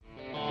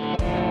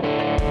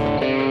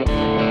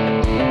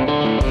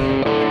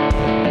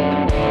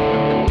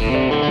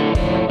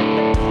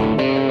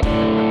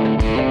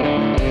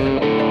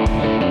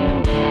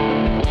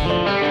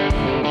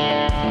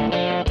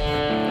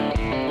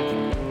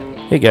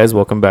Hey guys,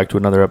 welcome back to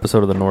another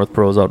episode of the North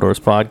Pros Outdoors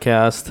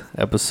Podcast,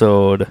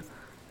 episode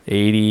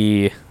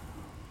 80.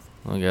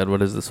 Oh god,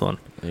 what is this one?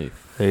 80,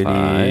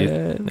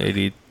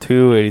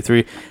 82,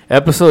 83.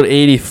 Episode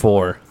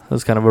 84. That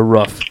was kind of a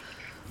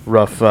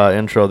rough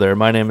intro there.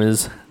 My name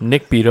is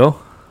Nick Beto.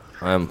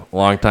 I'm a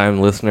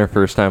long-time listener,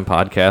 first-time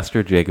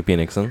podcaster, Jacob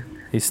Enixon.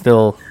 He's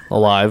still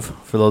alive,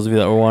 for those of you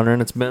that were wondering.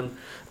 It's been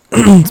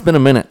it's been a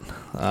minute.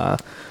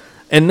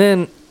 And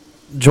then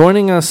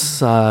joining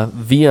us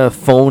via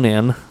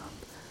phone-in,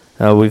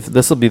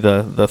 this will be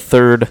the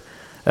third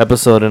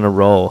episode in a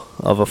row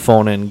of a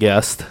phone-in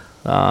guest.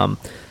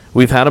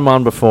 We've had him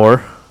on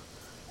before,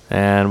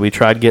 and we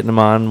tried getting him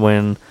on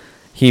when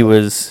he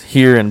was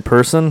here in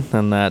person,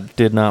 and that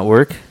did not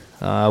work.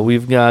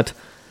 We've got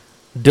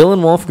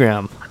Dylan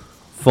Wolfgram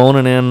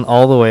phoning in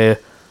all the way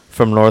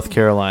from North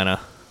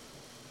Carolina.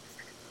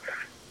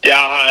 Yeah,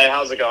 hi.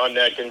 How's it going,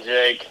 Nick and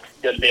Jake?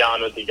 Good to be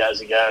on with you guys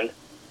again.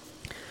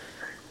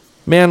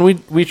 Man,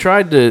 we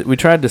tried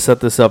to set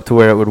this up to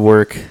where it would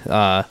work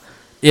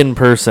in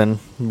person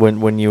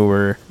when you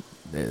were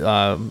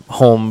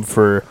home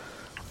for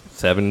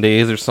 7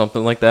 days or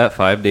something like that.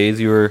 5 days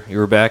you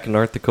were back in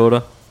North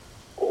Dakota.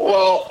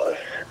 Well,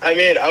 I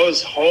mean, I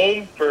was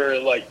home for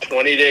like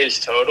 20 days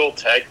total,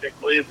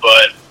 technically,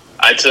 but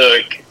I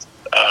took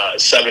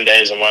 7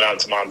 days and went out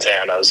to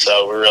Montana,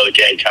 so we really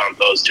can't count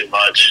those too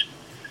much.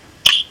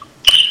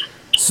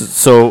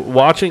 So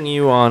watching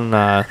you on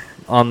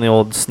the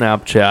old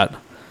Snapchat,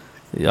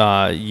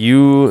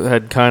 you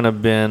had kind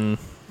of been,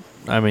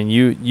 I mean,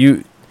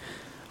 you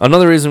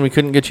another reason we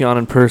couldn't get you on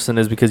in person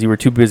is because you were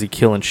too busy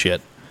killing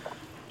shit.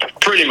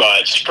 Pretty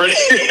much. Pretty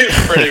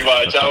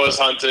much. I was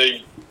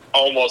hunting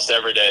almost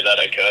every day that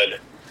I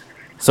could.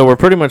 So we're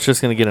pretty much just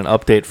going to get an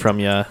update from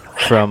you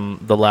from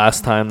the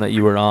last time that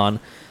you were on.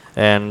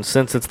 And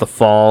since it's the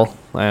fall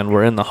and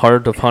we're in the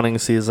heart of hunting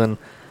season,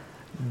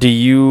 do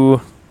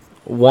you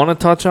want to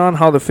touch on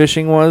how the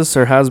fishing was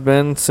or has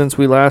been since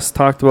we last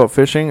talked about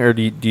fishing, or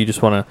do you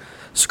just want to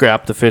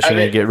scrap the fishing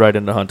and get right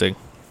into hunting?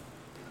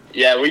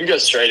 Yeah, we can go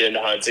straight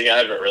into hunting. I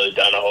haven't really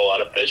done a whole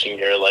lot of fishing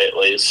here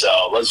lately,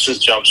 so let's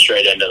just jump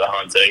straight into the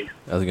hunting.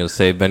 I was going to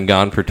say, been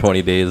gone for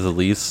 20 days at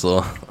least,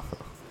 so.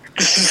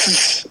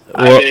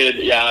 I mean,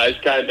 yeah,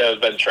 I've kind of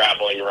been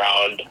traveling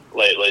around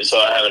lately, so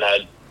I haven't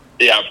had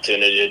the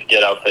opportunity to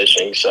get out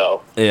fishing,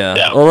 so.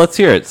 Yeah. Well, let's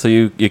hear it. So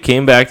you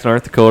came back to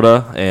North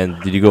Dakota, and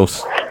did you go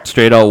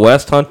straight out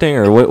west hunting,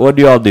 or what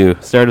do you all do?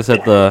 Start us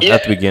at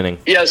the beginning.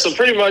 Yeah, so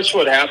pretty much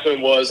what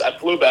happened was I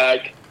flew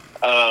back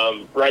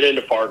right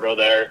into Fargo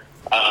there,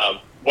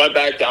 went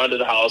back down to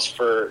the house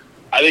for,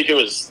 I think it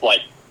was like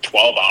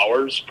 12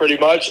 hours pretty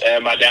much,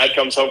 and my dad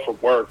comes home from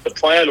work. The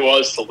plan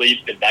was to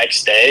leave the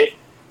next day.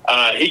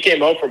 He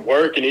came home from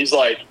work, and he's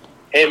like,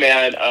 hey,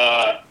 man,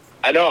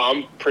 I know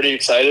I'm pretty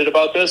excited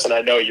about this, and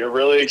I know you're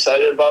really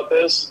excited about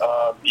this.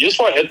 You just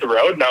want to hit the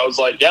road? And I was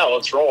like, yeah,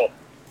 let's roll.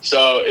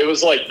 So it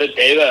was like the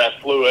day that I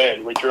flew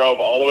in, we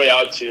drove all the way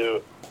out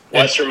to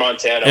western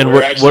Montana. And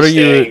what are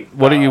you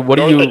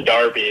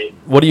Darby.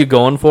 What are you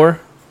going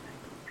for?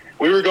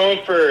 We were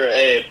going for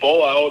a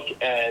bull elk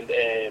and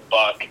a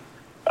buck,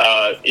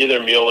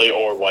 either muley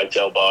or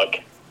whitetail buck.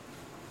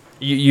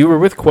 You were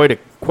with quite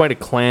a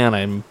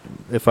clan,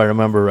 if I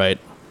remember right.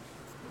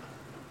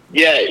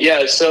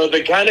 Yeah. So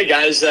the kind of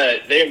guys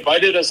that they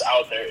invited us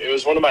out there, it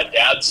was one of my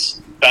dad's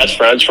best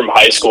friends from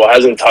high school. I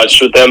hasn't touched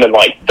with them in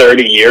like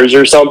 30 years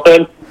or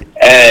something.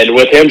 And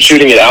with him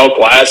shooting an elk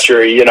last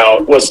year,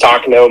 was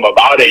talking to him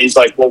about it. He's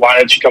like, well, why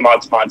don't you come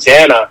out to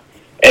Montana?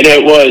 And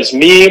it was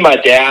me, my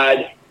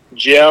dad,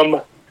 Jim,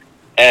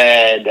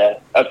 and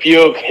a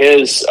few of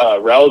his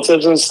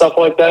relatives and stuff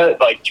like that,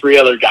 like 3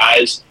 other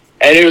guys.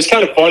 And it was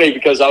kind of funny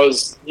because I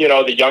was,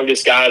 the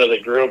youngest guy out of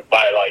the group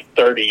by like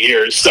 30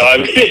 years. So, I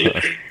mean,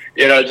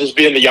 just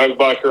being the young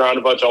buck around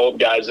a bunch of old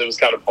guys, it was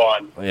kind of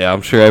fun. Yeah,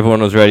 I'm sure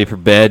everyone was ready for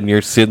bed, and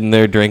you're sitting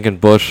there drinking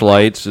Busch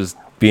Lights, just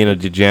being a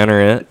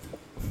degenerate.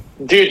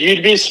 Dude,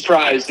 you'd be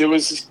surprised. It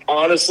was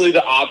honestly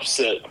the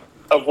opposite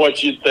of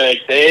what you'd think.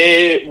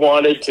 They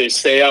wanted to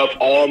stay up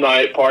all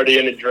night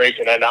partying and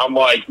drinking, and I'm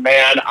like,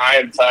 man, I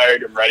am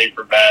tired and ready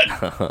for bed.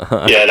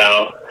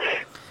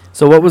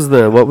 So what was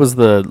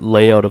the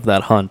layout of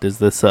that hunt? Is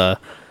this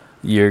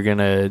you're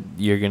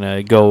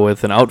gonna go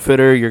with an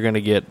outfitter, you're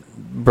gonna get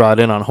brought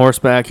in on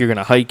horseback, you're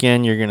gonna hike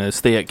in, you're gonna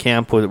stay at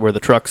camp where the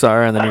trucks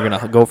are, and then you're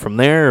gonna go from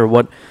there, or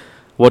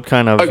what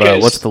kind of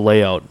what's the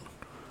layout?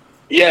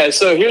 Yeah,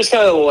 so here's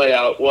kind of the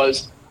layout.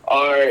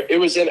 It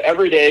was an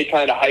everyday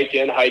kind of hike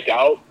in, hike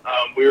out.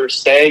 We were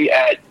staying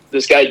at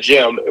this guy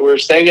Jim. We were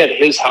staying at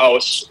his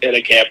house in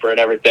a camper and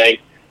everything.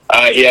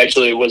 He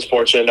actually was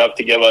fortunate enough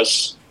to give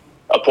us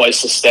a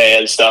place to stay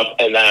and stuff,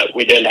 and that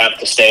we didn't have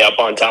to stay up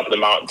on top of the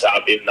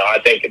mountaintop, even though I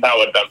think that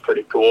would have been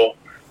pretty cool.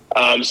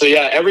 So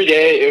yeah, every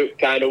day it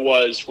kind of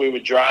was, we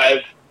would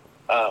drive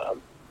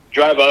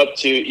up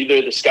to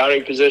either the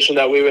scouting position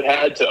that we would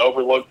have to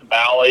overlook the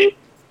valley,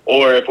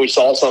 or if we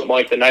saw something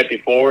like the night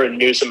before and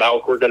knew some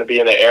elk were going to be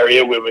in the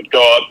area, we would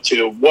go up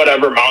to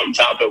whatever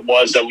mountaintop it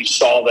was that we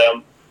saw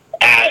them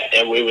at,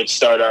 and we would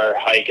start our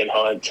hike and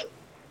hunt.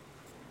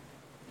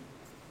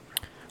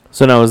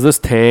 So now, is this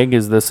tag?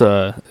 Is this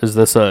a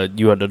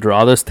you had to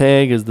draw this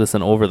tag? Is this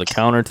an over the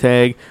counter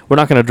tag? We're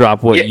not going to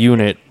drop what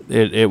unit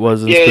it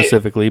was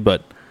specifically,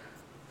 but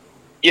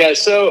yeah.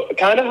 So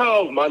kind of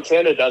how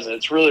Montana does it,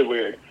 it's really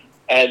weird,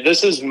 and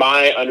this is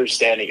my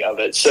understanding of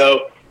it.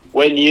 So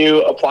when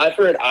you apply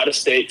for an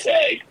out-of-state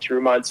tag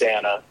through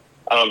Montana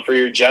for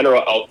your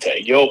general elk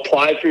tag, you'll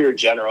apply for your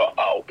general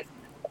elk,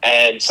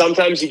 and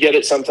sometimes you get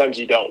it, sometimes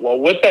you don't. Well,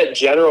 with that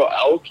general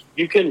elk,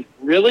 you can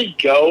really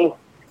go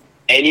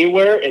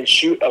anywhere and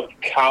shoot a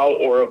cow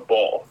or a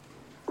bull,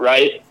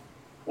 right?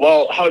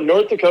 Well, how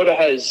North Dakota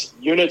has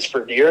units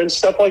for deer and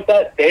stuff like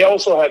that, they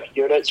also have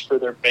units for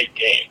their big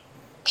game.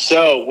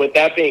 So with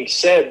that being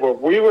said, where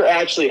we were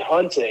actually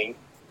hunting,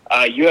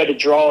 you had to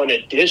draw an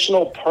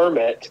additional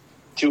permit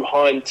to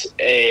hunt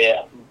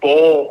a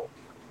bull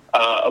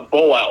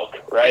elk,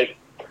 right?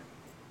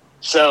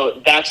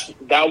 So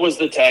that was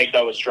the tag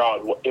that was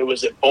drawn. It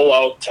was a bull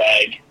elk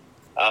tag.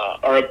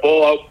 Or a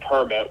bull elk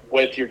permit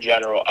with your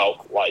general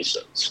elk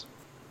license.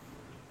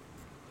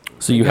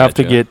 So you have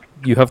to get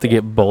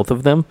both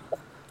of them?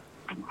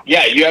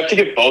 Yeah, you have to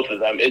get both of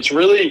them. It's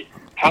really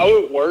how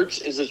it works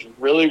is it's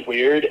really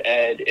weird,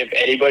 and if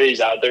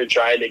anybody's out there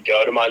trying to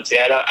go to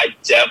Montana, I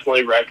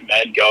definitely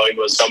recommend going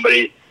with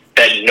somebody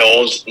that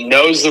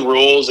knows the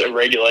rules and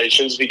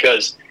regulations,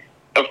 because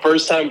a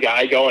first time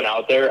guy going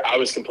out there, I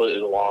was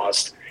completely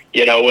lost.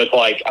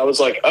 I was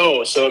like,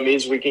 oh, so it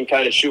means we can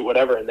kind of shoot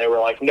whatever. And they were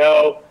like,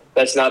 no,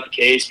 that's not the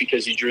case,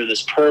 because you drew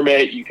this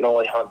permit. You can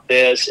only hunt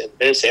this in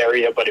this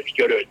area. But if you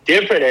go to a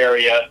different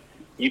area,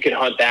 you can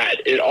hunt that.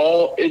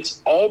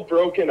 It's all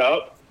broken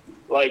up.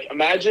 Like,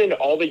 imagine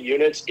all the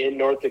units in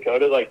North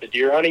Dakota, like the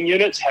deer hunting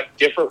units, have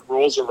different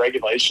rules and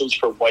regulations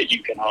for what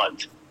you can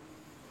hunt.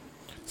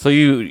 So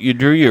you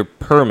drew your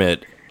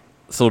permit.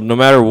 So no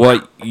matter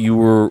what,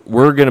 we're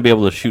going to be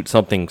able to shoot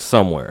something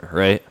somewhere,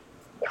 right?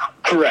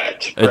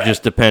 Correct. It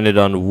just depended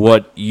on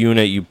what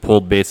unit you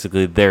pulled,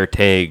 basically their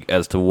tag,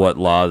 as to what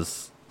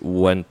laws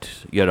you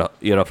had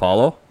to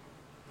follow.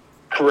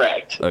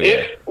 Correct.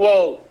 Okay.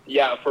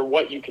 For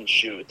what you can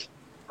shoot,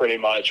 pretty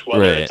much,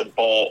 whether it's a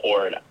bull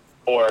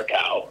or a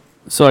cow.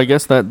 So I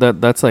guess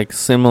that's like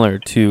similar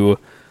to,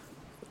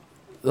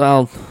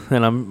 well,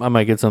 and I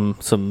might get some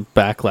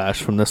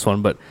backlash from this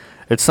one, but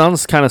it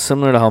sounds kind of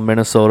similar to how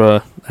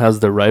Minnesota has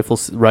the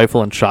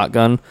rifle and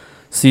shotgun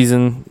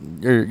season,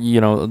 or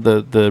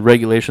the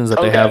regulations that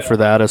they have for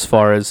that, as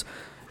far as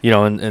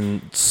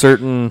in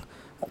certain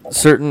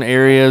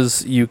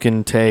areas you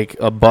can take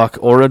a buck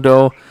or a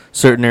doe,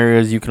 certain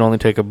areas you can only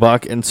take a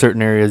buck, and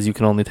certain areas you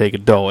can only take a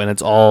doe, and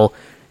it's all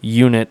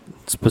unit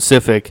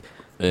specific.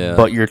 Yeah.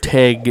 But your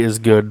tag is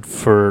good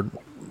for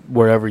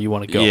wherever you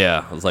want to go.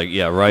 Yeah, it's like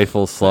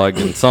rifle, slug,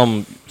 and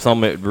some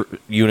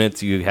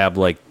units you have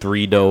like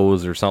 3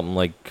 does or something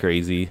like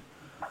crazy.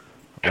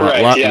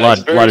 Correct. A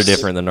lot of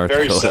different than North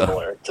Dakota. Very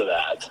similar to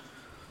that.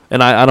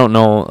 And I don't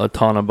know a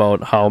ton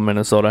about how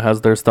Minnesota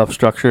has their stuff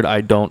structured. I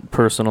don't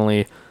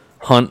personally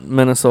hunt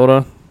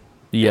Minnesota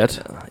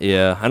yet.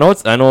 Yeah, I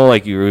know.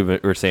 Like you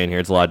were saying here,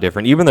 it's a lot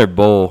different. Even their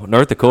bow,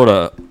 North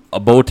Dakota, a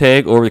bow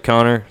tag over the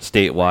counter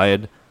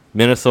statewide.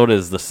 Minnesota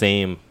is the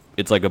same.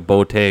 It's like a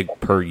bow tag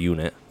per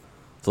unit.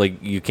 It's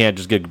like you can't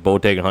just get a bow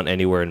tag and hunt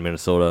anywhere in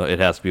Minnesota. It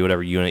has to be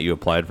whatever unit you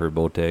applied for a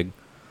bow tag.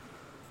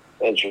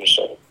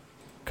 Interesting.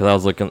 Because I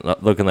was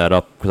looking that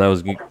up, because I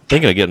was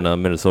thinking of getting a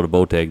Minnesota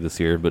bow tag this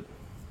year, but.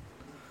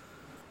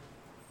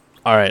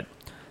 All right,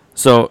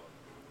 so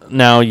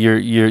now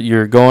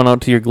you're going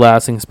out to your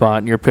glassing spot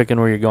and you're picking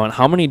where you're going.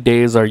 How many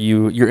days are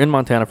you're in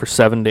Montana for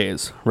 7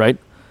 days, right?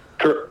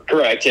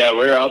 Correct. Yeah,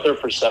 we're out there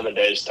for 7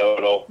 days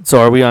total.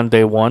 So are we on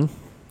day 1?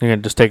 You're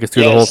gonna just take us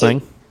through the whole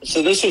thing.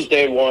 So this was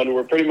day 1.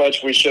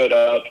 We showed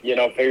up,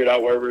 figured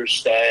out where we were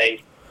staying.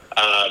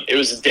 It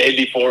was the day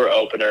before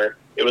opener.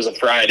 It was a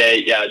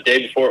Friday,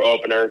 day before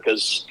opener,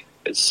 because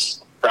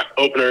it's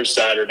opener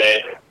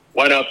Saturday.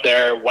 Went up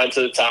there, went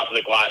to the top of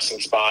the glassing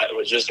spot. It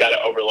was just kind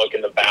of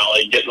overlooking the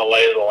valley, getting the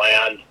lay of the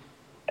land.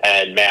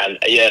 And, man,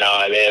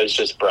 it was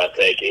just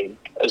breathtaking,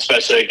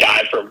 especially a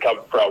guy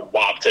coming from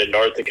Wapton,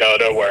 North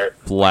Dakota, where,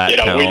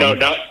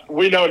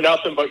 we know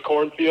nothing but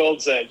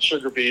cornfields and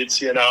sugar beets,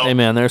 Hey,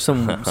 man, there's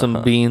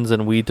some beans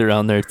and wheat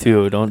around there,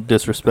 too. Don't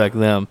disrespect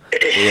them.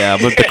 Yeah,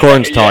 but the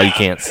corn's tall. You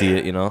can't see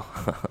it,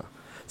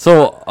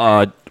 So,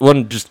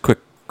 one just quick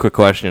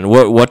question.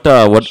 What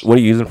are you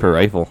using for a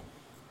rifle?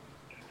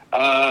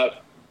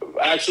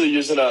 Actually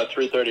using a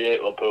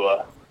 338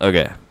 Lapua.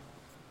 Okay.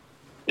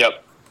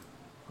 Yep.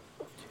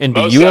 And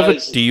do you have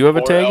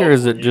a tag, or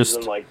is it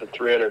just like the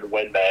 300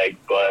 Win Mag?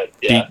 But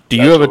yeah. Do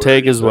you have a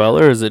tag as well,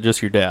 or is it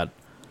just your dad?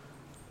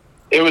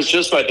 It was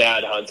just my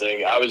dad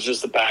hunting. I was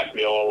just the pack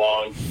mule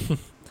along.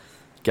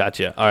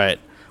 Gotcha. All right.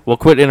 We'll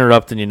quit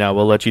interrupting you now.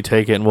 We'll let you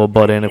take it, and we'll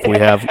butt in if we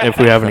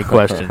have any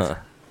questions.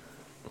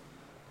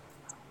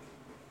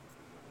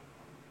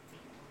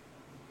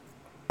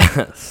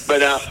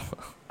 But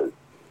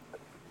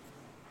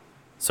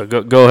so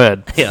go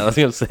ahead. Yeah, I was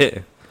gonna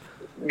say.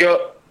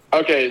 Go.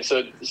 Okay,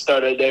 so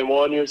start at day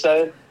 1. You're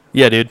saying?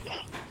 Yeah, dude.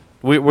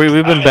 We've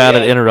been bad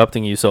at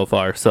interrupting you so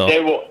far.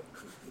 So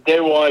Day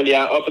one,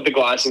 yeah, up at the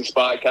glassing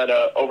spot, kind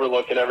of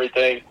overlooking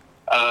everything.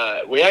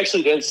 We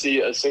actually didn't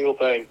see a single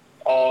thing.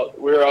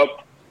 We were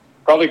up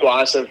probably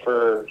glassing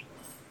for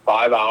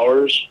 5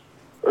 hours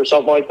or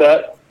something like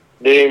that.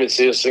 Didn't even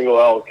see a single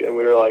elk, and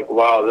we were like,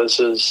 wow, this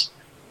is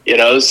going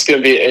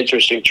to be an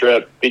interesting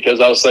trip, because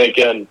I was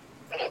thinking,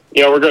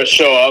 we're going to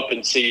show up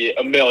and see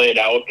a million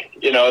elk.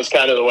 It's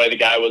kind of the way the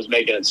guy was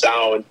making it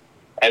sound.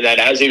 And then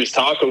as he was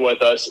talking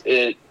with us,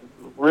 it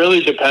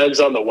really depends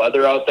on the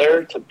weather out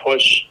there to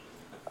push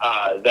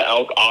the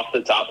elk off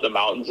the top of the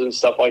mountains and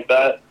stuff like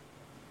that,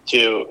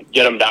 to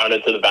get them down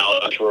into the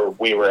valleys where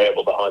we were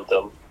able to hunt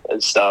them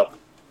and stuff.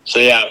 So,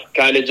 yeah,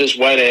 kind of just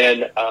went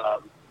in,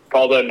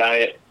 called it a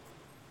night,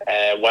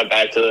 and went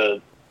back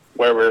to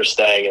where we were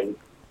staying. And,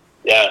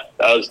 yeah,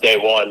 that was day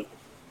one.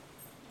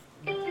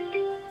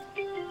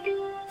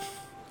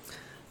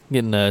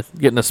 Getting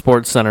a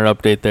Sports Center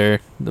update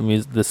there.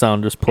 The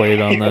sound just played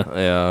on the...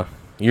 Yeah.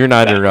 You're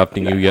not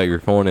interrupting. You got your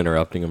phone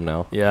interrupting him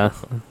now. Yeah.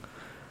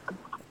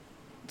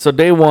 So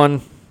day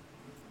one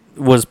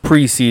was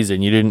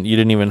preseason. You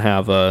didn't even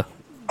have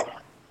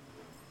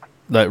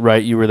that,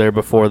 right? You were there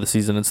before the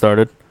season had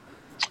started?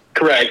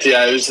 Correct.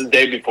 Yeah, it was the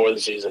day before the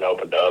season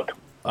opened up.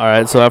 All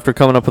right. So after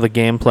coming up with a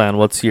game plan,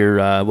 what's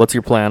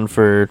your plan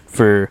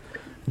for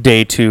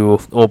day two,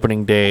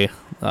 opening day?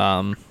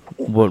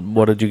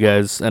 What did you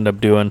guys end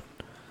up doing?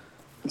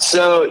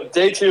 So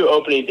day two,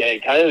 opening day,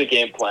 kind of the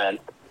game plan.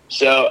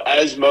 So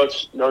as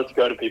most North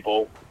Dakota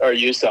people are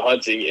used to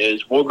hunting,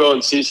 is we'll go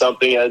and see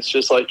something and it's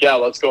just like, yeah,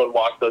 let's go and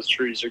walk those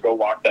trees or go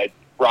walk that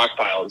rock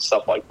pile and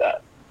stuff like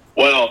that.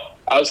 Well,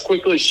 I was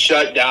quickly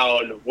shut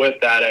down with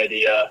that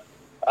idea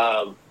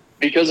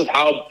because of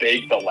how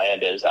big the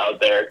land is out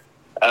there,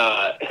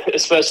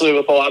 especially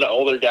with a lot of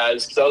older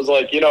guys. Because I was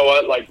like, you know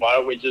what, like, why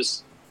don't we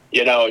just,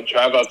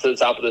 drive up to the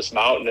top of this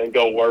mountain and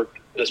go work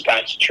this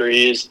patch of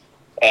trees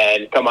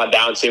and come on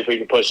down and see if we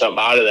can push something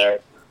out of there.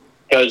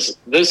 Because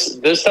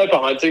this type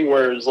of hunting,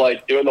 where it's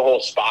like doing the whole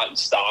spot and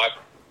stock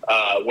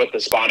with the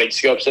spotting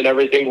scopes and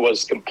everything,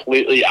 was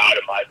completely out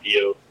of my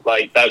view.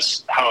 Like,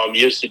 that's how I'm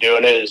used to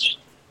doing it, is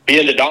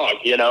being the dog,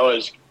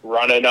 is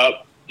running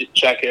up,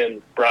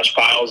 checking brush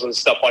piles and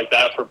stuff like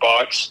that for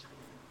bucks.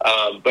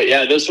 But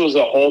yeah, this was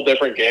a whole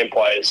different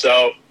gameplay.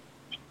 So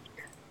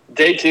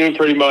day two,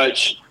 pretty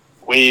much,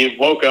 we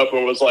woke up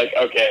and was like,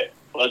 okay,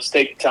 let's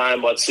take the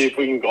time. Let's see if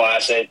we can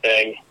glass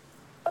anything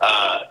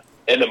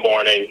in the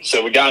morning.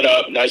 So we got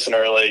up nice and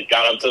early,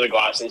 got up to the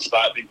glassing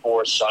spot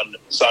before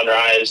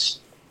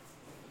sunrise,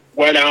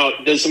 went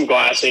out, did some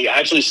glassing,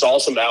 actually saw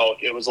some elk.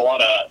 It was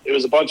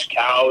a bunch of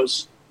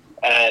cows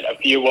and a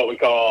few what we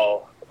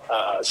call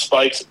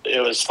spikes.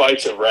 It was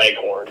spikes of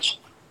raghorns.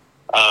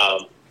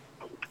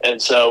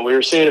 And so we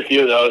were seeing a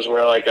few of those, and we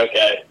were like,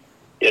 okay,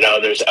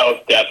 there's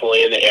elk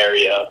definitely in the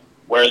area.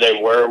 Where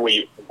they were,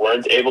 we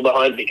weren't able to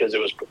hunt because it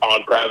was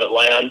on private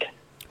land.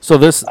 So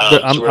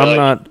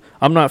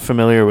I'm not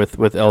familiar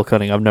with elk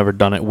hunting. I've never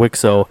done it.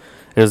 Wixo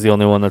is the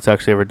only one that's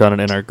actually ever done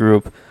it in our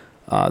group.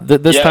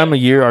 This time of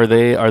year, are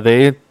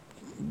they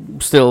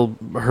still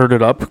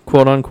herded up,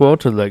 quote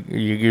unquote? Like,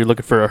 you're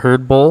looking for a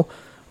herd bull,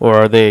 or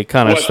are they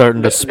kind of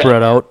starting to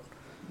spread out?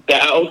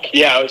 The elk,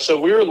 yeah.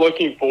 So we were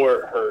looking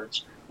for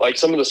herds, like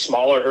some of the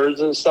smaller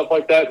herds and stuff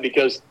like that,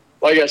 because,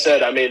 like I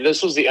said,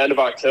 this was the end of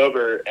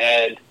October,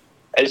 and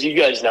as you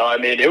guys know,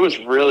 it was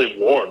really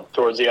warm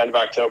towards the end of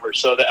October.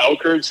 So the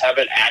elk herds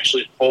haven't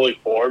actually fully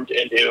formed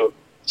into,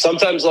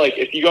 sometimes, like,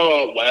 if you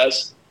go out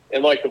west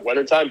in, like, the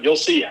wintertime, you'll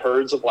see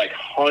herds of, like,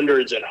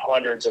 hundreds and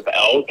hundreds of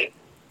elk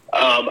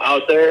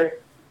out there.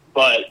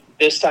 But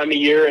this time of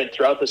year and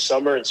throughout the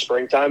summer and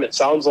springtime, it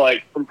sounds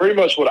like, from pretty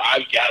much what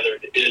I've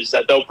gathered, is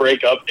that they'll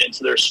break up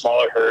into their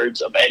smaller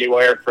herds of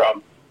anywhere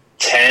from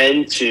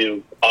 10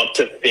 to up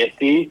to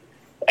 50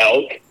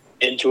 elk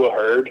into a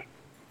herd.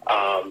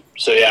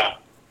 So, yeah.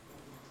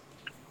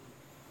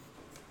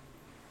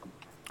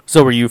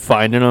 So were you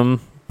finding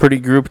them pretty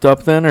grouped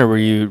up then, or were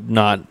you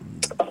not?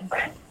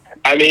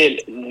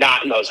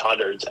 Not in those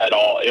hundreds at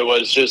all. It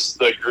was just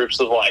the groups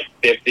of like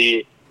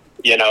 50,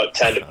 10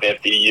 to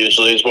 50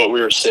 usually is what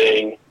we were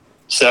seeing.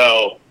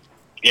 So,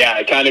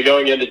 yeah, kind of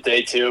going into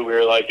day two, we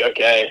were like,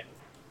 okay,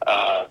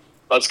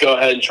 let's go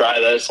ahead and try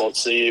this.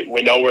 Let's see.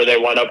 We know where they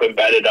went up and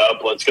bedded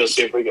up. Let's go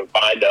see if we can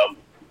find them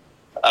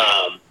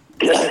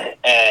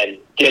and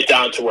get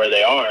down to where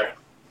they are.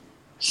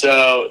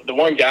 So the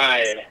one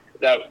guy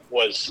that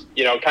was,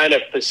 kind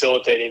of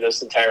facilitating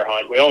this entire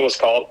hunt, we almost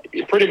called,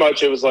 pretty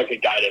much it was like a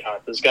guided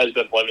hunt. This guy's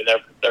been living there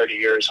for 30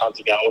 years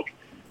hunting elk.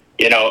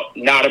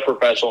 Not a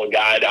professional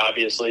guide,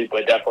 obviously,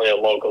 but definitely a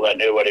local that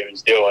knew what he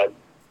was doing.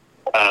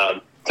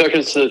 Took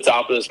us to the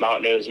top of this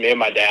mountain. It was me and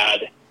my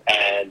dad,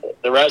 and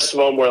the rest of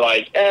them were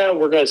like,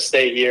 we're going to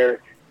stay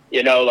here.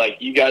 Like,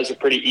 you guys are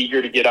pretty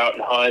eager to get out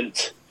and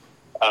hunt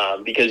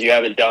because you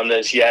haven't done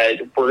this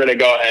yet. We're going to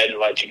go ahead and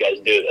let you guys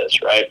do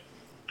this, right?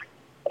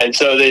 And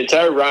so the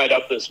entire ride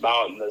up this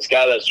mountain, this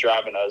guy that's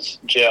driving us,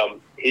 Jim,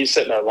 he's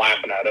sitting there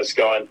laughing at us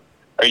going,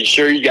 are you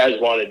sure you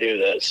guys want to do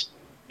this?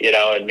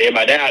 And me and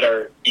my dad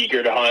are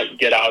eager to hunt,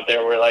 get out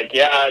there. We're like,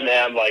 yeah,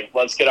 man, like,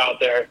 let's get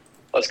out there.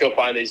 let's go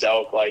find these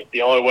elk. Like,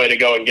 the only way to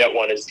go and get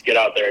one is to get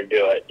out there and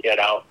do it, you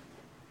know?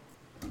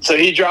 So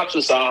he drops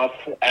us off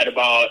at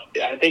about,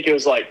 I think it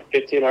was like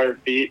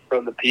 1,500 feet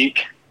from the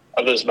peak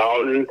of this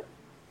mountain.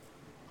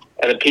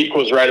 And the peak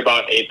was right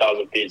about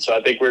 8,000 feet. So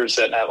I think we were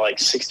sitting at like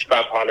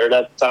 6,500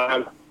 at the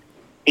time.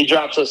 He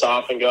drops us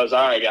off and goes,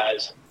 all right,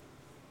 guys,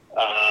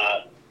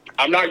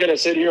 I'm not going to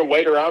sit here and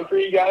wait around for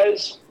you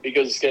guys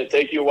because it's going to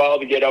take you a while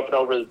to get up and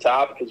over the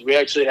top, because we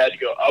actually had to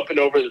go up and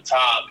over the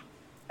top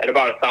at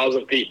about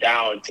 1,000 feet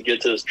down to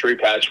get to this tree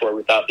patch where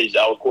we thought these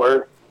elk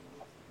were.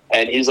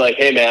 And he's like,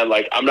 hey, man,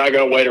 like, I'm not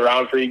going to wait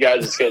around for you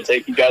guys. It's going to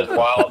take you guys a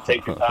while.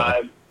 Take your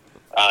time.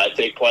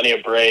 Take plenty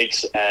of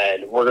breaks.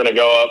 And we're going to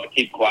go up,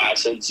 keep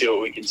glassing, see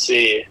what we can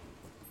see.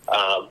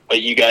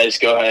 But you guys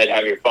go ahead,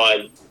 have your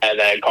fun, and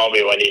then call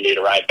me when you need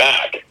a ride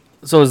back.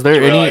 So is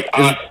there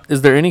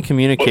is there any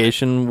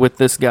communication with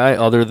this guy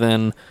other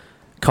than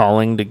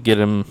calling to get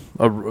him,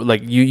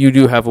 like, you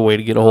do have a way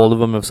to get a hold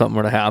of him if something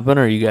were to happen,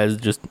 or are you guys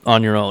just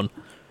on your own?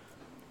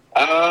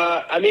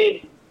 I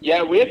mean,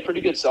 yeah, we had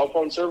pretty good cell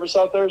phone service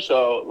out there,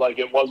 so like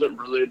it wasn't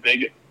really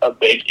a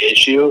big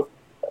issue.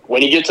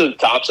 When you get to the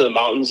tops of the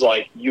mountains,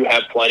 like, you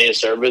have plenty of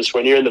service.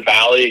 When you're in the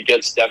valley, it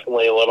gets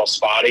definitely a little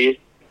spotty,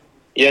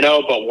 you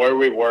know, but where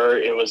we were,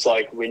 it was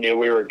like we knew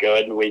we were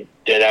good and we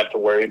didn't have to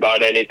worry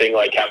about anything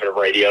like having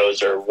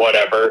radios or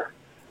whatever.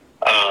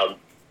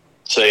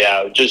 So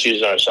yeah, just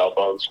using our cell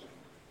phones.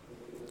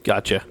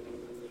 Gotcha.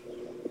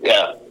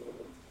 Yeah.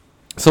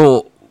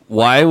 So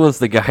why was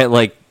the guy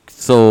like,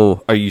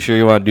 so are you sure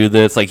you want to do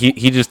this? Like,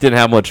 he just didn't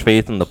have much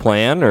faith in the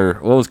plan, or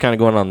what was kind of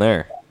going on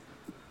there?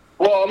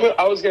 Well,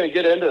 I was going to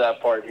get into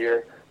that part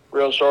here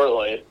real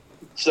shortly.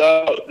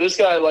 So this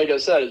guy, like I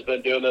said, has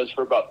been doing this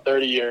for about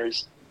 30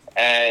 years.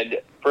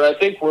 And for, I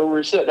think, where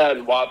we're sitting at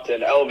in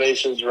Wapton,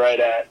 elevation's right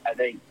at, I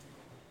think,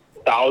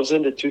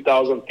 1,000 to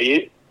 2,000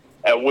 feet.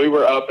 And we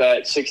were up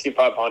at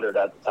 6,500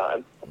 at the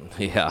time.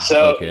 Yeah.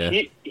 So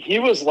okay. he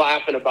was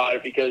laughing about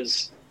it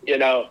because, you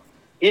know,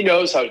 he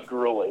knows how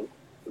grueling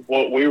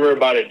what we were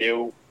about to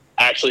do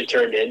actually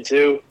turned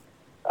into.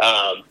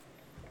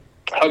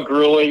 How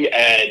grueling,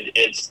 and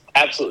it's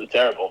absolutely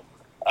terrible.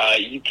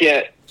 You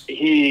can't,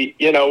 he,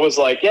 you know, was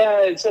like,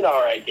 yeah, it's an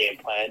all right game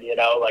plan, you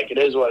know, like, it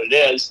is what it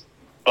is,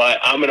 but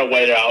I'm going to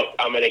wait it out.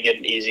 I'm going to get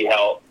an easy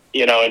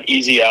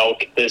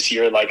elk this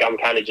year. Like, I'm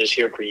kind of just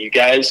here for you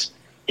guys.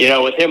 You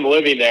know, with him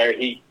living there,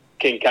 he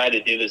can kind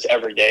of do this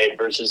every day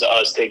versus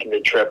us taking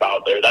the trip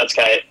out there. That's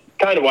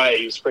kind of why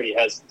he was pretty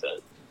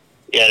hesitant,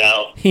 you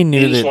know. He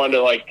knew just wanted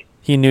to, like,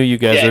 he knew you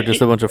guys are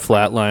just a bunch of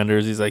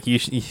flatlanders. He's like,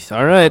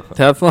 all right,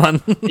 have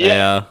fun.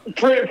 Yeah.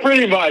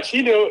 Pretty much.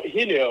 He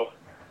knew.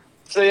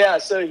 So, yeah,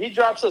 so he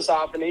drops us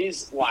off, and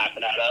he's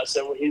laughing at us.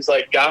 And he's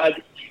like,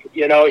 God,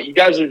 you know, you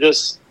guys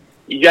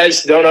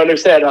don't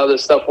understand how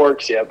this stuff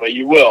works yet, but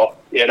you will,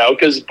 you know,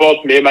 because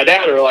both me and my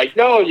dad are like,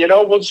 no, you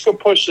know, we'll just go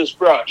push this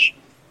brush,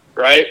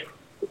 right?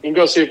 We can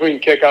go see if we can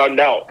kick out an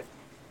elk.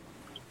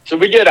 So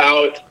we get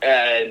out,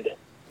 and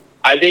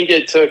I think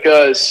it took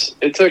us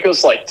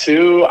like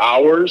 2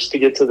 hours to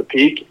get to the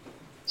peak.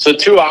 So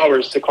 2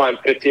 hours to climb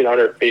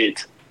 1,500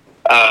 feet.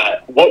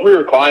 What we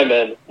were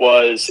climbing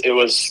was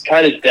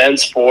kind of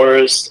dense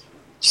forest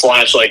 /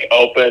 like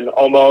open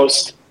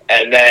almost.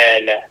 And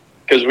then,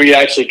 because we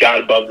actually got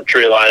above the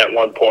tree line at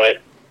one point.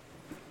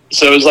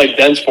 So it was like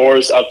dense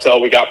forest up till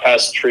we got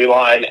past the tree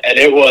line. And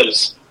it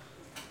was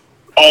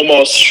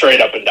almost straight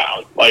up and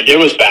down. Like, it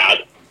was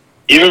bad.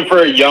 Even for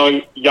a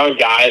young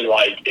guy,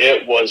 like,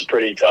 it was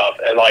pretty tough.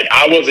 And, like,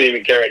 I wasn't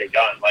even carrying a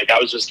gun. Like, I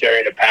was just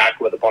carrying a pack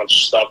with a bunch of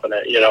stuff in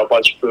it, you know, a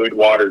bunch of food,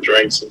 water,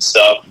 drinks, and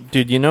stuff.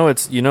 Dude,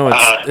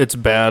 it's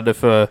bad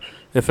if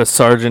a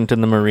sergeant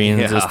in the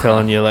Marines is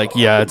telling you, like,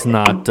 yeah, it's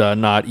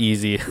not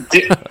easy.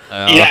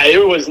 Yeah,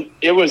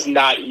 it was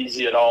not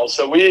easy at all.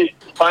 So we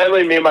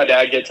finally, me and my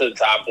dad get to the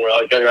top, and we're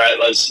like, all right,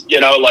 let's, you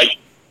know, like,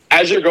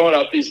 as you're going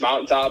up these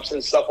mountaintops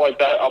and stuff like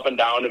that, up and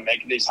down and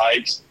making these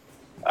hikes,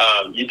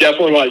 you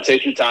definitely want to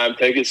take your time,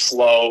 take it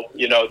slow,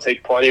 you know,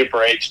 take plenty of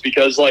breaks,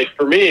 because, like,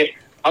 for me,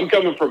 I'm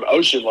coming from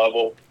ocean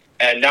level,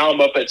 and now I'm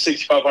up at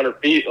 6,500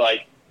 feet.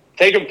 Like,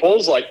 taking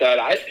pulls like that,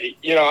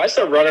 I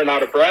start running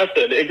out of breath,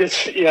 and it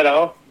gets, you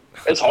know,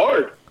 it's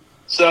hard.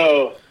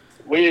 So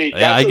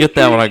I get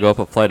that when I go up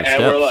a flight of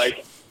steps. And we're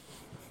like,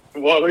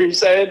 what were you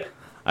saying?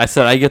 I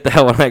said I get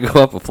that when I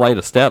go up a flight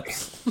of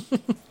steps.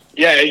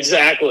 Yeah,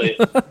 exactly.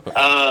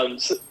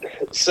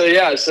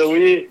 So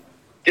we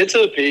get to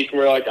the peak, and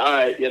we're like, all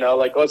right, you know,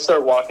 like, let's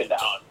start walking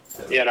down,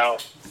 you know.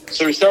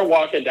 So we start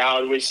walking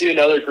down. We see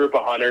another group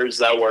of hunters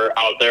that were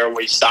out there, and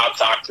we stopped,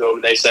 talked to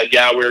them. They said,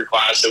 yeah, we were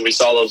glassing. We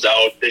saw those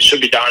elk. They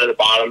should be down in the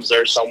bottoms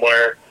there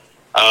somewhere.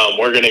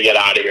 We're going to get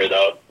out of here,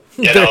 though.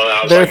 You know, and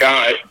I was like, all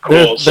right,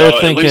 cool. They're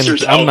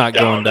thinking, I'm not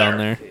going down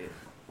there.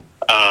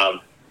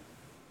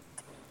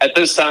 At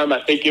this time,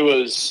 I think it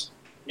was,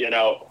 you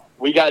know,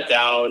 we got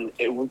down.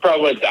 We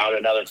probably went down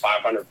another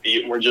 500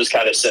 feet. We're just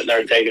kind of sitting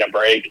there and taking a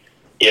break,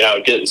 you know,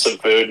 getting some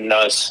food in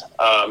us.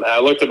 And I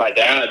looked at my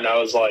dad, and I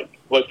was like,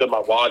 looked at my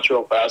watch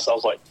real fast. I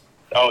was like,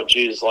 oh,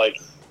 geez,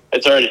 like,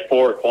 it's already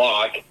 4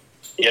 o'clock,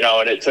 you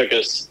know, and it took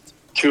us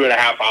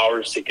 2.5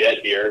 hours to get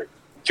here,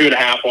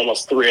 2.5,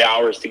 almost 3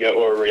 hours to get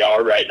where we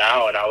are right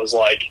now. And I was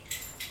like,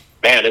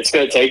 man, it's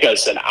going to take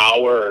us an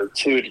hour or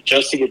two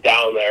just to get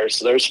down there.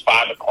 So there's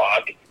 5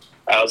 o'clock.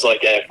 I was like,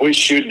 if we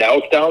shoot an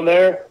elk down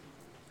there,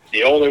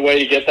 the only way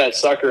to get that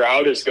sucker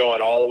out is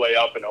going all the way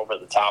up and over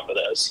the top of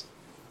this.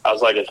 I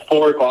was like, it's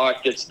 4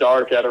 o'clock, gets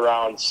dark at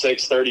around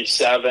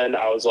 6:37.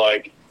 I was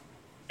like,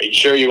 are you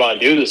sure you want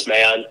to do this,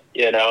 man?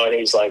 And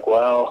he's like,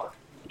 well,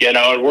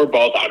 and we're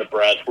both out of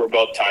breath. We're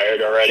both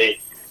tired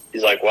already.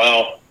 He's like,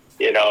 well,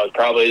 it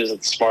probably isn't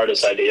the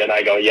smartest idea. And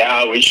I go,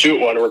 yeah, we shoot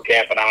one. We're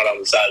camping out on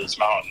the side of this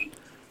mountain,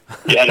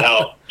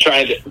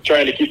 trying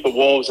to keep the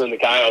wolves and the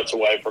coyotes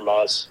away from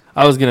us.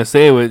 I was gonna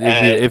say,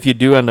 if you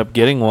do end up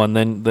getting one,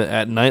 then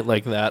at night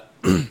like that,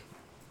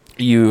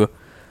 you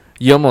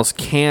almost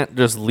can't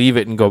just leave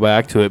it and go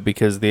back to it,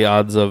 because the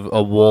odds of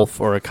a wolf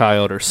or a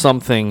coyote or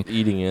something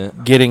eating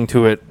it, getting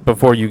to it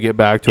before you get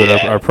back to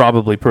it are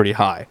probably pretty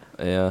high.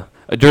 Yeah.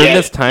 During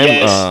this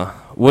time,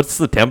 what's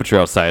the temperature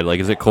outside?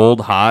 Like, is it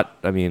cold, hot?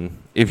 I mean,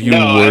 if you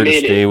were to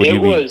stay, would you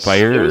be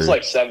fired? It was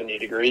like 70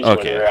 degrees when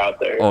we were out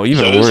there. Oh,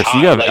 even worse.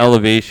 You have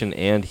elevation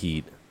and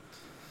heat.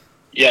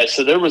 Yeah,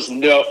 so there was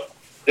no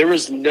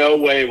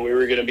way we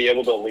were going to be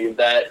able to leave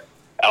that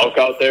elk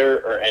out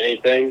there or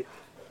anything.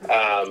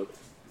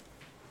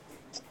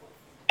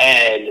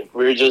 And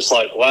we were just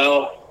like,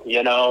 well,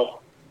 why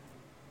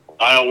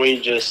don't we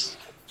just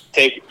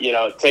take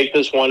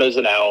this one as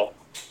an L,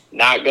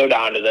 not go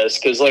down to this?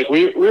 Because, like,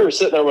 we were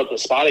sitting there with the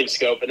spotting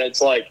scope, and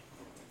it's like,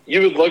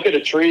 you would look at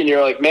a tree and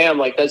you're like, man,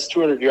 like, that's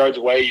 200 yards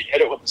away. You'd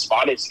hit it with the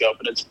spotting scope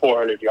and it's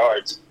 400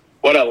 yards.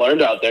 What I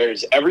learned out there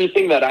is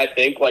everything that I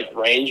think, like,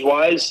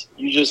 range-wise,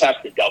 you just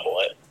have to double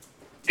it,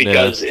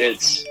 because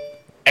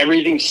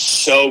everything's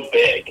so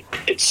big.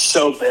 It's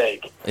so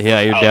big. Yeah,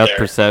 your depth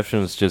perception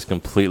is just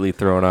completely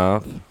thrown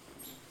off.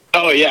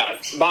 Oh, yeah.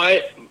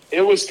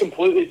 It was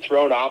completely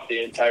thrown off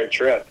the entire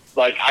trip.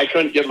 Like, I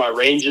couldn't get my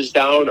ranges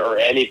down or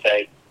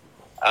anything.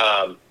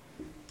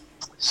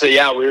 So,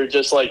 yeah, we were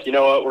just like, you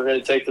know what, we're going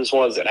to take this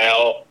one as an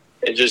L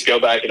and just go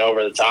back and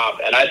over the top.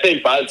 And I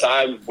think by the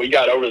time we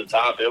got over the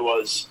top, it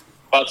was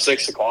about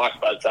 6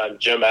 o'clock by the time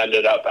Jim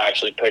ended up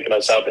actually picking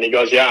us up. And he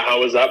goes, yeah,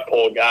 how was that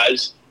pull,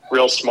 guys?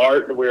 Real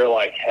smart? And we were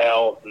like,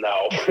 hell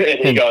no. And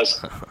he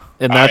goes,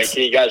 and all right,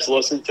 can you guys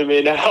listen to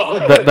me now?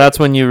 That's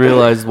when you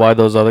realized why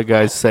those other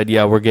guys said,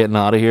 yeah, we're getting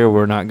out of here.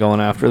 We're not going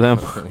after them.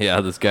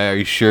 Yeah, this guy, are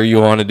you sure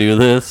you want to do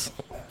this?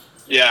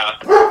 Yeah.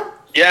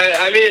 Yeah,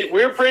 I mean,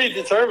 we were pretty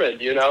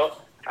determined,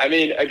 I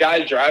mean, a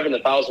guy driving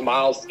 1,000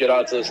 miles to get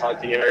out to this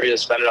hunting area,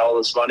 spending all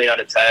this money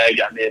on a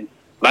tag. I mean,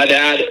 my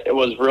dad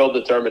was real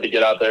determined to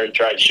get out there and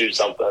try and shoot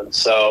something.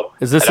 So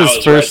is this his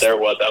first? Right there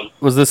with him.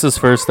 Was this his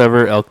first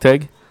ever elk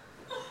tag?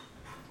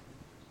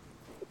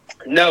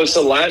 No.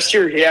 So last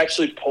year he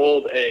actually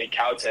pulled a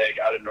cow tag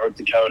out of North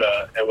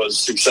Dakota and was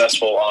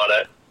successful on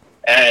it.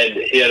 And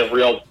he had a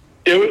real.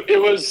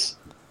 It was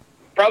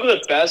probably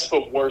the best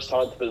but worst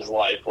hunt of his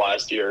life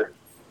last year.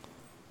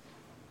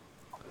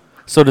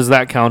 So does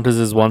that count as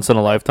his once in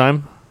a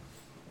lifetime?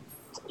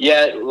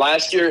 Yeah,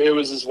 last year it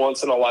was his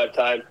once in a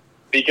lifetime,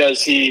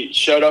 because he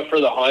showed up for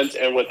the hunt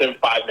and within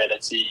 5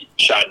 minutes he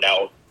shot an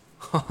elk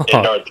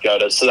in North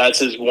Dakota. So that's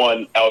his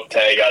one elk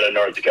tag out of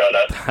North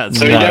Dakota.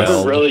 So he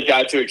never really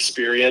got to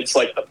experience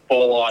like the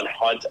full-on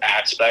hunt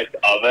aspect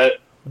of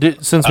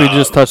it. Since we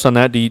just touched on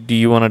that, do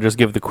you want to just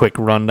give the quick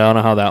rundown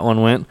of how that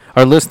one went?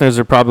 Our listeners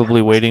are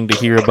probably waiting to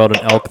hear about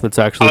an elk that's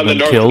actually been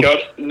killed.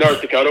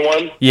 North Dakota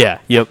one? Yeah,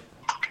 yep.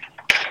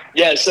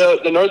 Yeah, so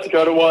the North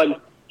Dakota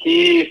one,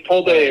 he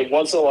pulled a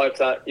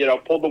once-in-a-lifetime,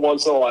 pulled the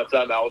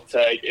once-in-a-lifetime elk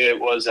tag. It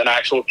was an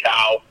actual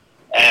cow,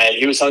 and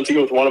he was hunting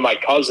with one of my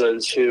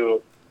cousins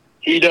who,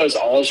 he does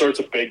all sorts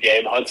of big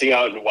game hunting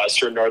out in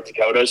western North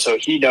Dakota, so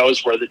he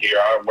knows where the deer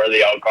are and where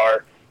the elk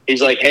are.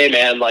 He's like, hey,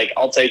 man, like,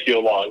 I'll take you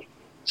along.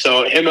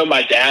 So him and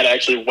my dad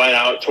actually went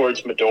out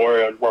towards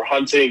Medora, and we're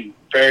hunting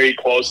very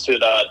close to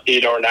the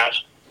Theodore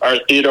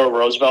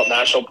Roosevelt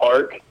National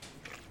Park.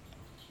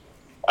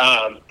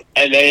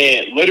 And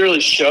they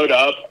literally showed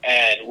up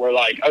and were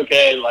like,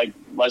 okay, like,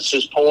 let's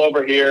just pull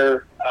over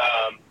here.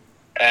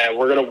 And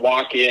we're going to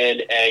walk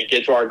in and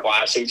get to our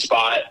glassing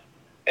spot.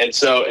 And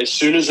so as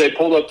soon as they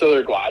pulled up to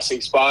their glassing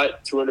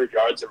spot, 200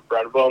 yards in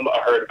front of them, a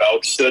herd of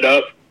elk stood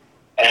up.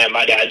 And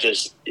my dad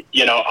just,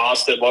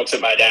 Austin looks at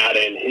my dad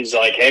and he's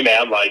like, hey,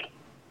 man, like,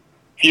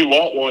 if you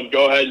want one,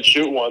 go ahead and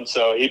shoot one.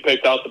 So he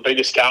picked out the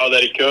biggest cow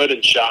that he could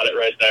and shot it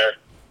right there.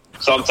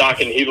 So I'm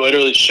talking, he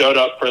literally showed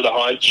up for the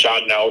hunt,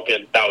 shot an elk,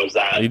 and that was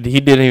that. He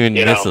didn't even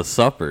miss a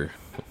supper.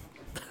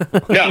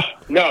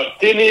 No,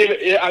 didn't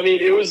even. I mean,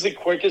 it was the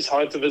quickest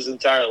hunt of his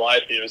entire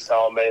life, he was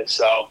telling me,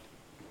 so.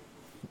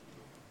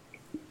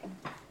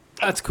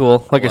 That's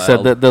cool. Like I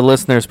said, the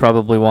listeners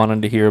probably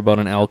wanted to hear about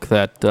an elk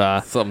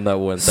that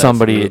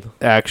somebody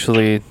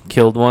actually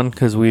killed one,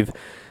 because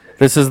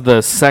this is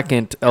the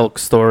second elk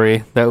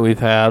story that we've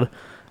had,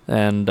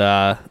 and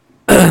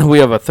we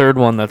have a third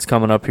one that's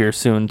coming up here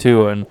soon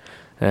too, and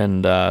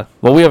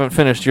we haven't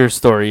finished your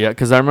story yet,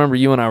 because I remember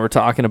you and I were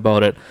talking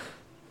about it.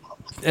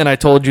 And I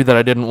told you that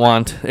I didn't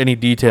want any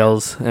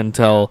details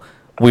until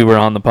we were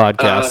on the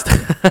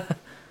podcast.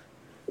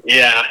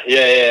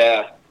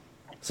 Yeah.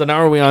 So now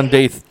are we on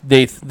day?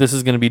 This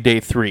is going to be day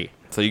 3.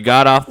 So you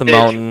got off the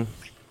mountain.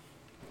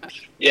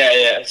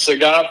 Yeah. So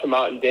got off the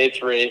mountain day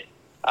 3.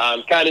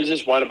 Kind of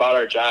just went about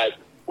our jive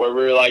where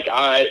we were like,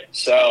 all right.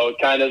 So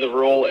kind of the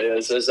rule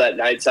is at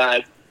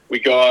nighttime we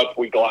go up,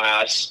 we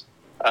glass,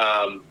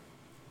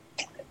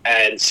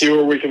 and see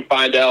where we can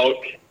find elk,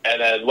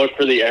 and then look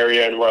for the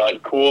area. And we're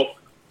like, cool,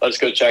 let's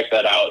go check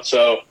that out.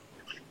 So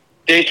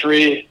day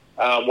 3,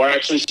 we're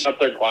actually set up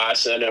there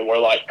glassing, and we're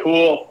like,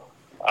 cool.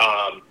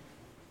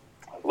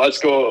 Let's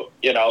go,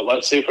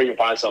 let's see if we can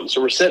find something.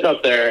 So we're sitting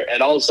up there,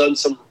 and all of a sudden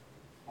some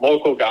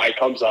local guy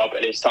comes up,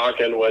 and he's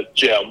talking with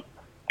Jim,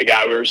 the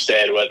guy we were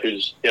staying with,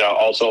 who's,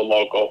 also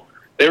local.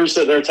 They were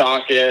sitting there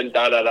talking,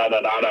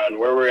 and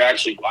where we were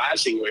actually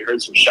glassing, we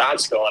heard some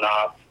shots going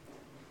off.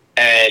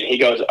 And he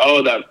goes,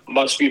 oh, that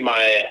must be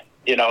my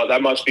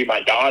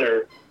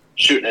daughter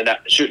shooting at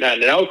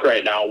an elk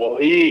right now. Well,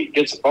 he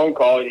gets a phone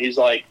call, and he's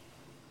like,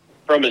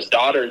 from his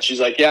daughter, and she's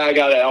like, yeah, I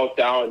got an elk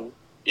down.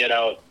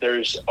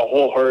 There's a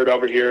whole herd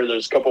over here.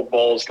 There's a couple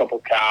bulls, couple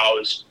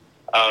cows.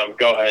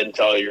 Go ahead and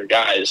tell your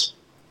guys.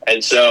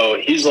 And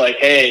so he's like,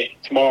 hey,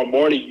 tomorrow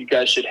morning you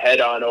guys should head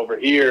on over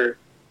here.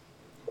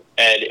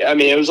 And, I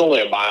mean, it was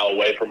only a mile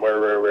away from where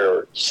we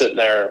were sitting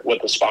there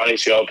with the spotting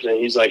scopes. And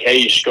he's like, hey,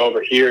 you should go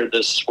over here.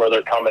 This is where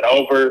they're coming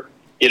over.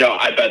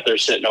 I bet they're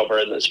sitting over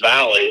in this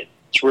valley.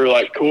 So we were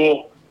like,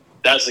 cool,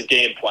 that's the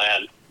game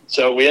plan.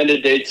 So we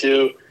ended day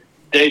 2.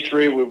 Day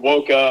 3, we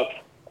woke up,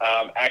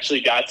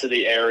 actually got to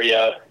the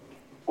area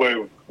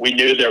where we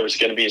knew there was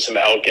going to be some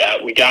elk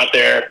at. We got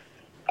there.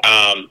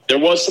 There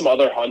was some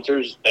other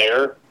hunters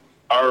there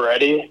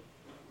already.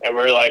 And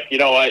we were like, you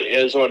know what, it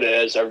is what it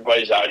is.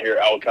 Everybody's out here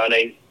elk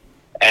hunting.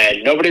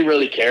 And nobody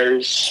really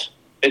cares.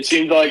 It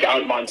seemed like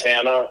out in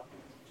Montana,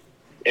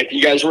 if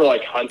you guys were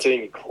like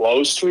hunting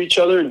close to each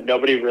other,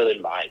 nobody really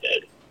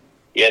minded,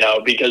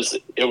 because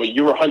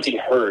you were hunting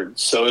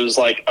herds. So it was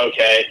like,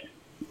 okay,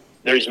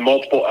 there's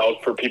multiple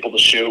elk for people to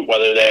shoot,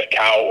 whether they have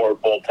cow or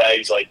bull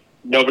tags. Like,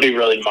 nobody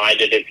really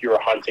minded if you were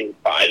hunting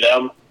by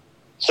them.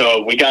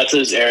 So we got to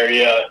this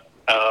area,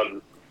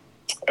 and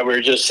we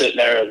were just sitting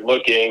there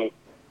looking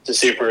to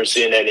see if we were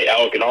seeing any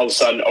elk. And all of a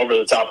sudden, over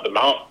the top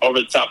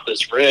of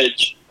this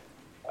ridge,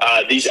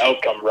 these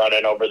elk come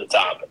running over the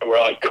top. And we're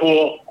like,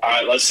 cool, all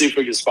right, let's see if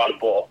we can spot a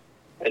bull.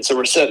 And so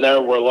we're sitting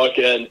there, we're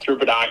looking through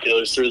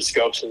binoculars, through the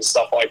scopes and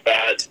stuff like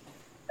that.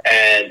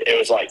 And it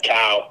was like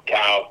cow,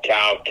 cow,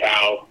 cow,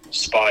 cow,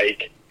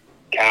 spike,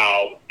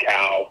 cow,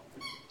 cow,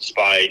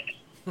 spike,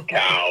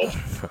 cow,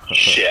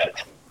 shit.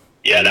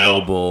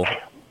 No bull.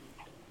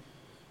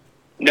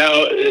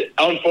 No,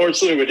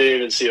 unfortunately, we didn't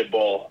even see a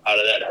bull out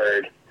of that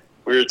herd.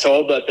 We were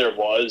told that there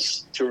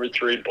was 2 or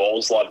 3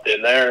 bulls left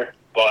in there,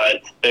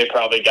 but they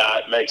probably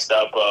got mixed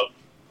up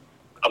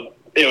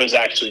it was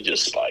actually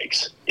just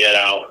spikes,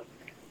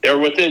 They were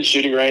within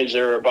shooting range.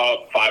 They were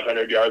about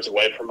 500 yards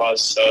away from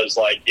us. So it's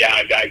like, yeah,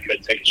 a guy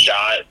could take a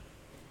shot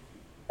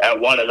at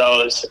one of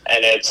those.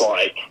 And it's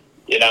like,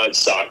 it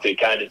sucked. It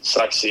kind of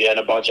sucks seeing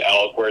a bunch of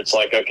elk where it's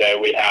like, okay,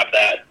 we have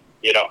that,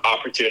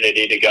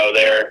 opportunity to go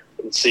there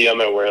and see them.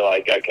 And we're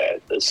like, okay,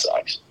 this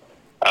sucks.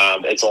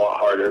 It's a lot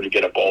harder to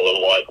get a bull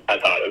than what I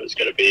thought it was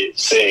going to be,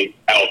 seeing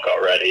elk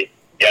already,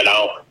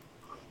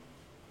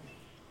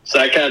 So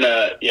that kind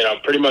of,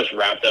 pretty much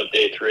wrapped up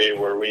day 3,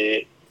 where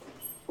we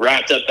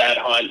wrapped up that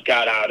hunt,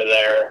 got out of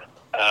there,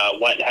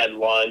 went and had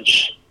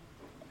lunch,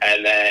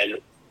 and then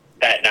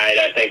that night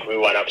I think we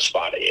went up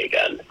spotting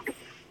again.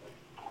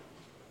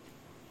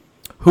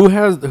 Who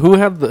has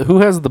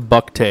the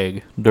buck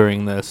tag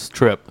during this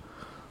trip?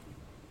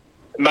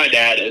 My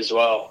dad as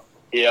well.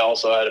 He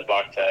also had a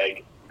buck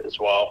tag as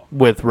well.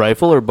 With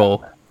rifle or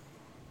bow?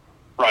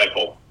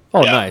 Rifle.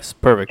 Oh, yeah. Nice,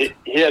 perfect.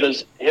 He had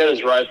his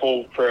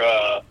rifle for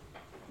a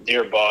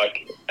deer buck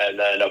and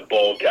then a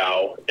bull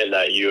cow in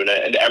that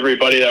unit. And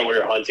everybody that we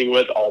were hunting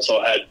with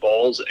also had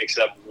bulls,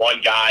 except one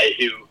guy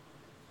who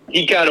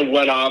he kind of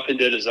went off and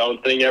did his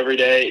own thing every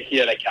day. He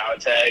had a cow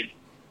tag.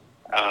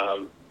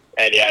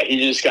 And yeah,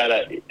 he just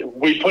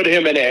we put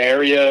him in an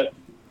area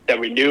that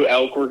we knew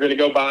elk were going to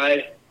go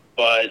by,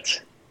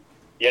 but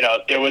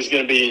there was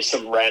going to be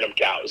some random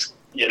cows.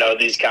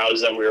 These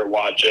cows that we were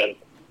watching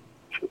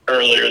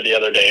earlier the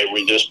other day,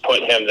 we just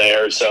put him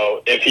there.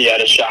 So if he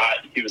had a shot,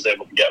 he was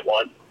able to get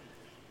one,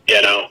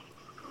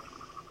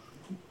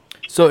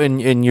 So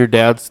in your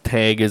dad's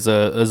tag is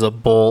a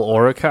bull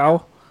or a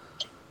cow?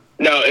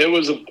 No,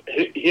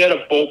 he had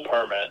a bull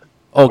permit.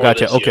 Oh,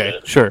 gotcha. Okay,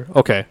 unit. Sure.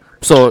 Okay.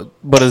 So,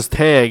 but his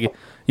tag,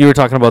 you were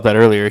talking about that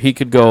earlier. He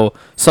could go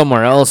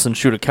somewhere else and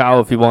shoot a cow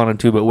if he wanted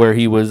to, but where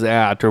he was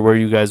at or where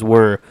you guys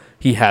were,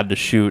 he had to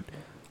shoot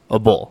a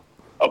bull.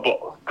 A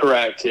bull,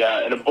 correct,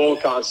 yeah. And a bull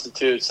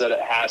constitutes that it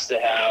has to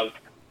have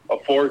a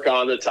fork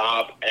on the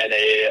top and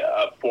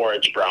a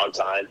 4-inch brown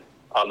tine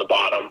on the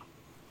bottom.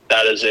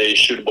 That is a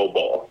shootable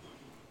bull.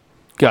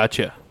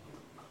 Gotcha.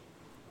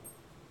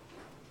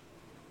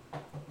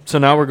 So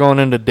now we're going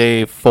into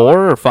day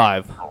 4 or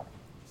 5?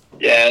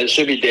 Yeah, it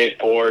should be day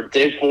 4.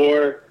 Day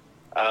 4,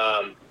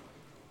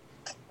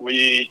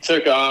 we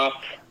took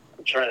off.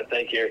 I'm trying to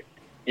think here.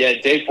 Yeah,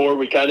 day 4,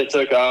 we kind of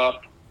took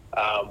off.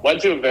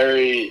 Went to a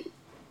very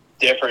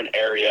different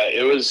area.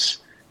 It was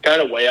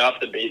kind of way off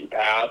the beaten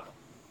path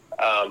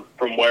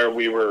from where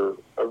we were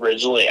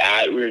originally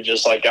at. We were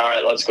just like, all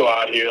right, let's go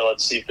out here.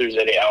 Let's see if there's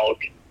any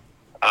elk.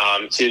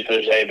 See if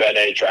there's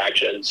any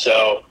traction.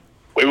 So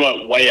we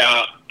went way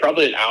out,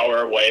 probably an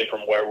hour away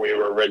from where we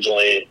were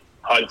originally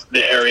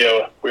the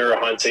area we were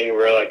hunting. We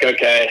were like,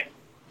 okay,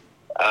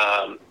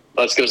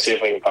 let's go see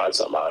if we can find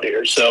something out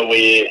here. So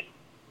we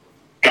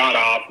got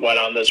off, went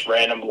on this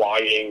random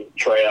logging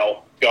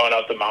trail, going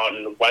up the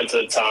mountain, went to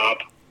the top.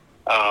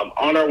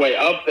 On our way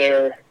up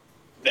there,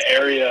 the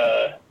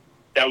area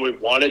that we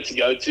wanted to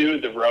go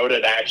to, the road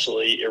had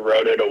actually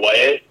eroded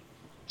away.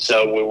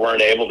 So we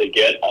weren't able to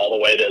get all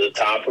the way to the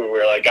top. And we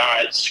were like, all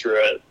right, screw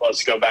it.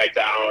 Let's go back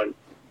down,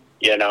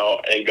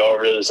 and go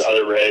over to this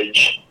other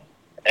ridge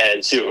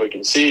and see what we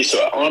can see.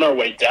 So on our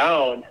way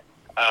down,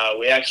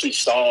 we actually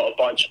saw a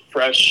bunch of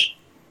fresh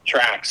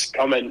tracks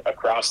coming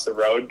across the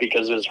road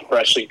because it was a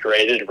freshly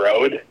graded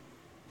road.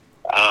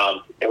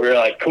 And we were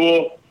like,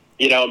 cool,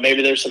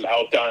 maybe there's some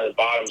elk down at the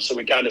bottom. So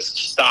we kind of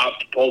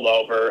stopped, pulled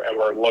over, and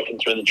we're looking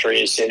through the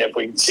trees, seeing if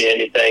we can see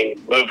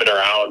anything moving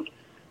around.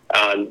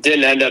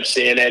 Didn't end up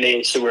seeing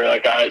any. So we were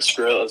like, all right,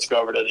 screw it. Let's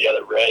go over to the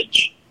other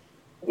ridge.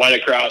 Went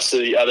across to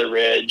the other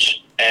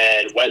ridge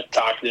and went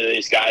talking to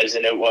these guys.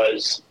 And it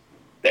was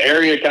the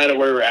area kind of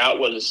where we're at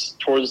was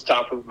towards the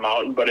top of the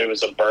mountain, but it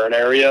was a burn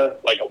area,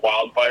 like a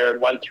wildfire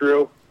had went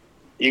through,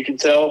 you can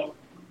tell.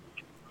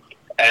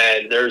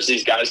 And there's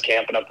these guys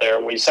camping up there.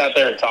 And we sat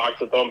there and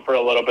talked with them for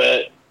a little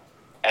bit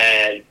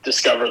and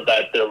discovered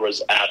that there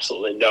was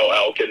absolutely no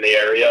elk in the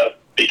area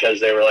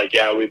because they were like,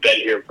 yeah, we've been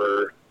here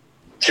for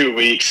 2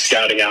 weeks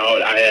scouting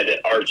out. I had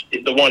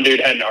the one dude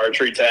had an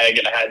archery tag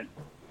and I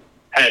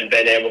hadn't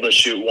been able to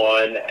shoot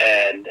one.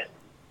 And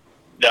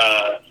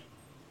the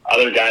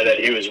other guy that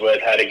he was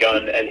with had a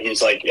gun and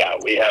he's like, yeah,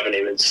 we haven't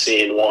even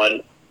seen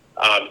one.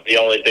 The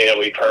only thing that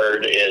we've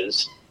heard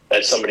is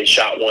that somebody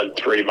shot one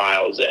 3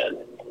 miles in.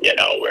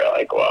 We're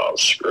like, well,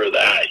 screw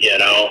that,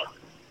 Yeah,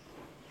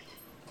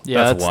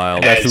 that's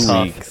wild. That's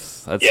 2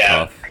 weeks. That's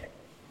tough.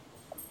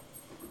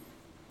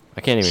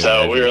 I can't even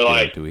so imagine we were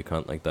like, a week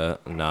hunt like that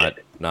and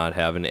not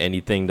having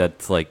anything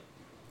that's like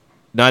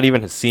not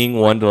even seeing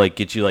one to like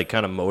get you like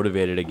kind of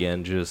motivated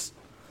again, just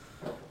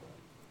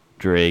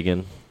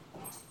dragging.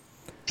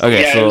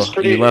 Okay, yeah,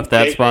 so you left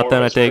that spot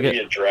then, I take it?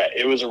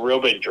 It was a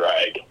real big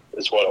drag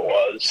is what it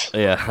was.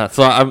 Yeah,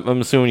 so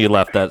I'm assuming you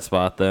left that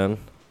spot then.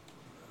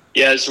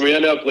 Yeah, so we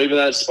ended up leaving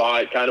that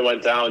spot, kind of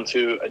went down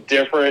to a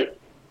different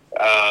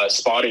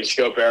spotting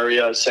scope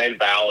area, same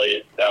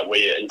valley that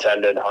we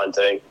intended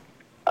hunting.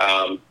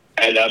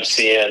 Ended up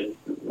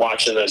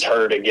watching this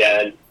herd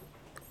again,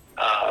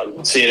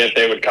 seeing if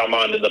they would come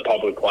onto the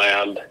public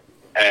land,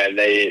 and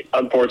they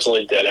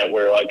unfortunately didn't.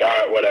 We were like, all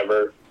right,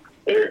 whatever.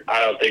 I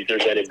don't think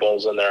there's any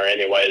bulls in there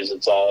anyways.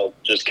 It's all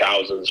just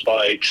cows and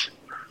spikes.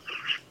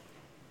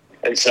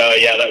 And so,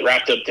 yeah, that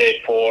wrapped up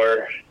day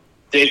 4.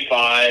 Day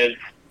 5,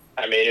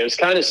 I mean, it was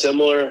kind of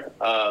similar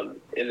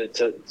in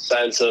the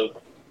sense of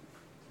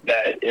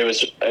that it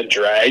was a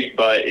drag,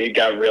 but it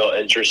got real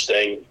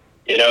interesting.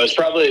 It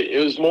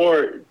was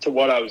more to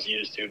what I was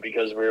used to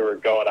because we were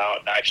going out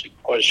and actually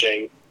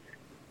pushing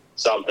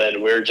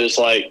something. We were just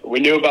like, we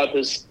knew about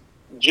this.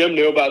 Jim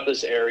knew about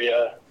this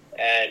area,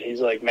 and he's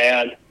like,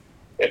 man,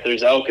 if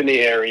there's elk in the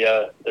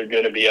area, they're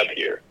going to be up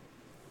here.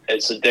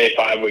 And so day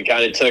 5, we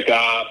kind of took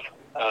off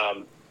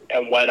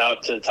and went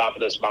up to the top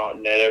of this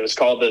mountain, and it was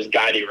called this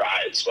guidey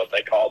rise, what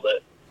they called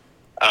it.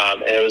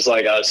 And it was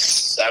like a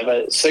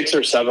 6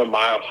 or 7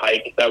 mile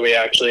hike that we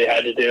actually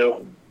had to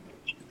do.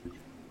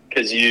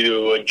 Because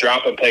you would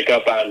drop a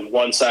pickup on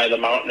one side of the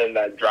mountain and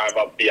then drive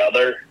up the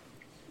other.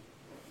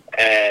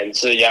 And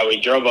so, yeah, we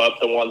drove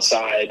up the one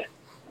side,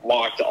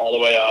 walked all the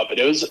way up. And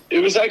it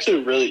was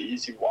actually a really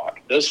easy walk.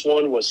 This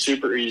one was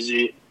super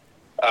easy.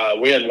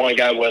 We had one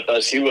guy with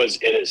us. He was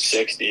in his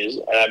 60s.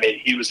 And, I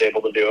mean, he was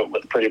able to do it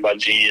with pretty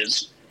much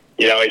ease.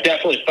 He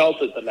definitely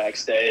felt it the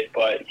next day,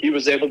 but he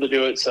was able to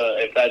do it. So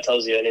if that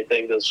tells you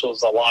anything, this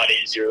was a lot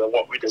easier than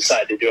what we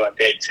decided to do on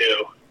day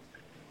 2.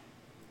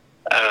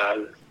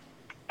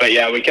 But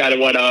yeah, we kind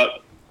of went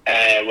up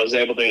and was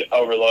able to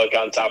overlook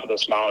on top of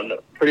this mountain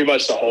pretty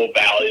much the whole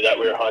valley that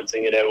we were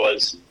hunting. And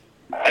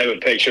I have a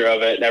picture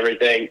of it and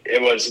everything.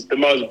 It was the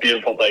most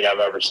beautiful thing I've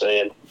ever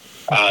seen.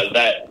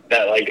 That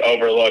like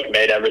overlook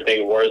made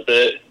everything worth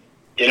it,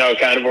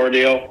 kind of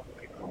ordeal.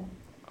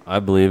 I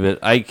believe it.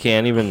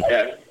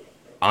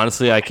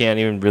 Honestly, I can't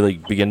even really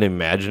begin to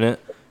imagine it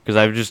because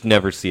I've just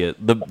never see it.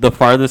 The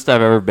farthest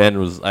I've ever been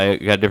was I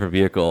got a different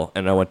vehicle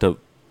and I went to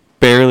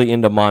barely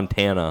into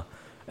Montana.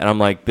 And I'm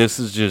like, this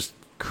is just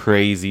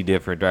crazy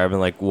different driving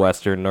like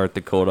western North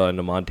Dakota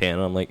into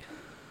Montana. I'm like,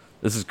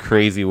 this is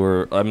crazy.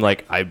 I'm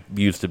like, I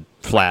used to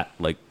flat,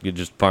 like you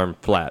just farm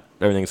flat,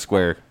 everything's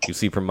square. You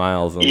see for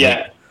miles. And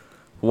yeah.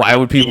 Why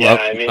would people? Yeah,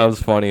 I mean- that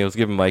was funny. I was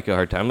giving Mike a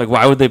hard time. Like,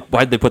 why'd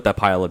they put that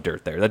pile of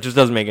dirt there? That just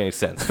doesn't make any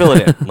sense. Fill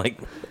it in. Like,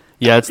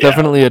 Yeah, it's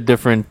definitely a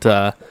different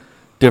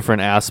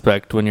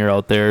aspect when you're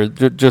out there.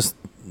 Just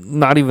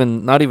not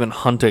even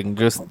hunting.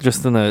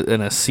 Just in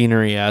a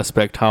scenery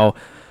aspect. How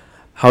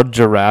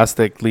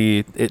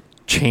drastically it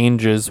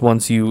changes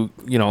once you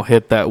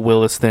hit that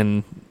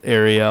Williston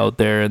area out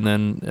there, and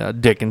then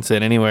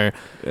Dickinson, anywhere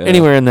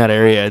in that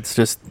area. It's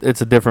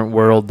a different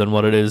world than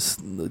what it is,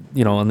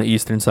 on the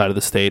eastern side of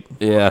the state.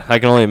 yeah, I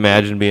can only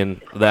imagine being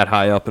that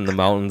high up in the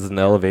mountains and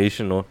the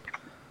elevation,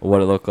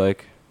 what it looked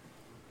like.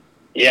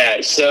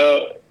 Yeah,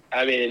 so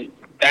I mean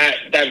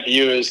that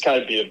view is kind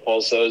of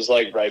beautiful. So it was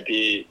like I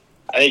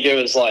think it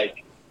was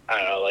like, I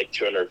don't know, like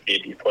 200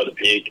 feet before the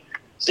peak.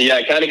 So yeah,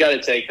 I kind of got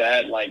to take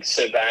that and like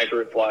sit back,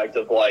 reflect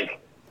of like,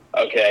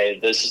 okay,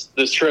 this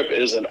trip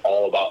isn't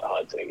all about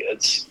hunting.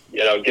 It's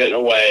getting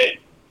away,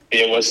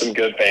 being with some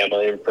good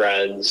family and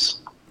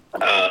friends.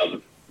 I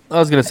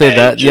was gonna say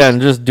that, yeah,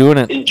 and just doing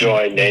it,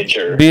 enjoying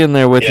nature, being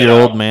there with your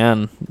old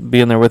man.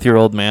 Being there with your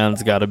old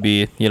man's got to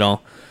be,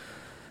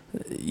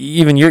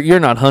 even you're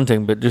not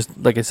hunting, but just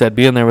like I said,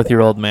 being there with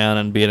your old man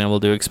and being able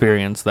to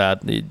experience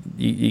that,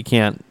 you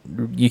can't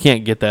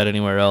get that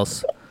anywhere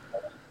else.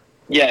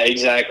 Yeah,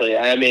 exactly.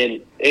 I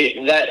mean,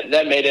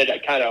 that made it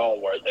kind of all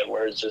worth it.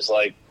 Where it's just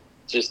like,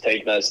 just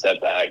taking that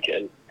step back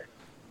and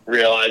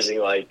realizing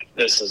like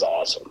this is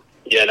awesome,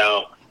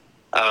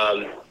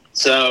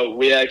 So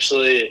we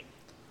actually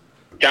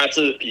got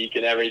to the peak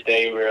and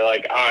everything. We were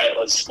like, all right,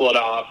 let's split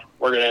off.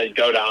 We're gonna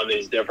go down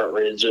these different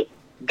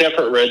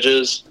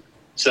ridges.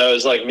 So it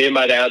was like me and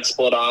my dad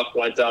split off,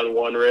 went down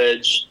one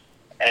ridge,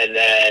 and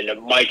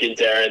then Mike and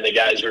Darren, the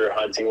guys we were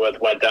hunting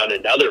with, went down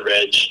another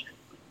ridge.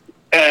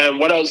 And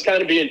what I was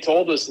kind of being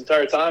told this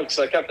entire time, because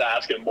I kept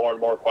asking more and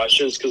more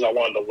questions because I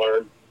wanted to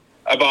learn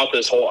about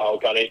this whole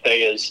elk hunting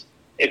thing, is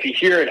if you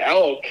hear an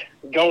elk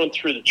going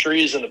through the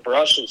trees and the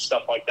brush and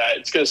stuff like that,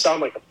 it's going to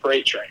sound like a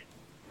freight train.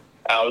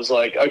 I was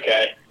like,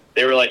 okay.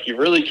 They were like, you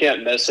really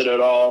can't miss it at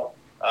all.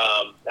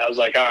 I was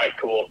like, all right,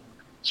 cool.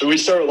 So we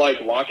started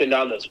like walking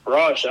down this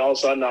brush, and all of a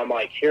sudden I'm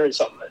like hearing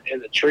something in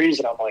the trees,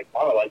 and I'm like,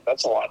 wow, like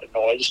that's a lot of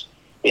noise.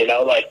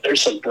 Like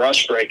there's some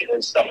brush breaking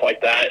and stuff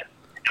like that.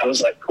 I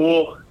was like,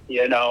 cool.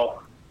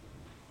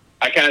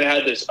 I kind of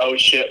had this oh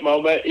shit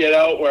moment,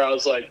 where I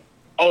was like,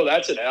 oh,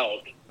 that's an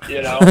elk,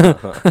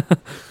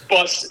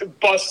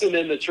 busting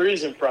in the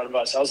trees in front of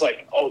us. I was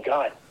like, oh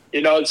God,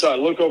 and so I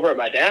look over at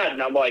my dad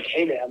and I'm like,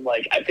 hey man,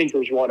 like I think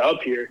there's one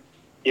up here,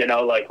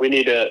 like we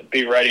need to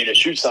be ready to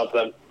shoot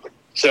something.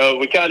 So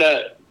we kind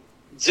of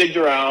zigged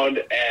around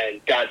and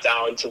got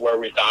down to where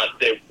we thought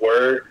they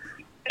were.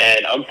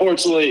 And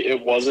unfortunately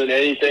it wasn't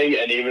anything.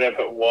 And even if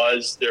it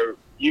was,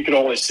 you could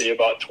only see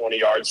about 20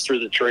 yards through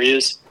the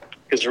trees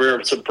because we were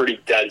in some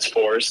pretty dense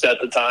forest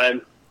at the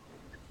time.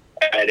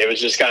 And it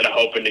was just kind of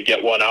hoping to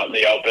get one out in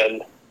the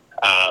open.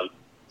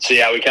 So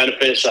yeah, we kind of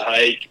finished the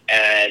hike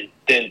and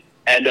didn't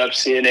end up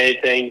seeing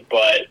anything.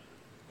 But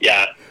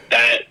yeah,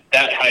 that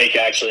hike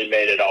actually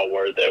made it all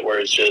worth it, where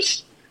it was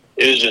just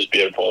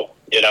beautiful,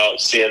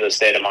 seeing the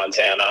state of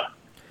Montana.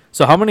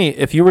 So how many,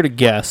 if you were to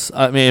guess,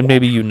 I mean,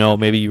 maybe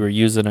maybe you were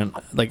using an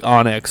like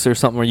Onyx or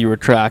something where you were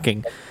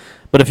tracking,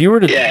 but if you were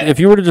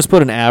to just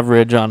put an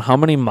average on how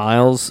many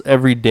miles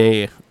every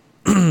day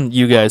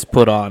you guys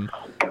put on,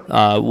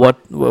 what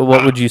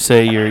would you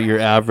say your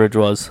average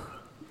was?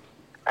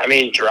 I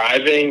mean,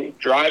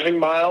 driving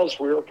miles,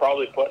 we were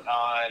probably putting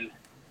on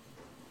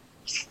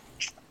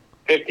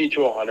 50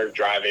 to 100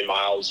 driving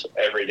miles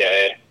every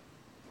day.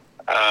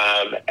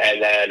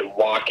 And then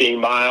walking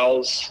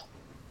miles,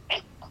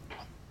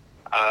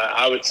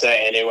 I would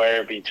say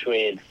anywhere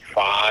between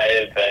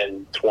 5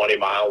 and 20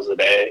 miles a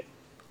day.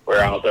 We're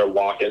out there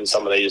walking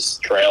some of these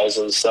trails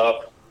and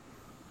stuff.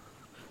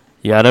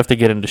 Yeah, I'd have to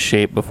get into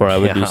shape before I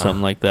would do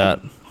something like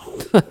that.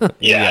 I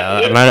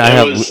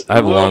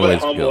have a long ways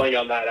to go. Humbling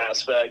on that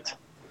aspect.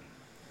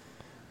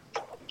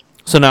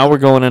 So now we're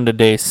going into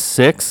day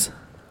 6.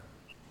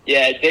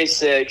 Yeah, day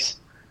 6.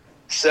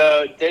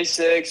 So day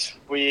 6,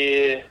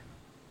 we're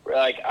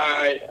like,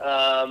 all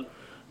right,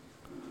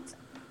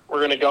 we're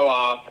going to go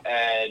off,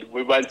 and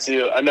we went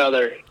to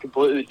another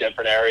completely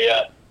different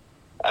area.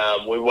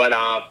 We went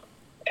off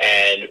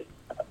and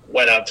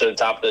went up to the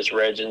top of this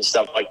ridge and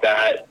stuff like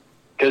that,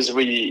 because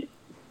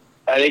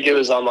I think it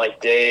was on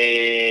like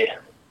day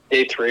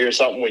 3 or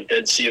something, we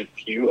did see a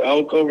few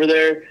elk over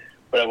there,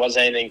 but it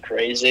wasn't anything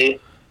crazy.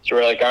 So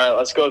we're like, all right,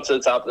 let's go up to the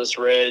top of this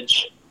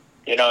ridge,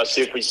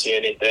 see if we see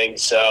anything.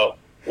 So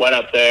went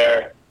up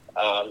there,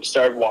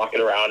 started walking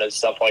around and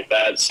stuff like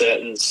that,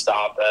 sitting,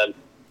 stopping,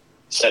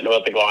 sitting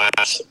with the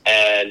glass,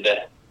 and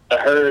the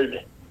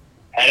herd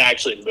had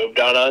actually moved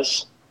on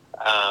us.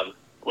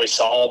 We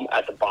saw them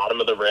at the bottom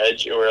of the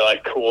ridge, and we were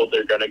like, cool,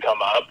 they're going to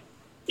come up.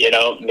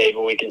 Maybe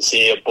we can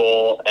see a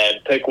bull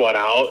and pick one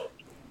out.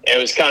 It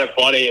was kind of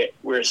funny.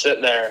 We were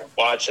sitting there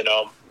watching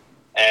them,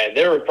 and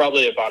they were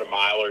probably about a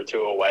mile or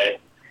two away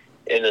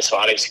in the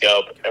spotting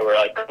scope. And we're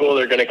like, cool,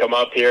 they're going to come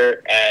up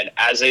here. And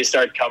as they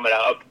start coming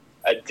up,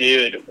 a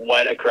dude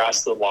went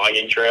across the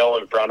logging trail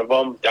in front of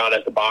them down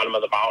at the bottom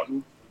of the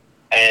mountain,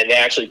 and they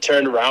actually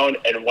turned around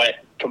and went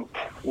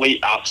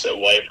complete opposite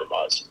way from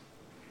us.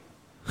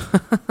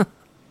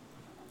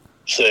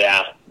 So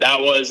yeah, that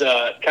was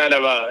kind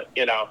of a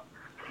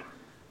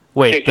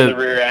Wait, kick in the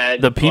rear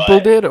end. the people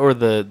did or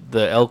the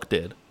elk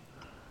did?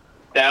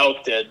 The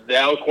elk did. The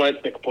elk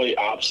went the complete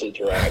opposite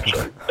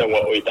direction than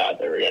what we thought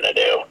they were gonna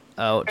do.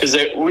 Ouch. Because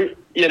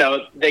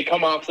they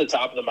come off the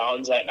top of the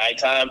mountains at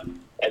nighttime,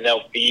 and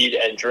they'll feed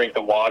and drink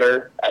the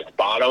water at the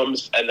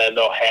bottoms, and then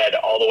they'll head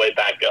all the way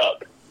back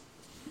up.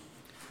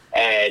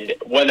 And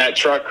when that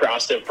truck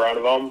crossed in front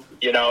of them,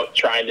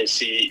 trying to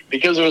see,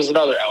 because it was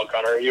another elk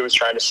hunter, he was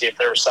trying to see if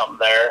there was something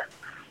there.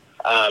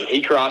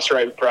 He crossed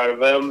right in front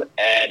of him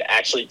and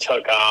actually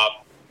took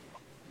off.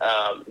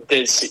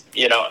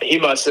 He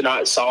must have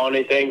not saw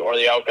anything, or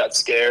the elk got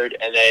scared,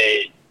 and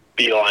they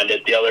beelined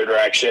it the other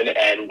direction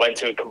and went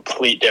to a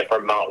complete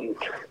different mountain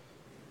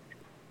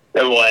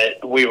than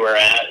what we were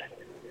at.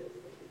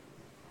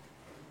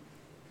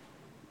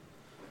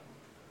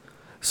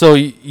 So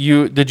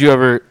did you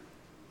ever?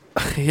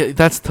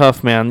 That's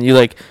tough, man. You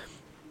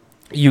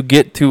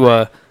get to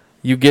a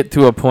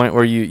point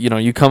where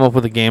you come up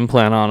with a game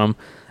plan on them,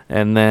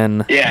 and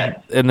then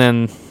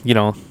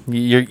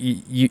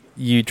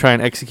you try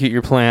and execute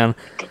your plan,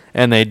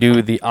 and they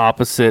do the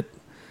opposite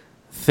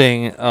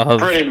thing of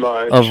pretty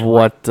much of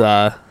what.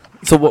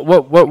 So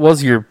what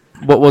was your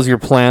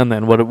plan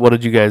then? What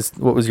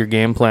was your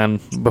game plan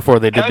before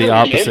they did the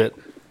opposite?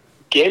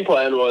 Game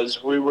plan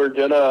was we were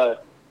gonna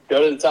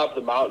go to the top of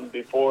the mountain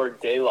before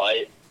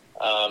daylight.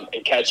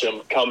 And catch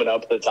them coming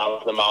up the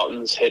top of the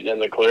mountains, hitting in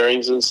the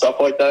clearings and stuff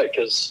like that.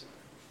 Because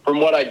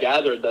from what I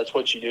gathered, that's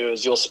what you do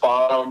is you'll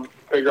spot them,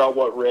 figure out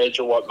what ridge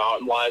or what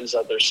mountain lines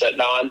that they're sitting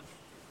on,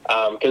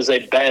 because they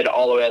bed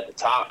all the way at the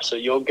top. So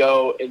you'll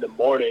go in the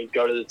morning,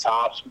 go to the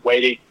tops,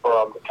 waiting for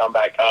them to come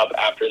back up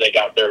after they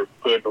got their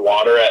food and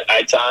water at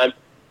nighttime.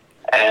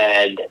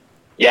 And,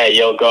 yeah,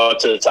 you'll go up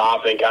to the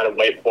top and kind of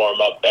wait for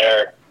them up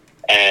there.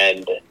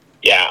 And,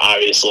 yeah,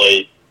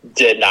 obviously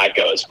did not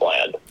go as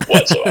planned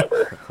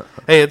whatsoever.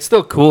 Hey, it's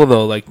still cool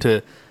though, like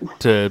to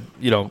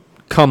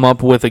come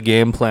up with a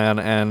game plan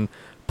and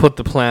put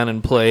the plan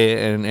in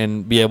play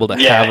and be able to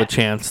have a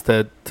chance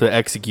to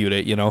execute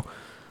it.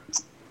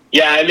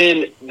 Yeah, I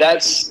mean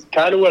that's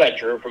kind of what I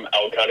drew from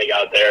elk hunting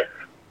out there.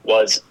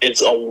 Was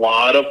it's a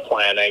lot of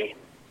planning,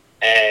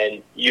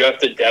 and you have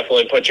to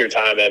definitely put your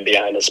time in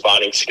behind the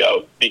spotting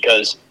scope,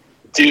 because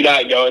do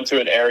not go into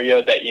an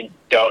area that you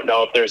don't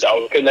know if there's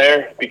elk in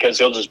there, because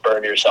you'll just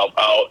burn yourself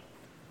out.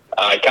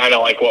 Kind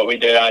of like what we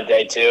did on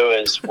day 2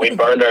 is we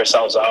burned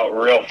ourselves out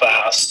real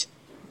fast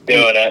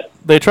doing it.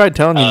 They tried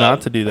telling you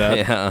not to do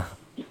that.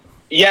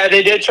 Yeah,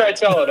 they did try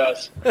telling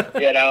us.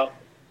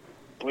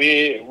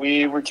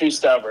 We were too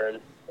stubborn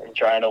in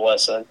trying to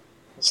listen.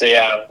 So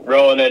yeah,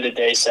 rolling into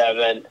day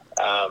 7,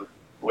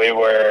 we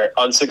were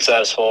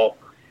unsuccessful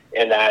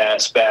in that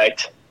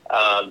aspect.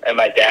 And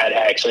my dad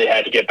actually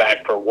had to get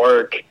back for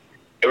work.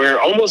 And we were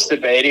almost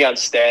debating on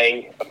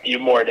staying a few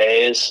more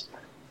days,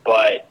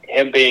 but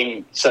him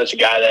being such a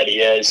guy that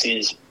he is,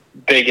 he's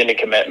big into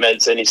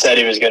commitments, and he said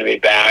he was going to be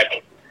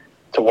back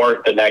to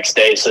work the next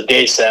day. So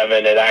day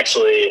 7,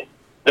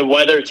 the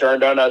weather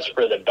turned on us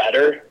for the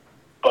better,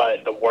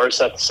 but the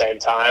worse at the same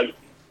time.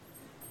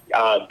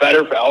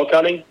 Better for elk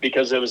hunting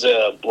because it was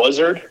a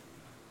blizzard.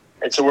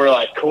 And so we're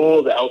like,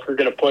 cool, the elk are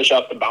going to push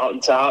up the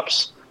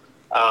mountaintops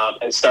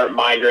and start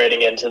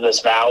migrating into this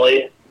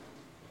valley.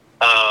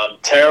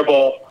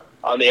 Terrible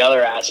on the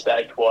other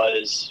aspect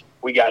was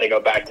we got to go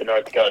back to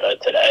North Dakota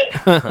today.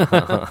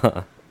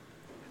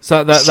 So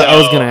I was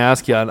going to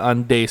ask you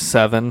on day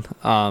 7.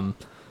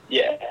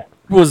 Yeah.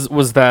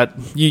 Was that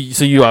you?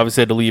 So you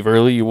obviously had to leave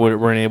early. You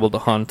weren't able to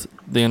hunt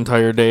the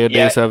entire day of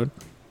day 7.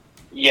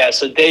 Yeah.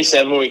 So day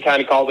 7, we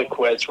kind of called it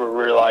quits. Where we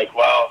were like,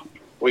 well,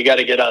 we got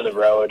to get on the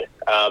road.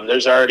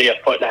 There's already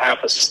 1.5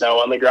 foot of snow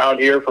on the ground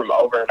here from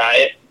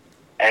overnight,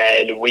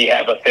 and we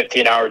have a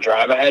 15-hour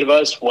drive ahead of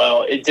us.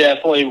 Well, it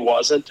definitely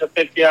wasn't a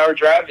 15-hour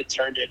drive. It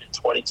turned into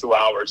 22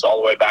 hours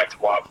all the way back to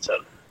Waterfowl.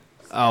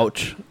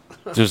 Ouch.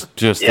 Just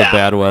the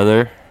bad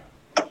weather?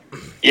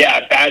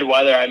 Yeah, bad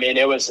weather. I mean,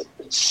 it was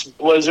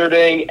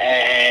blizzarding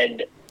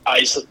and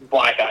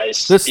black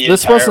ice This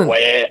entire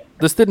way.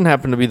 This didn't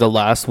happen to be the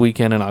last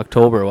weekend in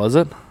October, was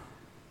it?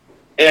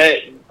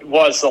 It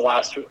was the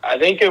last. I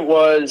think it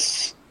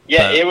was.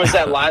 Yeah, it was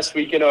that last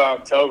weekend of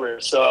October.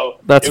 So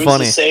that's it was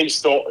funny. The same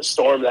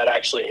storm that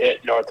actually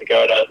hit North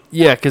Dakota.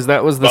 Yeah, because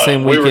that was the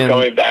same weekend. We were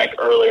going back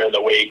earlier in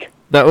the week.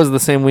 That was the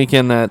same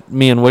weekend that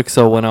me and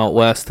Wixo went out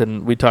west,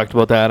 and we talked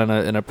about that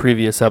in a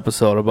previous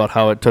episode about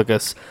how it took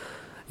us,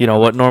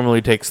 what normally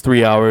takes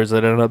 3 hours,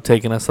 it ended up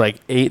taking us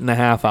like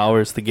 8.5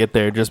 hours to get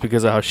there just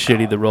because of how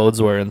shitty the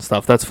roads were and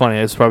stuff. That's funny.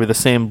 It's probably the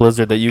same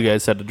blizzard that you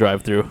guys had to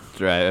drive through.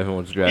 Right,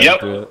 everyone's driving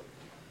through it.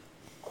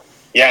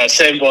 Yeah,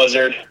 same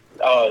blizzard.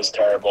 Oh, it was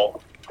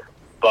terrible.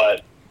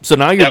 But so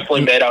now you're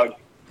definitely made out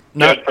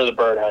good for the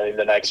bird hunting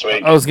the next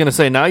week. I was gonna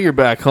say, now you're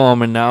back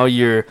home, and now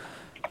you're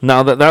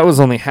Now that was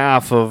only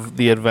half of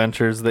the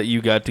adventures that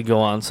you got to go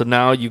on. So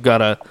now you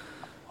gotta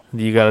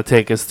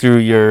take us through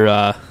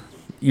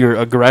your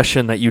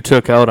aggression that you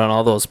took out on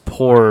all those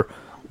poor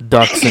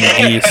ducks and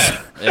geese.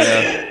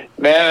 Yeah.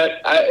 Man,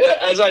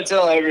 as I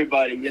tell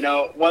everybody,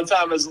 one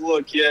time as a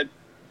little kid,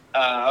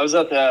 I was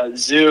at the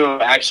zoo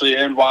actually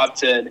in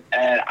Wapton,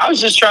 and I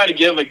was just trying to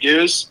give a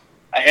goose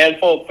a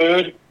handful of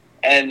food,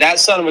 and that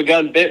son of a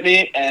gun bit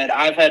me, and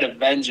I've had a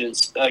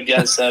vengeance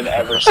against him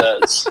ever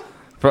since.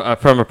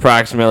 From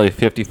approximately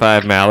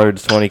 55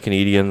 mallards, 20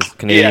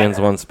 Canadians,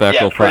 one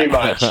speckle. Yeah, pretty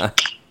much.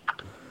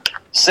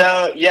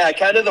 So, yeah,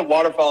 kind of the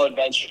waterfowl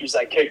adventures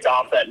that kicked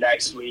off that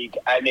next week.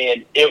 I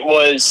mean, it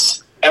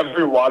was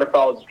every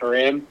waterfowl's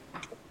dream,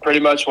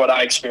 pretty much what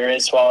I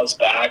experienced while I was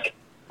back.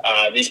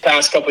 These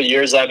past couple of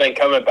years, I've been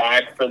coming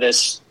back for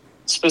this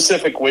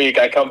specific week.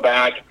 I come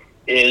back,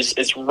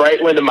 it's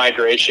right when the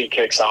migration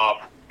kicks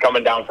off,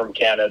 coming down from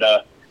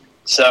Canada.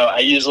 So I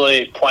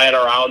usually plan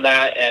around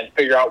that and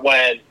figure out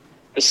when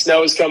the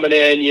snow's coming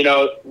in,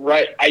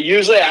 right. I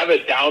usually have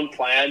it down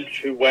planned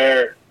to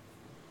where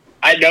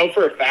I know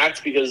for a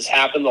fact, because it's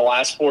happened the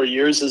last 4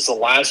 years, is the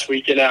last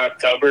weekend in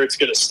October it's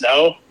going to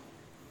snow.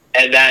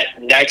 And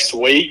that next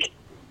week,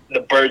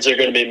 the birds are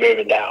going to be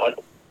moving down.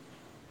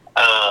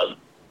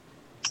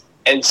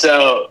 And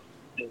so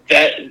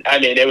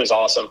it was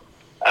awesome.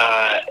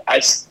 I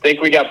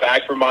think we got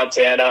back from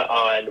Montana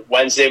on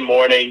Wednesday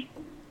morning.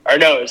 Or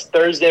no, it was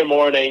Thursday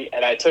morning,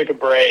 and I took a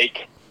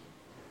break.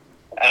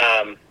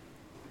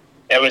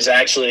 I was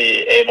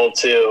actually able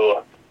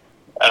to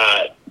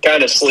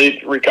kind of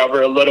sleep,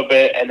 recover a little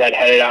bit, and then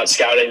headed out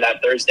scouting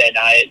that Thursday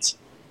night.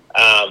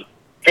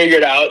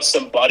 Figured out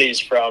some buddies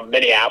from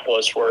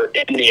Minneapolis were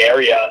in the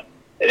area,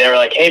 and they were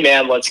like, hey,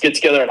 man, let's get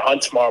together and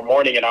hunt tomorrow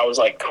morning. And I was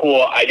like,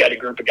 cool, I got a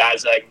group of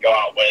guys that I can go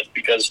out with,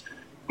 because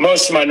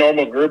most of my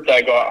normal group that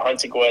I go out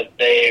hunting with,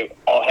 they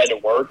all had to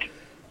work,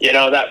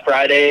 that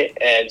Friday.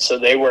 And so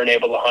they weren't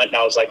able to hunt. And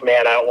I was like,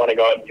 man, I don't want to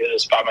go out and do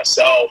this by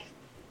myself,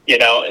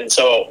 And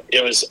so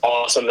it was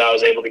awesome that I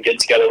was able to get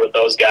together with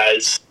those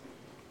guys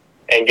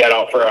and get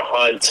out for a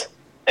hunt.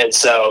 And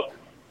so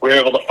we were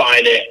able to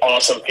find an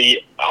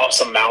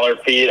awesome mallard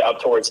feed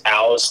up towards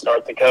Alice,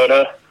 North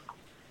Dakota.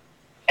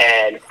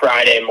 And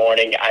Friday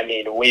morning,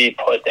 we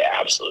put the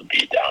absolute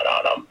beat down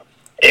on them.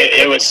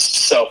 It was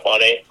so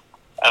funny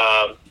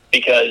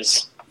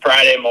because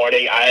Friday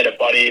morning, I had a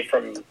buddy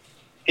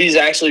he's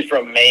actually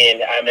from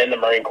Maine. I'm in the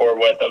Marine Corps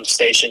with him,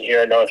 stationed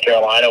here in North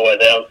Carolina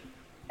with him.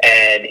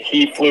 And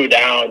he flew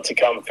down to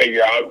come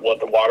figure out what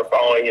the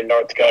waterfowling in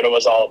North Dakota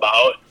was all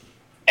about.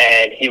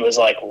 And he was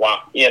like,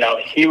 wow,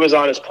 he was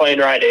on his plane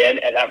ride in,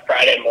 and that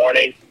Friday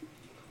morning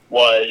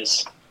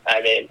was,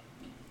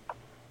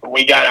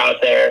 we got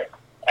out there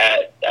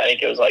at, I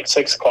think it was like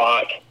 6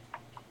 o'clock.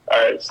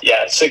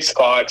 6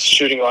 o'clock.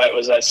 Shooting light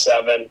was at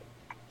 7.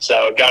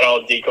 So got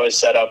all the decoys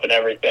set up and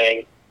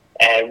everything.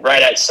 And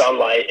right at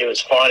sunlight, it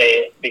was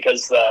funny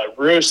because the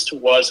roost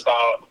was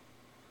about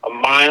a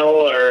mile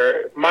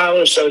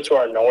or so to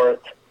our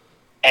north.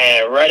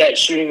 And right at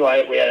shooting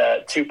light, we had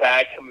a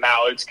 2-pack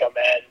mallards come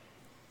in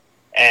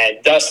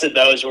and dusted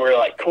those. And we were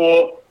like,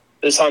 cool,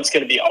 this hunt's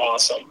going to be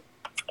awesome.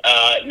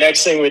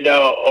 Next thing we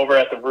know, over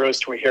at the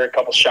roost, we hear a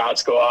couple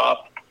shots go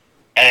off.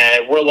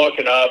 And we're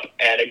looking up,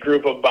 and a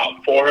group of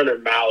about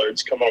 400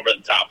 mallards come over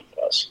the top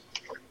of us.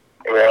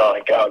 And we were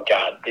like, oh,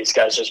 God, these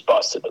guys just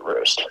busted the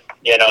roost.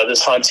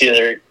 This hunt's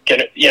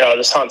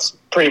this hunt's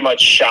pretty much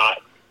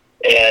shot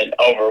and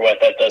over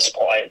with at this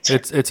point.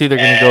 It's either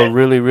going to go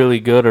really,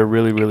 really good or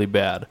really, really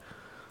bad.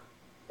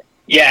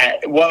 Yeah,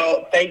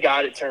 well, thank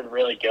God it turned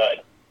really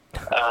good.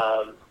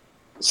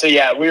 So,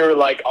 yeah, we were,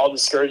 all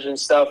discouraged and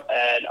stuff,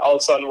 and all of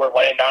a sudden we're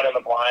laying down in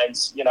the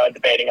blinds,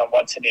 debating on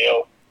what to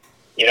do,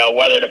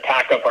 whether to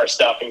pack up our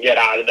stuff and get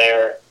out of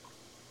there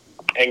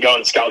and go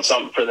and scout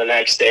something for the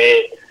next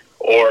day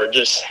or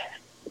just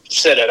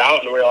sit it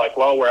out. And we're like,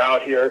 well, we're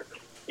out here,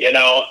 and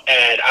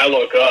I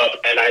look up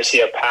and I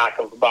see a pack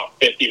of about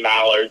 50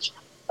 mallards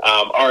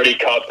already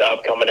cupped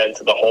up coming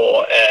into the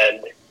hole.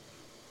 And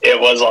it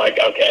was like,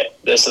 okay,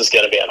 this is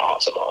going to be an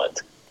awesome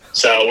hunt.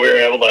 So we were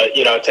able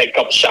to, take a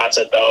couple shots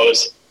at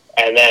those,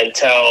 and then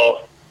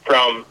tell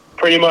from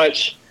pretty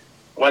much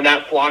when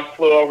that flock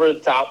flew over the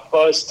top of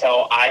us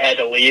till I had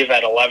to leave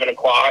at 11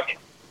 o'clock,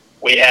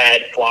 we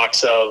had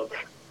flocks of,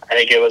 I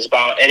think it was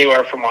about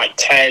anywhere from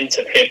 10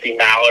 to 50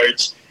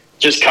 mallards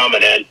just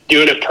coming in,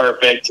 doing it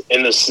perfect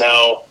in the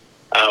snow.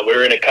 We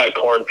were in a cut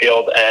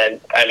cornfield,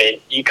 and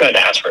you couldn't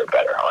ask for a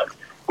better hunt.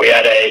 We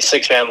had a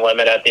 6-man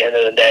limit at the end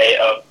of the day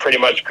of pretty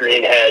much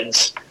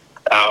greenheads.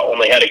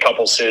 Only had a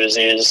couple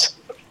Susies,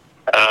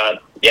 and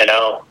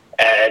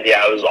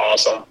yeah, it was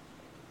awesome.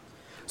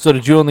 So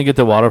did you only get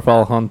the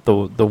waterfowl hunt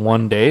the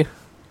one day?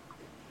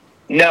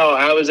 No,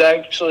 I was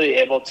actually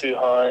able to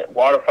hunt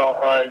waterfowl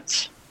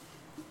hunts.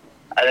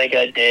 I think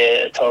I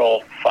did a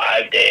total of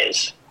 5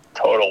 days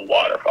total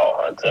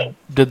waterfowl hunting.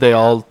 Did they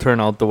all turn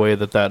out the way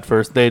that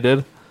first day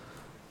did?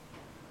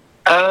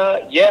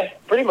 Yeah,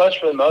 pretty much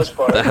for the most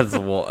part. That's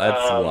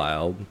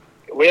wild.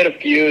 We had a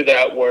few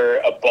that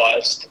were a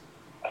bust.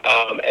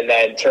 and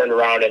then turned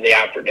around in the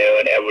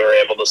afternoon, and we were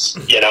able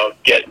to,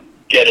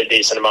 get a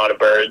decent amount of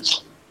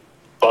birds.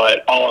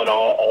 But all in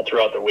all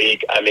throughout the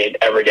week, I mean,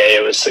 every day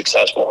it was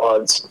successful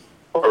hunts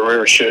where we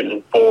were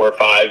shooting 4 or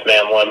 5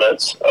 man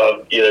limits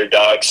of either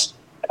ducks.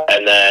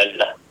 And then,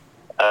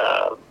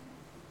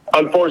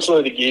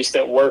 unfortunately, the geese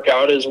didn't work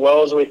out as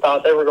well as we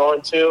thought they were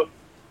going to,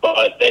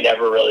 but they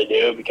never really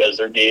do because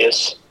they're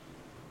geese.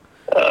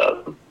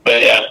 But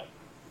yeah.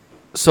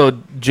 So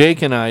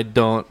Jake and I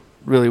don't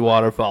really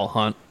waterfowl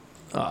hunt.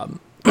 I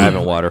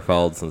haven't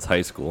waterfowled since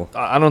high school.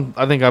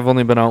 I think I've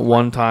only been out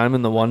one time,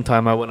 and the one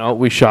time I went out,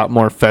 we shot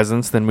more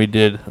pheasants than we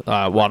did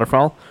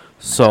waterfowl.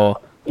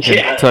 So I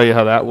can tell you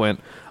how that went.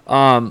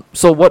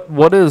 So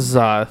what is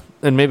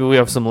and maybe we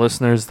have some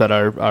listeners that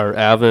are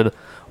avid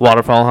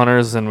waterfowl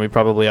hunters, and we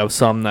probably have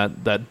some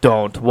that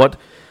don't. What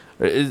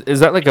is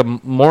that, like a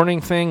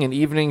morning thing, an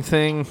evening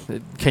thing?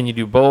 Can you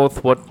do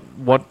both? What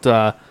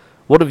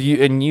have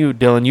you, and you,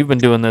 Dylan, you've been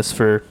doing this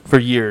for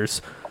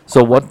years.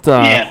 So what's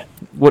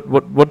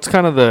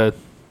kind of the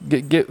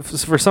get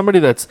for somebody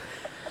that's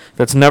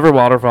never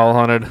waterfowl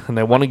hunted and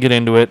they want to get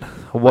into it?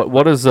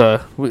 What is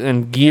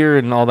and gear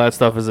and all that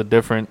stuff is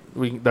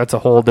that's a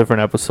whole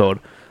different episode.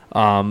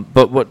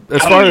 But what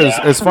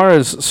as far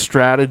as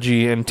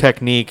strategy and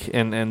technique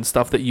and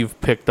stuff that you've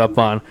picked up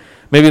on,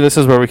 maybe this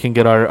is where we can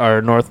get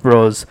our North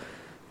Bros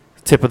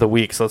tip of the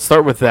week. So let's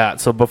start with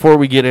that. So before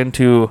we get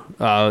into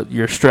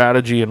your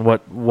strategy and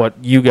what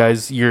you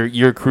guys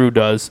your crew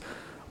does,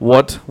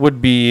 what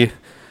would be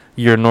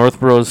your North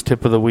Bros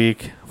tip of the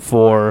week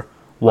for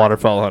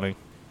waterfowl hunting?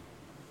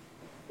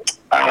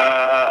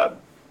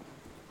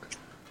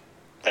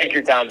 Take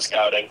your time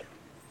scouting.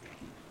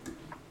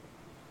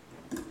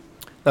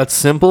 That's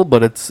simple,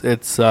 but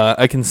it's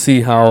I can see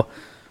how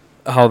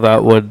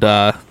that would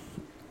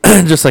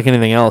just like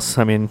anything else.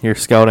 I mean, your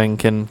scouting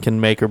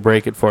can make or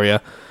break it for you.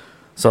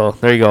 So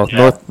there you go.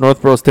 Yeah.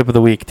 North Bros tip of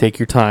the week: take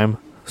your time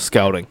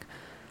scouting.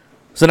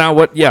 So now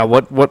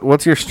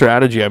what's your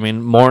strategy? I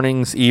mean,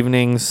 mornings,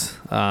 evenings,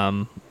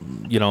 a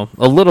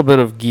little bit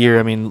of gear.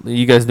 I mean,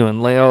 you guys doing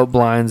layout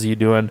blinds? Are you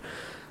doing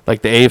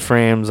like the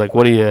A-frames? Like,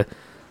 what do you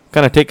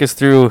kind of take us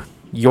through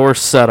your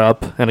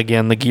setup? And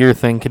again, the gear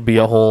thing could be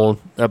a whole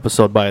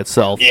episode by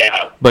itself.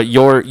 Yeah. But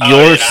your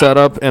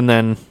setup, and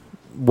then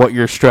what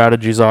your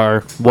strategies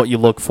are, what you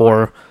look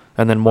for,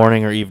 and then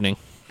morning or evening.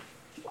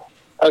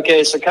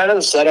 Okay, so kind of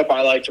the setup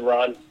I like to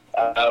run.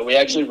 We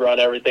actually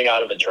run everything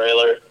out of a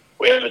trailer.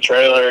 We have a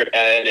trailer,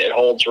 and it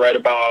holds right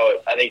about,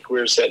 I think we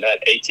were sitting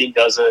at 18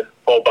 dozen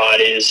full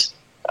bodies,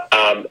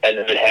 and then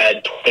it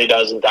had 20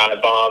 dozen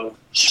dive bomb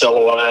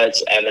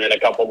silhouettes, and then a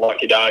couple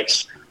lucky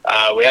ducks.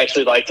 We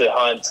actually like to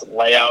hunt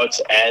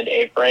layouts and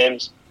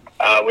A-frames.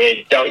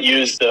 We don't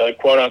use the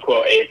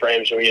quote-unquote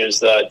A-frames. We use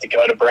the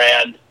Dakota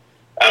brand,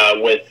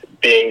 with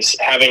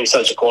having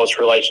such a close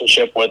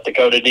relationship with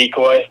Dakota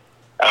Decoy.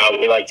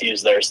 We like to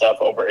use their stuff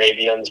over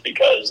avians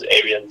because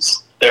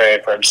avians, their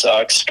A-frame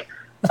sucks.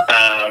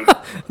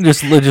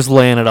 Just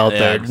laying it out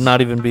there,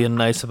 not even being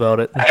nice about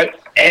it.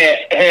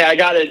 Hey, I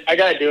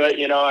gotta do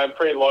it. I'm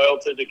pretty loyal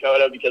to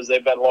Dakota because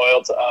they've been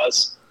loyal to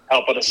us,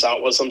 helping us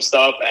out with some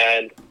stuff.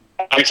 And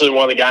actually,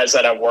 one of the guys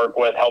that I work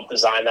with helped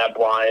design that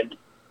blind.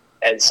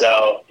 And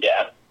so,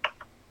 yeah,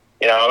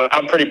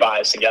 I'm pretty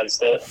biased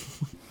against it,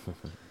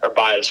 or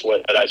biased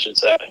with it, I should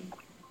say.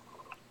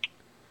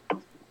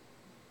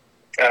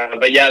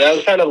 But yeah, that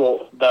was kind of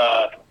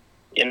the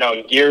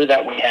gear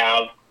that we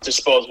have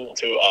disposable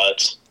to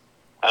us.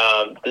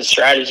 The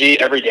strategy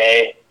every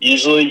day,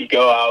 usually you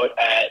go out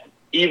at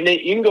evening.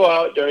 You can go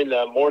out during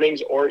the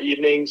mornings or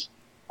evenings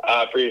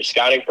for your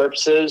scouting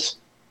purposes.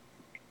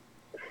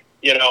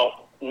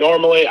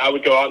 Normally I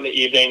would go out in the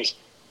evenings,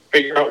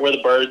 figure out where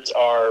the birds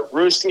are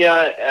roosting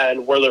at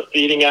and where they're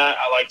feeding at.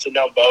 I like to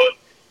know both.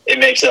 It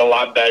makes it a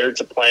lot better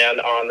to plan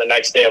on the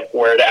next day of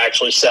where to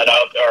actually set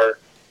up, or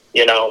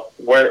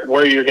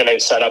where you're going to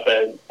set up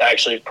and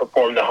actually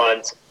perform the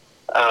hunt.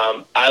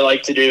 I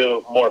like to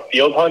do more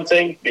field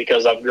hunting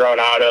because I've grown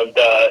out of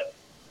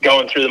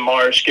going through the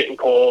marsh, getting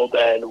cold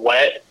and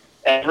wet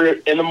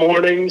in the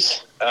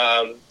mornings.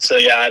 So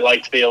yeah, I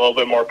like to be a little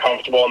bit more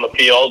comfortable in the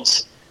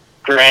fields.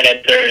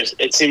 Granted,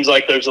 it seems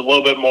like there's a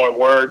little bit more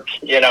work.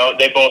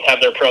 They both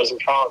have their pros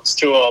and cons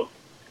to them.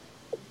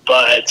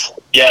 But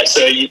yeah,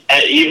 so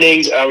at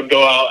evenings I would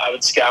go out, I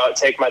would scout,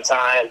 take my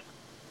time,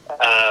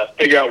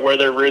 figure out where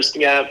they're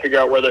roosting at, figure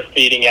out where they're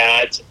feeding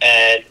at,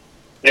 and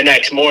the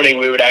next morning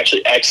we would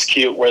actually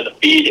execute where the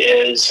feed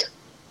is.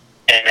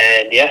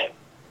 And yeah,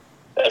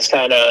 that's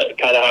kind of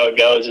how it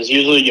goes. Is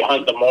usually you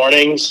hunt the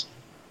mornings.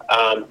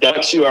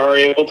 Ducks you are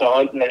able to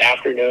hunt in the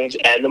afternoons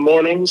and the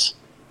mornings.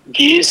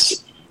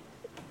 Geese,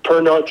 per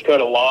North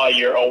Dakota law,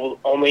 you're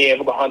only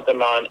able to hunt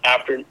them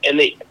in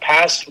the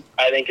past,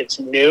 I think it's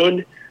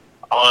noon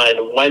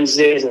on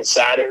Wednesdays and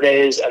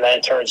Saturdays, and then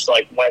it turns to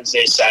like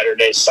Wednesdays,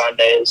 Saturdays,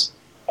 Sundays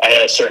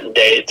at a certain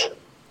date.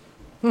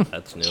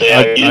 That's new. So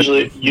yeah,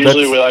 usually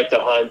we like to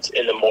hunt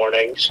in the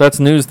mornings. That's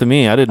news to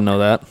me. I didn't know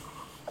that.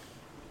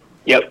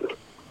 Yep.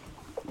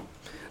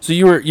 So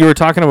you were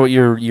talking about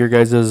your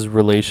guys'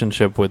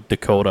 relationship with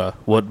Dakota.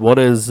 What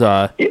is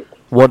what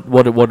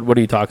are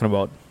you talking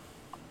about?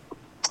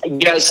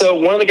 Yeah, so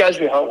one of the guys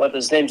we hunt with,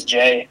 his name's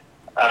Jay.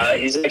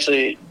 He's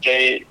actually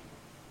Jay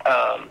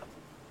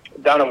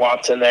down in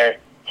Wapton there.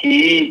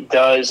 He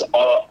does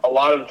a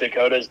lot of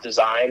Dakota's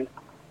design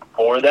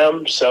for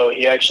them. So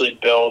he actually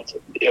built,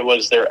 it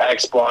was their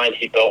X blind.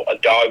 He built a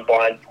dog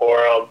blind for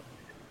them.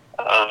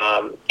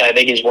 I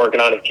think he's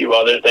working on a few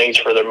other things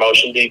for their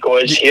motion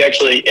decoys. He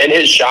actually, in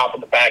his shop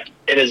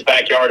in his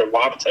backyard in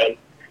Wapton,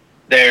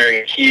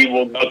 there he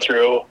will go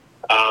through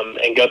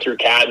and go through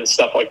CAD and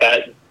stuff like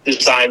that,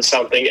 design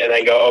something, and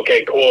then go,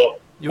 okay, cool.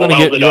 You want to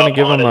give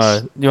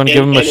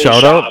him a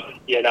shout out?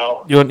 You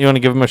know, you want to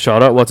give him a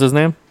shout out? What's his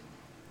name?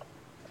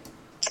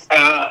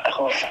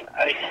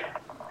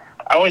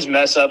 I always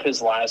mess up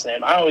his last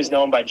name. I always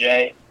know him by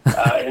Jay.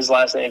 His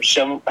last name's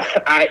Shim.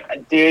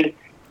 Dude,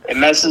 it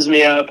messes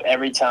me up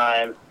every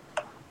time.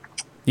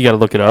 You got to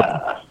look it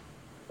up.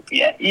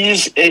 Yeah,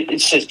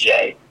 it's just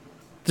Jay.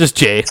 Just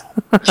Jay.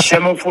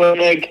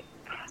 Schimmelflinig.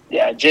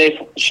 Yeah, Jay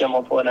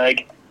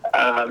Schimmelflinig.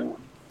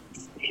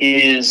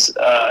 He's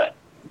a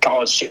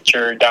college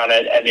teacher down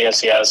at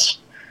NESCS.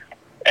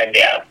 And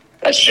yeah,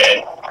 that's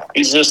Jay.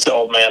 He's just the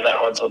old man that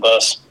hunts with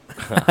us.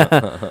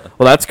 Well,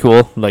 that's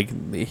cool. Like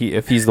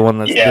if he's the one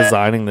that's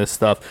designing this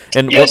stuff,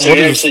 and he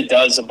actually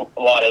does a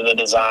lot of the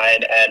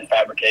design and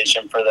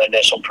fabrication for the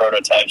initial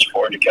prototypes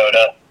for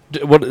Dakota.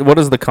 What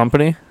is the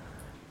company?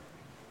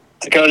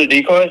 Dakota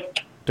Decoy.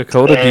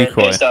 Dakota They're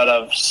Decoy, based out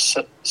of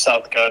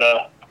South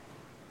Dakota.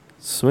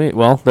 Sweet.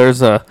 Well,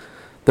 there's a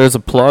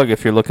plug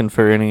if you're looking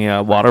for any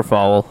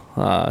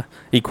waterfowl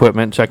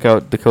equipment. Check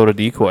out Dakota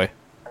Decoy.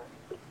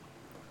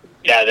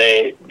 Yeah,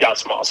 they got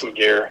some awesome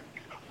gear.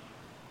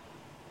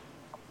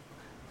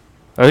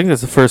 I think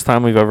that's the first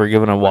time we've ever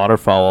given a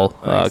waterfowl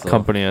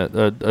company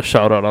a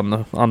shout out on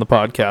the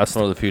podcast.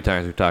 One of the few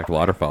times we've talked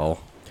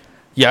waterfowl.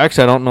 Yeah,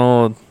 actually, I don't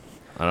know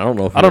if we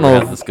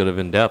have this good of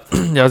in depth.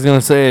 Yeah, I was gonna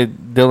say,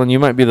 Dylan, you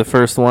might be the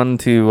first one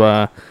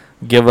to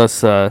give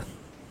us,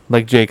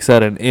 like Jake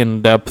said, an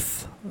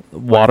in-depth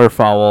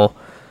waterfowl.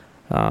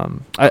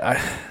 I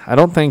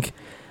don't think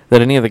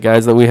that any of the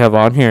guys that we have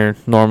on here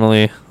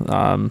normally,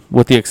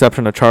 with the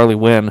exception of Charlie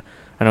Wynn,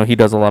 I know he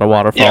does a lot of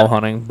waterfowl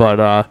hunting,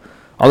 but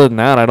other than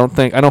that,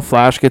 I know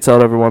Flash gets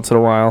out every once in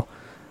a while,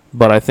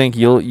 but I think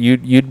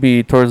you'd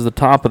be towards the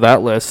top of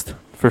that list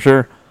for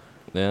sure.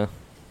 Yeah.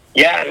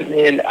 Yeah, I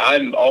mean,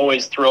 I'm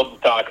always thrilled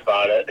to talk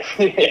about it.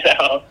 You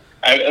know,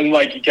 and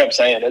like you kept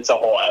saying, it's a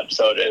whole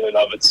episode in and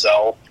of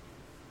itself.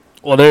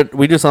 Well,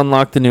 we just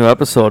unlocked a new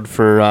episode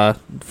for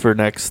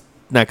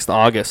next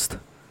August.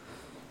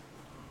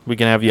 We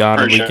can have you on,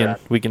 and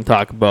we can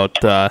talk about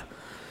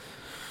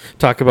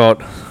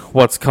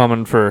what's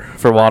coming for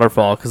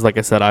waterfowl. Because, like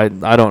I said,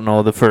 I don't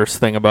know the first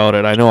thing about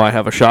it. I know I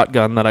have a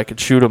shotgun that I could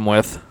shoot him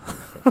with.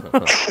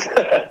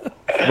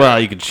 Well,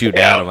 you could shoot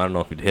at him. I don't know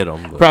if you'd hit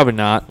him. But.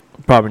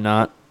 Probably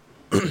not.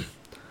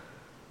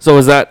 So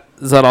is that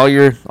all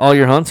your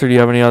hunts, or do you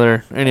have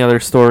any other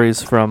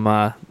stories from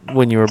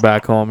when you were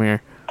back home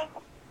here?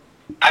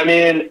 I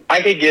mean,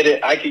 I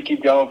could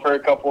keep going for a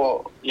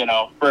couple,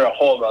 for a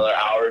whole another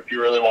hour if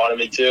you really wanted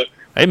me to.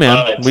 Hey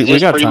man, we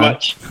got time.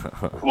 Much,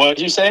 what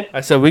did you say?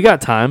 I said we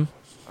got time.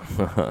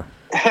 All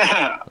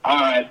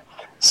right.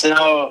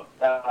 So,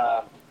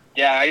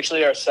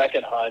 actually our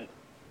second hunt,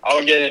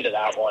 I'll get into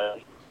that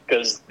one.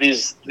 Because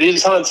these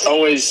hunts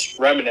always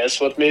reminisce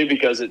with me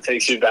because it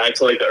takes you back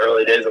to like the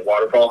early days of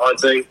waterfowl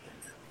hunting.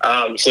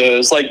 So it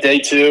was like day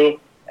 2,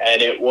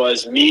 and it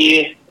was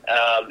me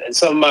and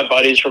some of my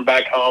buddies from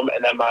back home,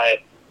 and then my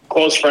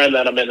close friend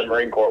that I'm in the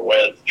Marine Corps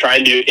with,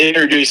 trying to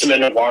introduce him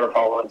into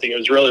waterfowl hunting. It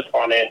was really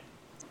funny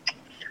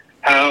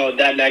how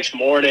that next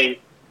morning,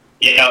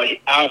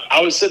 I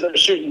was sitting there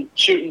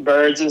shooting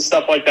birds and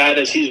stuff like that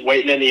as he's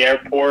waiting in the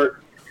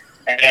airport,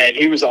 and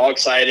he was all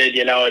excited,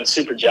 and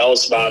super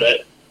jealous about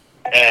it.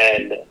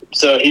 And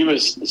so he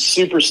was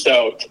super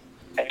stoked.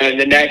 And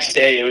the next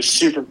day, it was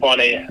super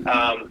funny.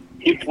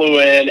 He flew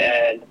in,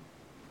 and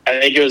I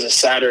think it was a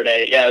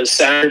Saturday. Yeah, it was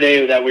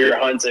Saturday that we were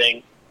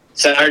hunting.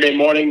 Saturday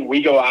morning,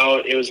 we go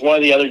out. It was one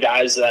of the other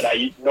guys that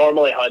I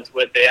normally hunt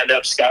with. They ended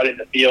up scouting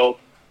the field,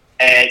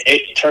 and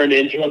it turned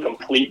into a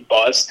complete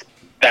bust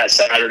that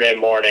Saturday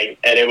morning.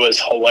 And it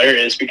was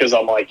hilarious because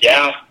I'm like,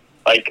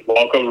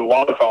 welcome to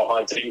waterfowl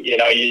hunting.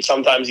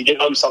 Sometimes you get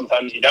them,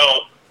 sometimes you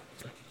don't.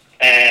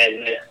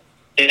 And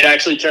it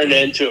actually turned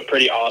into a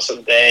pretty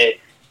awesome day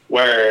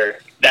where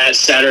that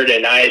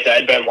Saturday night,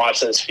 I'd been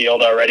watching this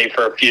field already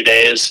for a few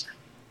days,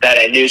 that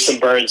I knew some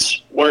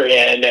birds were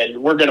in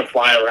and we're going to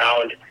fly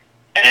around.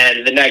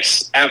 And the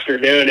next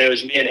afternoon, it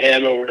was me and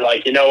him, and we're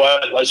like, you know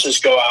what, let's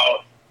just go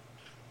out,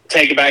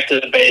 take it back to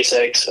the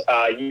basics.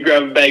 You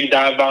grab a bag of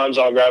dive bombs,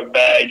 I'll grab a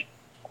bag.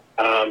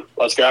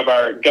 Let's grab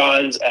our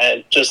guns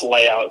and just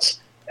layouts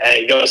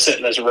and go sit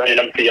in this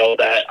random field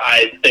that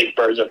I think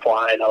birds are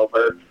flying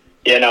over.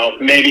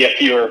 Maybe a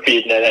few are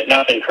feeding in it,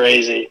 nothing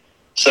crazy.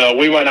 So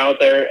we went out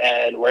there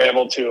and were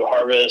able to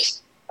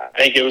harvest I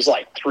think it was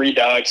like 3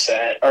 ducks,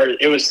 or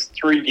it was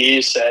 3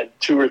 geese and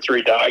 2 or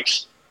 3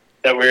 ducks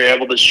that we were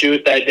able to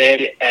shoot that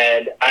day.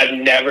 And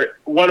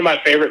one of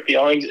my favorite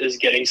feelings is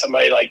getting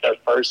somebody like their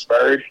first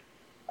bird,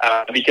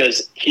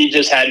 because he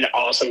just had an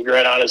awesome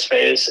grin on his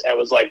face and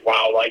was like,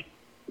 wow, like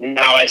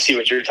now I see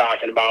what you're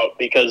talking about,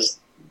 because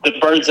the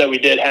birds that we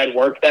did had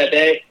work that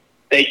day,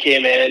 they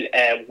came in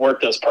and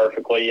worked us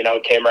perfectly,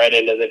 came right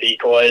into the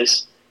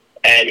decoys,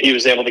 and he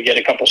was able to get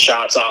a couple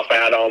shots off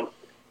at them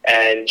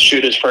and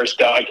shoot his first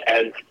duck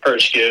and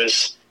first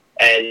goose.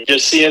 And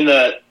just seeing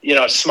the,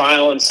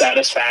 smile and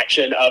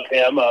satisfaction of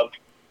him of,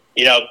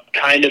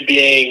 kind of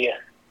being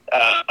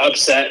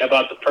upset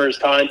about the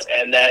first hunt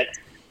and then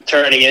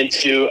turning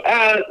into,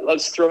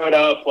 let's throw it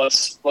up,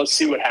 let's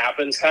see what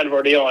happens kind of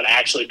ordeal, and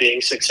actually being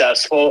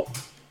successful,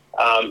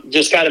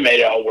 just kind of made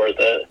it all worth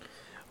it.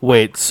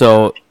 Wait,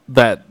 so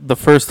that the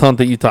first hunt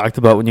that you talked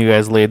about when you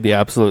guys laid the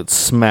absolute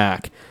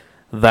smack,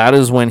 that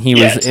is when he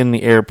was in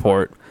the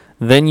airport.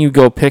 Then you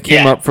go pick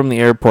him up from the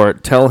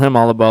airport, tell him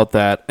all about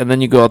that, and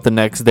then you go out the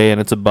next day and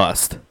it's a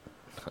bust.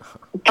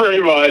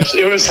 Pretty much.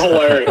 It was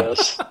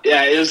hilarious.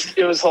 Yeah,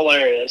 it was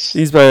hilarious.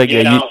 He's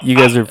probably like, you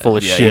guys are full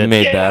of shit. He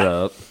made that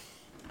up.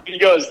 He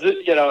goes,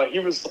 he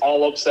was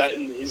all upset,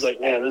 and he's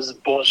like, man, this is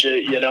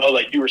bullshit,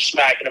 like you were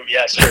smacking him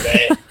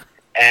yesterday.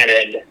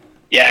 And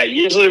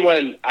usually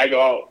when I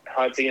go out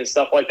hunting and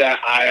stuff like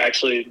that, I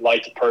actually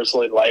like to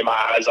personally lay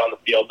my eyes on the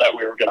field that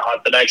we were going to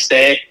hunt the next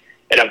day.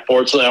 And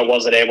unfortunately, I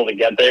wasn't able to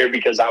get there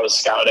because I was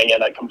scouting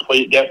in a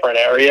complete different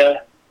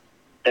area.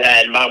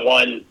 And my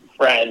one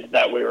friend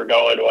that we were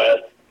going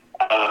with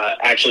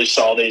actually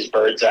saw these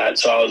birds at.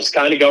 So I was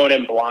kind of going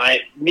in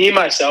blind. Me,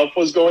 myself,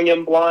 was going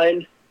in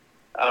blind.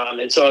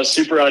 And so I was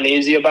super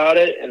uneasy about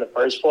it in the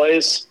first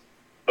place.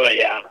 But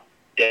yeah,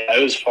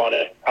 it was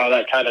funny how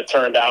that kind of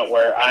turned out,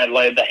 where I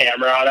laid the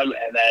hammer on him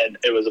and then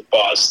it was a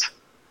bust.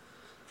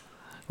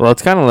 Well,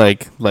 it's kind of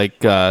like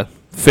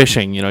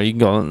fishing. You can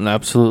go and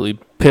absolutely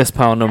piss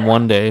pound them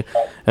one day,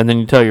 and then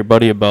you tell your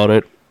buddy about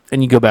it,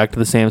 and you go back to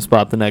the same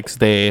spot the next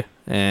day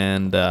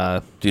and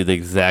do the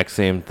exact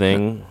same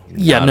thing.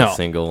 Yeah, not a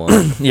single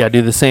one. Yeah,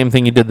 do the same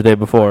thing you did the day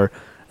before,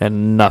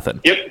 and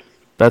nothing. Yep,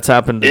 that's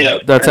happened.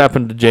 That's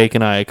happened to Jake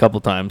and I a couple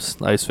times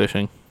ice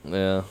fishing.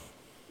 Yeah,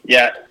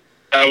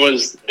 that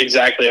was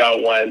exactly how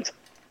it went.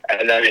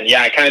 And then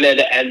kind of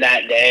to end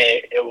that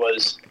day, it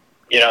was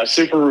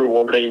super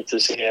rewarding to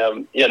see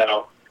him,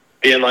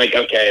 being like,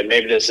 okay,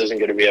 maybe this isn't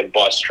going to be a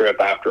bus trip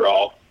after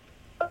all.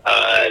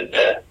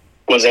 And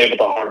was able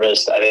to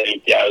harvest, I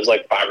think, it was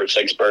like 5 or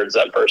 6 birds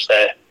that first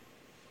day.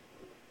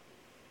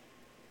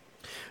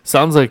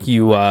 Sounds like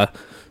you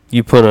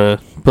put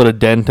a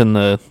dent in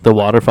the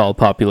waterfowl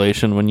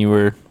population when you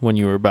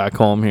were back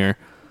home here.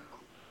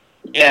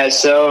 Yeah,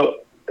 so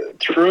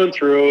through and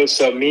through,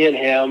 so me and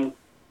him,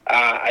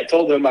 I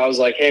told him, I was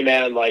like, hey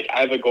man, like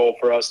I have a goal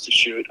for us to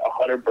shoot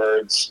 100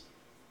 birds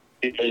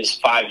these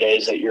 5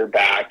 days that you're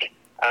back.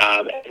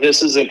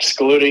 This is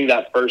excluding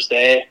that first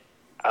day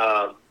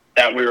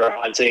that we were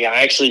hunting.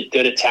 I actually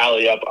did a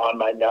tally up on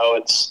my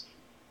notes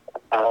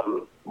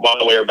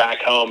while we were back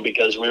home,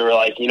 because we were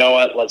like, you know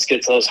what, let's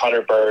get to those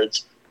 100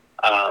 birds.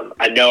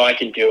 I know I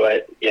can do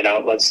it.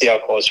 Let's see how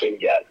close we can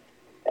get.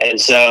 And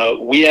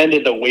so we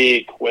ended the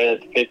week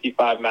with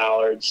 55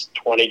 mallards,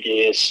 20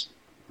 geese,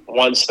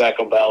 1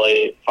 speckled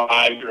belly,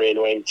 5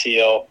 green-winged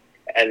teal,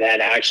 and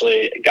then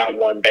actually got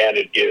 1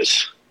 banded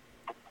goose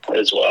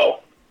as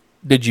well.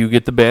 Did you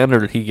get the band, or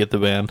did he get the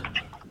band?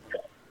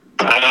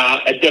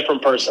 A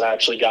different person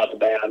actually got the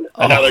band.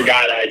 Another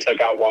guy that I took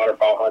out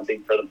waterfowl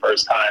hunting for the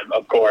first time,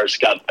 of course,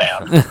 got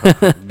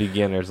the band.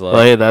 Beginner's luck.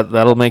 Well, hey,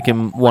 that'll make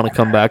him want to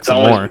come back some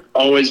more.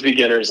 Always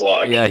beginner's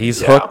luck. Yeah,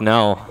 he's hooked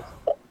now.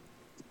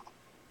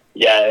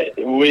 Yeah,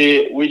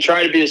 we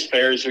try to be as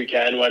fair as we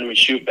can when we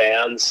shoot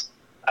bands.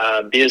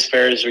 Be as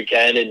fair as we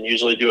can, and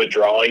usually do a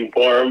drawing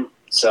for them.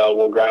 So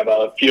we'll grab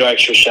a few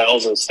extra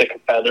shells and stick a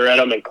feather in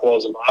them and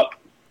close them up.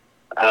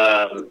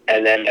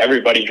 And then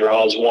everybody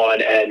draws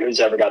one, and who's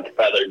ever got the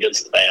feather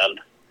gets the band.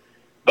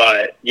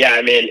 But yeah,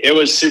 I mean, it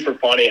was super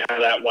funny how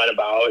that went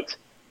about.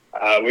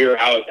 We were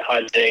out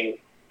hunting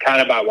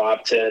kind of by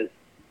Wapton,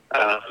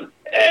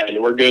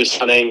 and we're goose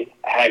hunting.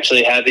 I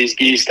actually had these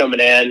geese coming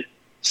in,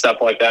 stuff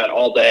like that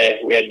all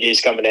day. We had geese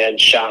coming in,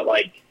 shot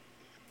like,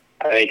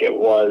 I think it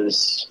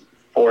was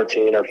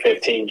 14 or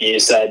 15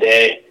 geese that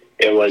day.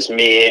 It was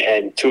me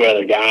and 2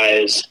 other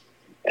guys.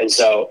 And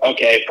so,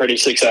 okay, pretty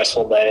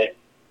successful day,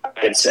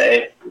 I'd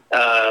say.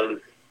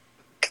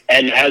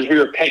 And as we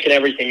were picking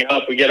everything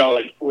up, we get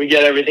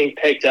everything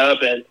picked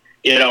up, and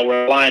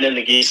we're lining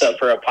the geese up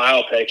for a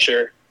pile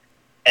picture,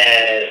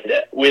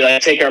 and we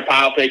take our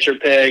pile picture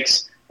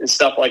pics and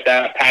stuff like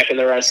that, packing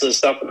the rest of the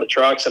stuff in the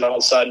trucks, and all of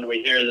a sudden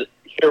we hear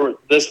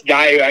this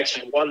guy who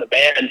actually won the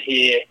band.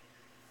 He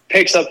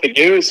picks up the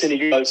goose and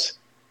he goes,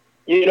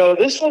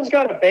 this one's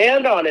got a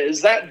band on it.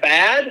 Is that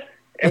bad?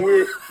 And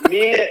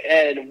me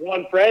and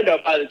one friend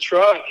up by the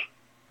truck,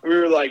 we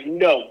were like,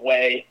 no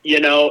way,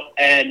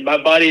 and my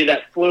buddy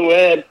that flew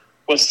in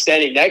was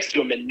standing next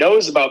to him and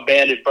knows about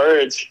banded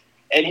birds.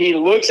 And he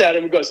looks at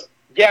him and goes,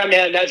 yeah,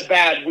 man, that's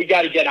bad. We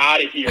got to get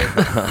out of here,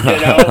 you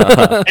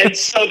know? And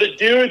so the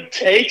dude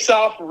takes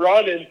off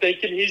running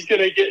thinking he's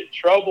going to get in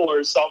trouble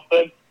or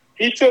something.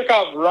 He took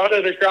off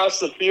running across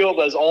the field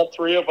as all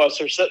three of us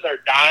are sitting there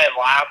dying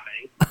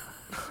laughing,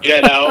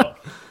 you know?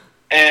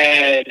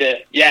 And,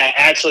 yeah,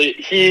 actually,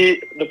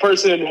 the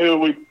person who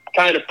we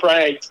kind of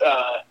pranked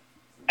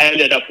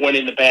ended up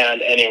winning the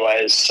band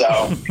anyways.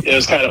 So it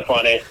was kind of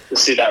funny to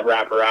see that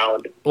wrap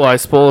around. Well, I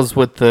suppose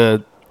with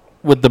the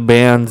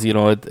bands, you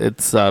know,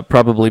 it's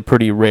probably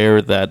pretty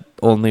rare that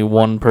only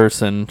one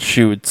person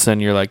shoots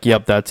and you're like,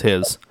 yep, that's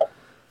his.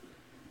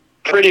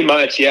 Pretty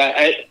much,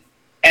 yeah.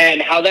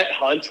 And how that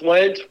hunt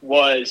went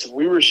was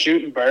we were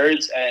shooting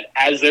birds, and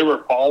as they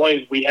were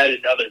falling, we had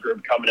another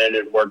group coming in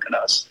and working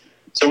us.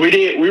 So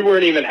we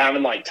weren't even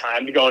having like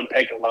time to go and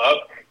pick them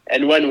up.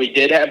 And when we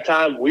did have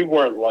time, we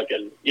weren't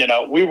looking, you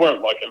know, we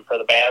weren't looking for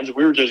the bands.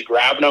 We were just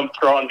grabbing them,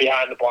 throwing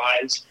behind the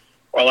blinds,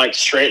 or like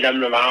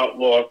straightening them out,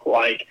 look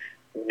like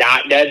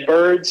not dead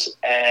birds,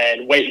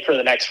 and waiting for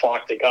the next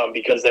flock to come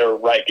because they were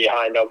right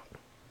behind them.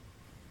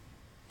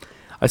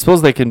 I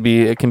suppose it can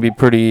be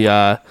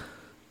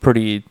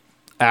pretty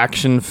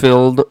action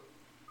filled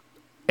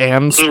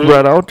and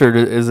spread out, or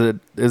is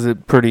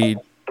it pretty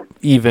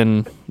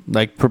even,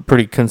 like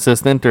pretty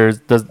consistent, or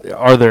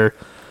are there,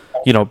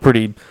 you know,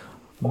 pretty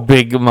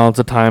big amounts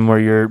of time where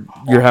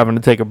you're having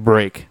to take a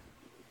break?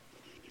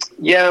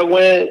 Yeah,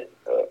 when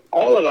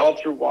all in all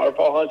through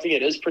waterfowl hunting,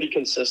 it is pretty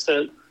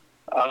consistent.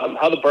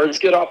 How the birds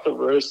get off the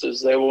roost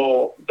is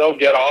they'll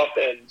get off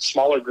in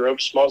smaller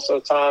groups most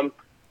of the time,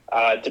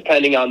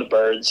 depending on the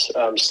birds.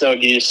 Snow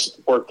geese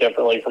work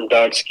differently from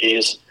ducks,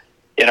 geese.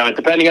 You know,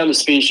 depending on the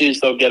species,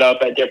 they'll get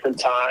up at different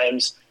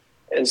times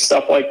and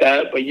stuff like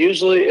that. But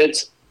usually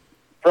it's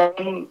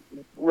from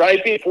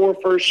right before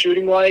first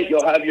shooting light,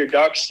 you'll have your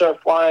ducks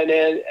start flying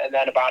in, and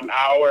then about an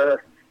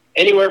hour,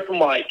 anywhere from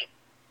like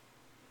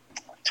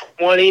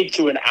 20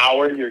 to an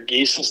hour, your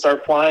geese will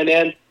start flying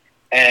in.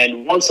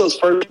 And once those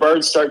first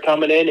birds start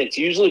coming in, it's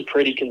usually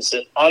pretty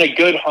consistent. On a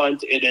good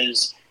hunt, it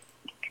is,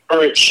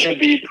 or it should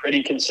be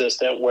pretty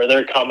consistent where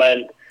they're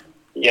coming,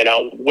 you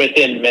know,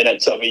 within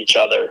minutes of each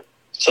other.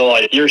 So,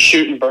 like, you're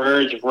shooting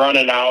birds,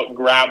 running out,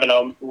 grabbing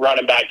them,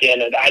 running back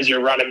in, and as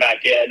you're running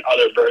back in,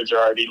 other birds are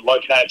already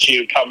looking at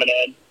you, coming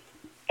in,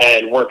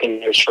 and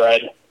working your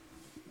spread.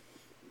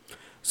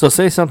 So,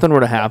 say something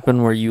were to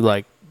happen where you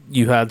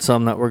had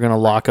some that were going to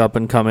lock up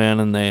and come in,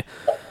 and they,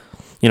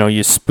 you know,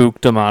 you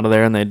spooked them out of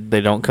there, and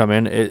they don't come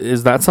in.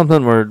 Is that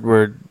something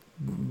where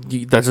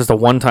that's just a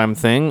one-time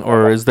thing,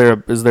 or is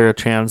there a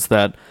chance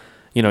that,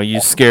 you know, you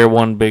scare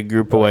one big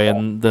group away,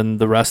 and then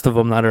the rest of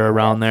them that are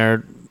around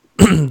there,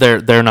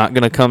 they're not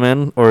going to come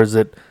in? Or is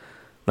it,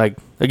 like,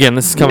 again,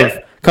 this is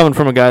coming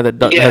from a guy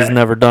that has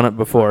never done it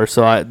before,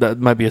 so that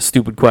might be a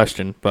stupid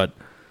question, but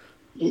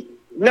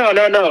No.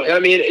 I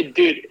mean,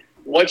 dude,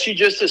 what you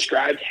just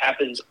described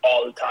happens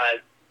all the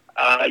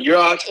time.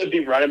 You'll also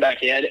be running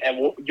back in,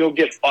 and you'll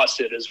get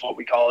busted, is what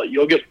we call it.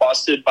 You'll get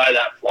busted by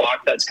that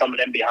flock that's coming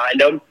in behind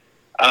them.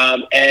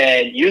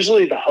 And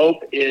usually the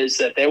hope is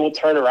that they will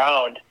turn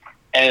around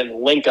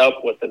and link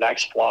up with the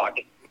next flock.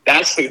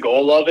 That's the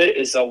goal of it,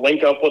 is to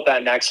link up with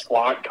that next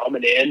flock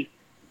coming in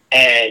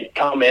and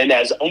come in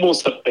as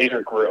almost a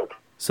bigger group.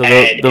 So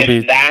they'll be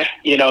that,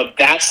 you know,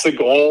 that's the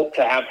goal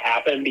to have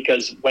happen,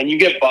 because when you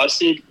get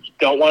busted, you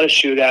don't want to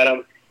shoot at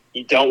them.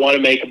 You don't want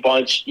to make a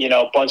bunch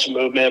of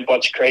movement, a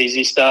bunch of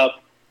crazy stuff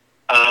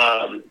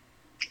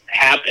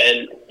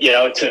happen, you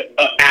know, to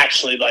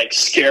actually like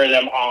scare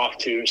them off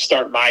to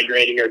start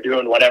migrating or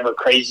doing whatever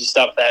crazy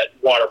stuff that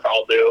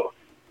waterfowl do.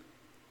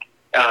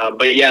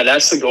 But yeah,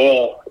 that's the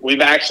goal.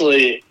 We've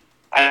actually,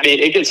 I mean,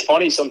 it gets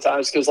funny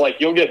sometimes because like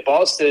you'll get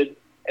busted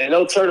and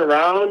they'll turn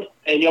around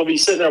and you'll be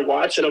sitting there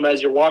watching them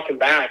as you're walking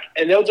back,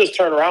 and they'll just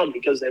turn around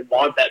because they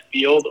want that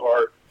field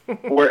or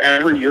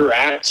wherever you're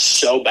at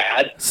so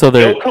bad. So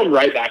they'll come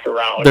right back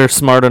around. They're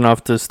smart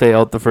enough to stay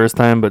out the first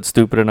time, but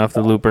stupid enough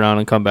to loop around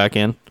and come back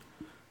in.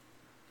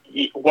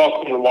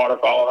 Welcome to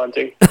waterfowl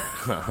hunting.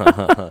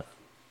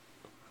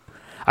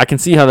 I can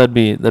see how that'd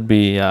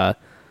be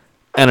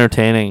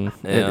entertaining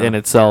in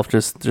itself.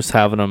 Just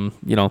having them,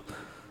 you know,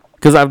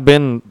 because I've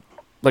been,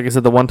 like I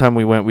said, the one time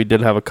we went, we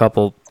did have a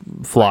couple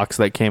flocks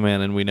that came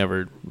in, and we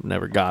never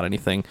got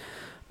anything.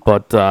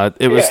 But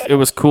it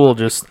was cool.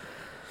 Just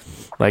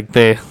like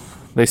they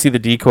see the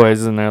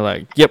decoys and they're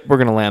like, "Yep, we're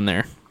gonna land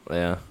there."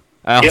 Yeah.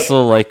 I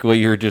also like what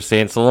you were just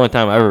saying. It's the only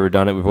time I've ever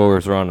done it before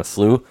was around a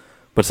slough.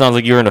 But it sounds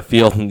like you're in a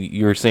field and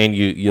you were saying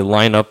you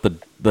line up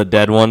the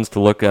dead ones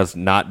to look as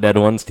not dead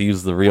ones, to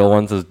use the real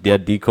ones as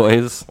dead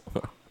decoys.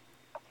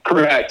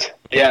 Correct.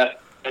 Yeah.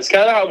 That's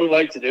kind of how we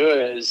like to do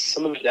it, is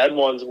some of the dead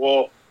ones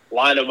will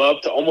line them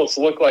up to almost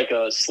look like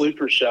a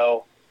sleeper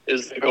show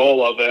is the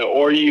goal of it.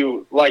 Or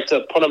you like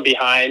to put them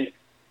behind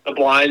the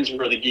blinds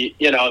where the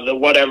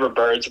whatever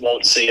birds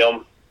won't see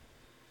them.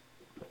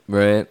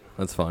 Right.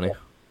 That's funny.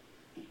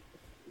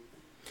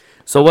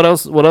 So what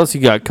else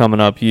you got coming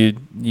up? You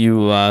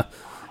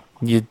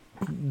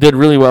did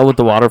really well with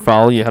the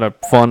waterfowl. You had a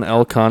fun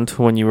elk hunt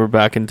when you were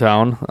back in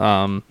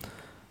town.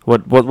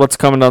 What's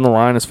coming down the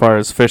line as far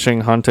as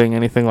fishing, hunting,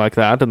 anything like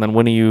that? And then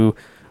when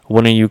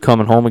are you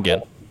coming home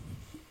again?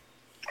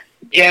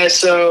 Yeah,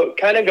 so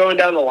kind of going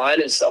down the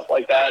line and stuff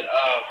like that.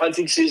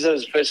 Hunting season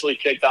is officially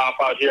kicked off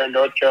out here in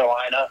North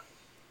Carolina.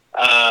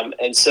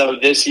 And so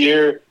this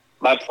year,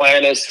 my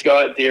plan is to go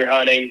out deer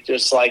hunting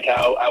just like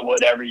how I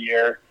would every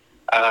year.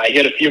 I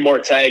get a few more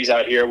tags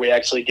out here. We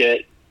actually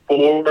get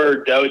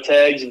 4 doe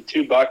tags and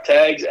 2 buck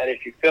tags. And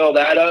if you fill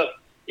that up,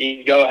 you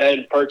can go ahead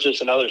and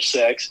purchase another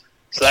 6.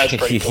 So that's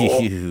pretty cool.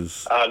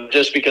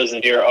 Just because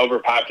the deer are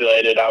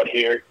overpopulated out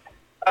here.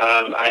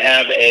 I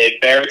have a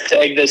bear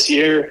tag this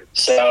year.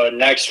 So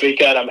next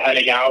weekend, I'm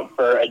heading out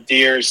for a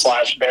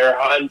deer/bear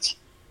hunt.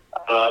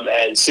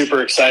 And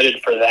super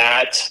excited for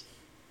that.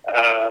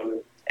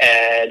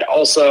 And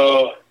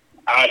also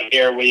out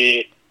here,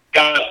 we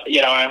got,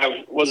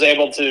 I was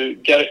able to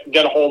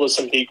get a hold of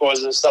some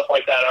decoys and stuff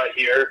like that out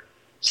here.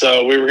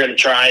 So we were going to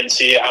try and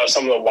see how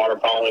some of the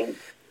waterfowling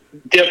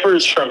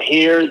differs from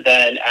here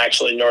than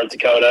actually North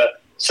Dakota.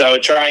 So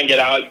try and get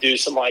out, do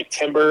some like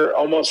timber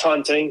almost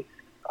hunting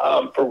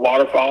for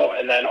waterfowl,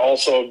 and then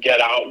also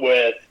get out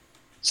with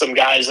some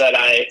guys that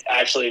I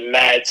actually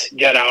met,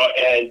 get out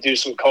and do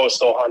some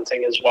coastal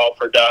hunting as well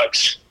for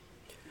ducks.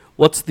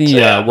 What's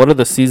the what are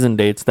the season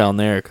dates down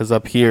there? Because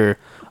up here,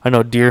 I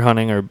know deer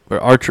hunting or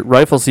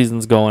rifle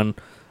season's going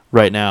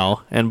right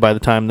now, and by the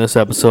time this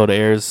episode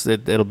airs,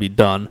 it'll be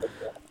done.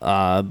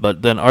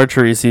 But then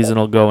archery season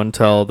will go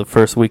until the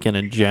first weekend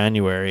in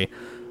January.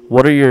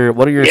 What are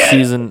your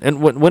season,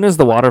 and when is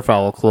the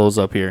waterfowl close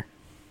up here?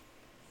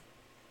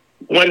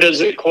 When does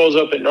it close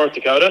up in North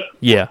Dakota?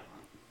 Yeah.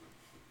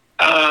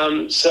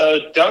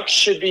 So ducks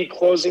should be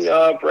closing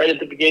up right at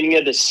the beginning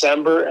of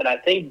December, and I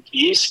think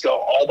geese go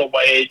all the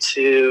way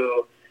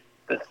to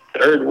the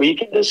 3rd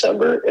week in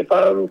December, if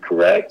I'm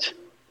correct.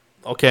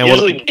 Okay.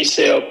 Usually geese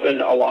stay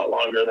open a lot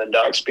longer than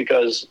ducks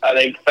because I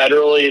think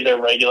federally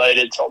they're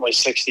regulated to only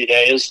 60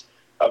 days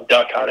of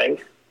duck hunting.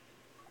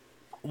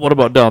 What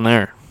about down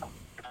there?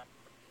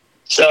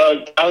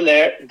 So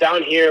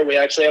down here, we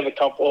actually have a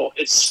couple.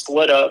 It's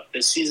split up.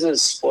 The season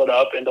is split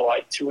up into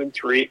like 2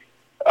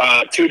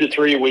 to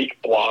 3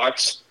 week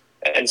blocks.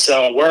 And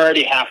so we're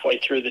already halfway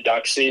through the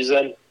duck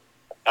season.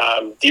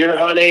 Deer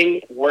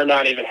hunting, we're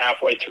not even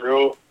halfway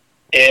through.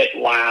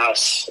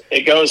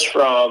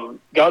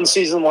 Gun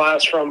season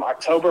lasts from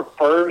October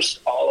 1st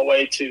all the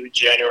way to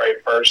January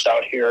 1st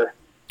out here.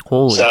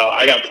 Holy. So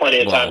I got plenty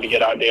of time to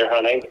get out deer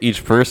hunting.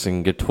 Each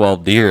person get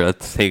 12 deer. That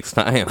takes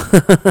time.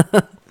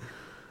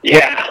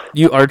 Yeah.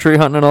 You archery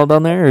hunting at all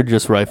down there, or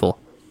just rifle?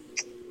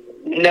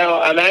 No,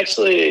 I'm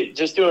actually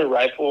just doing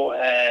rifle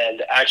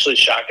and actually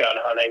shotgun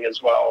hunting as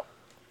well,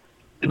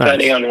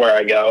 depending on where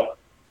I go.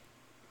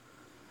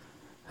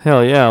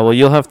 Hell yeah! Well,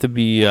 you'll have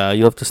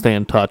to stay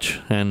in touch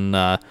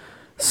and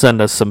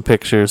send us some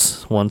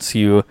pictures once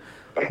you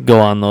go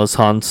on those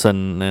hunts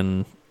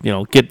and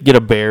get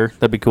a bear.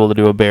 That'd be cool to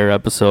do a bear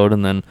episode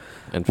and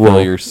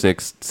fill your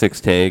six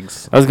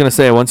tags. I was gonna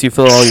say once you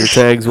fill all your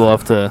tags, we'll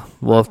have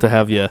to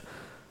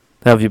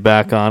have you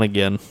back on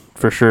again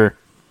for sure.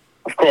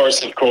 Of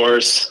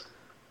course.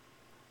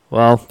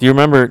 Well, do you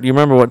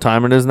remember what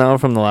time it is now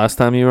from the last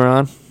time you were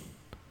on?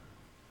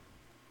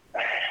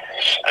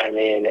 I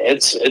mean,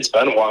 it's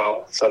been a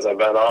while since I've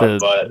been on,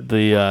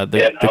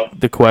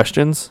 the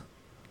questions.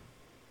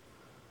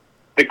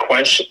 The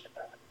question.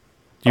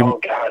 Oh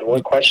God,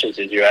 what questions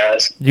did you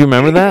ask? Do you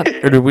remember that,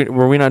 or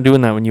were we not doing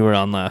that when you were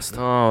on last?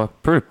 Oh,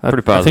 pretty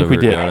positive. I think we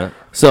did.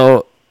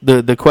 So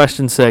the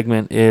question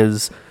segment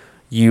is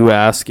you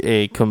ask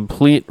a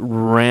complete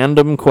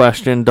random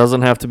question,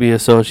 doesn't have to be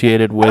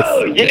associated with.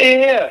 Oh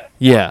yeah.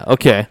 Yeah.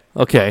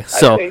 Okay.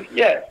 So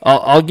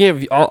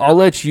I'll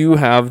let you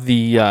have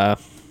the.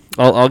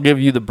 I'll give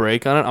you the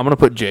break on it. I'm gonna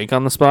put Jake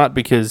on the spot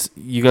because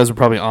you guys were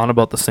probably on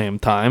about the same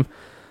time.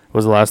 It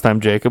was the last time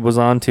Jacob was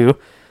on too.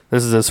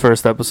 This is his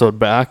first episode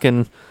back,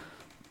 and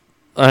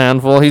a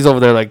handful. He's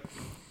over there like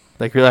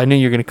really. I knew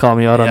you were gonna call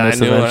me out on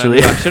this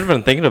eventually. I should have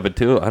been thinking of it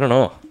too. I don't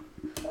know.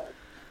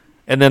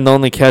 And then the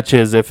only catch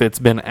is if it's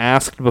been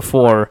asked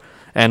before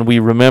and we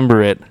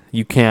remember it,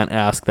 you can't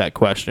ask that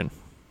question.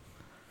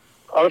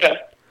 Okay.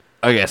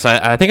 Okay, so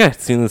I think I've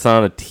seen this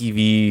on a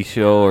TV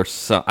show or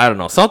I don't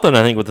know, something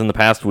I think within the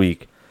past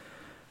week.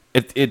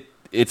 It's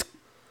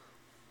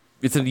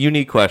a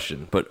unique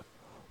question, but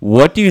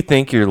what do you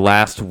think your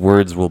last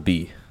words will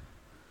be?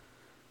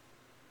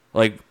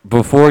 Like,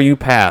 before you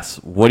pass,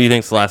 what do you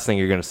think's the last thing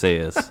you're going to say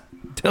is?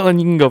 Dylan,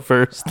 you can go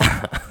first.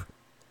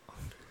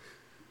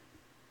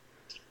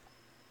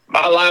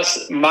 My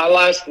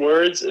last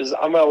words is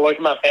I'm going to look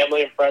at my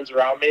family and friends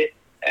around me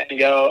and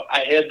go, I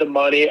hid the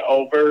money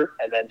over,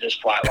 and then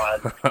just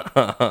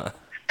flatline.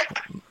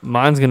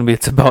 Mine's going to be,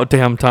 it's about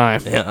damn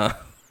time. Yeah.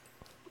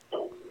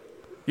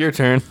 Your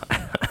turn.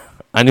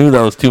 I knew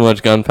that was too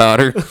much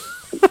gunpowder.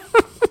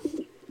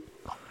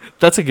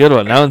 That's a good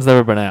one. That one's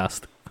never been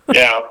asked.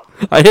 Yeah.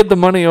 I hid the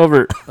money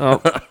over.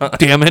 Oh,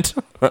 damn it.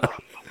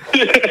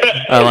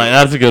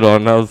 That's a good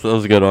one. That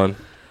was a good one.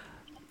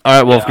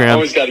 All right, Wolfgram.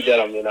 Always got to get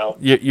them,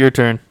 Your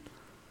turn.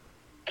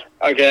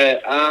 Okay.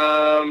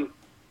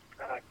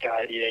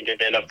 God, you didn't give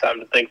me enough time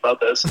to think about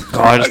this.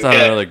 Oh, I just thought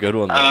of another good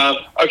one.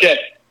 Okay.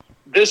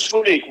 This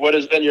week, what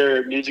has been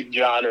your music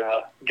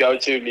genre,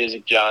 go-to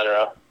music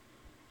genre?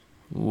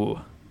 Ooh.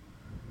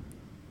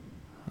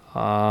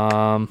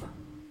 Shania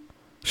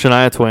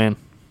Twain.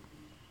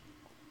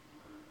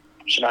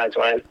 Shania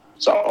Twain.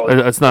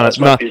 Solid. It's not That's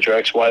my future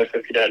ex-wife,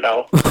 if you didn't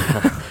know.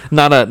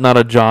 not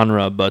a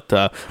genre, but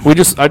I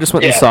just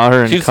went and saw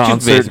her in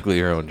concert. She's basically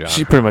her own genre.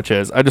 She pretty much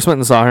is. I just went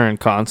and saw her in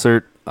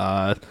concert.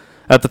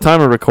 At the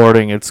time of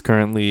recording, it's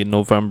currently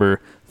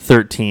November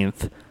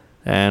 13th,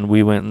 and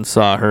we went and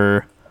saw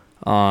her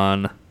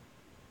on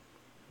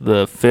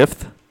the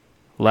 5th,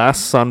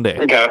 last Sunday.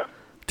 Okay.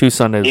 2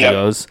 Sundays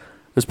ago.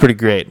 It was pretty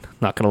great,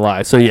 not gonna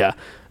lie. So yeah,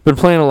 been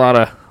playing a lot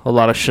of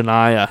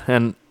Shania,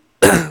 and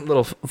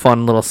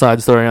fun little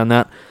side story on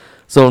that.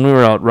 So when we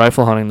were out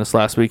rifle hunting this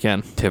last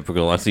weekend,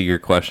 typical. I see your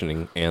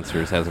questioning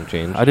answers hasn't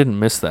changed. I didn't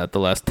miss that the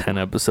last 10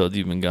 episodes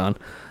you've been gone.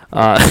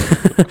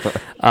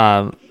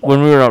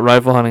 When we were out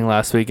rifle hunting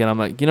last weekend, I'm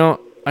like,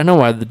 I know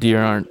why the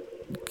deer aren't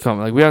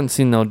coming. Like, we haven't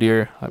seen no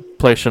deer. I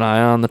play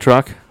Shania on the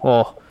truck.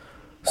 Oh,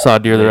 saw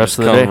deer the rest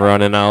of the day.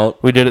 Running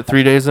out. We did it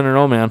 3 days in a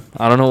row, man.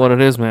 I don't know what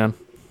it is, man.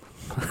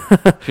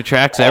 She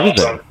tracks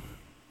everything.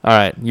 All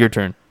right, your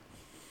turn.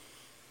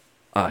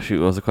 Shoot,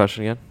 what was the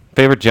question again?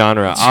 Favorite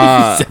genre?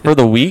 For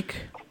the week?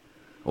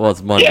 Well,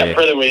 it's Monday. Yeah,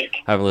 for the week.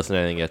 I haven't listened to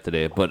anything yet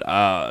today, but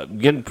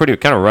getting pretty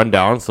kind of run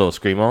down, so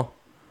Screamo.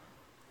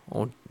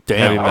 Oh, damn.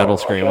 Heavy metal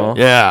Screamo.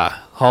 Yeah.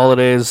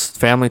 Holidays,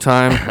 family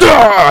time.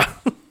 Yeah.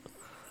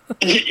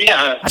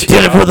 I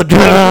did it for the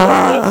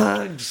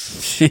drugs.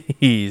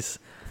 Jeez.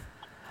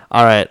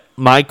 All right,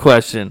 my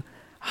question.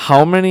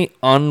 How many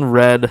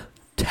unread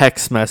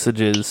text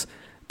messages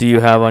do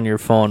you have on your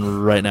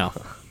phone right now?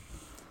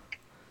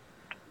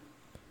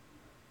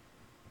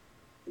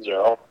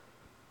 0.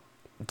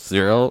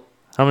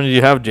 How many do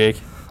you have, Jake?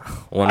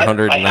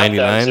 199. I have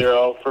to have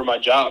 0 for my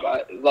job.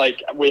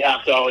 We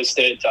have to always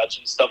stay in touch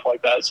and stuff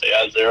like that. So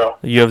yeah, 0.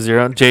 You have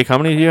 0. Jake, how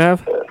many do you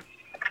have?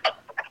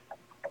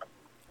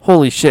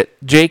 Holy shit.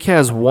 Jake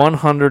has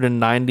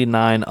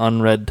 199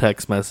 unread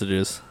text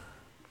messages.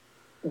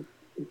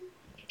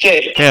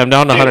 Jake. Hey, I'm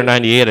down to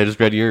 198. I just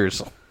read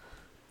yours.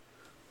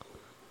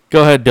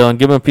 Go ahead, Dylan.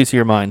 Give him a piece of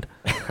your mind.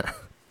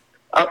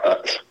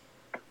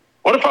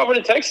 What if I would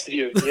have texted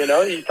you?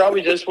 You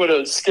probably just would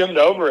have skimmed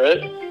over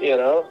it.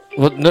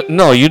 Well,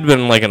 no, you'd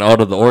been like an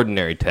out of the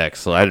ordinary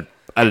text, so I'd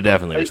have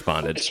definitely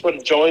responded. Just would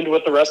have joined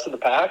with the rest of the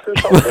pack or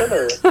something.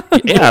 Or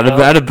yeah,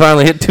 I'd have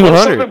finally hit 200.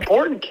 Something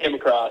important came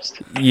across.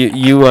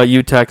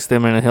 You text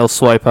him and he'll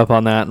swipe up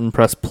on that and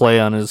press play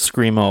on his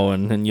Screamo,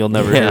 and you'll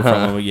never hear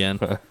from him again.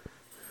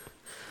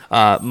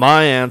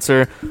 My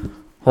answer.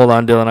 Hold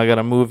on, Dylan. I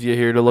gotta move you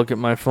here to look at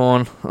my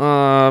phone.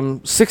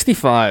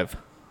 65.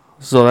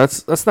 So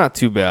that's not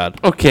too bad.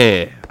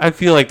 Okay, I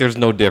feel like there's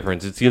no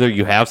difference. It's either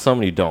you have some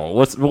or you don't.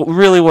 What's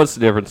the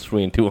difference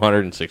between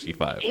 200 and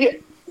 65?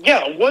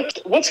 Yeah.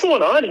 What's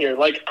going on here?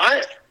 Like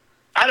I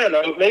don't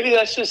know. Maybe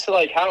that's just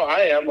like how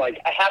I am.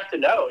 Like I have to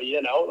know.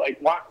 Like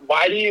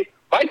why do you?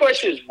 My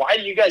question is why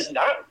do you guys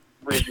not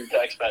read your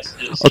text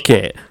messages?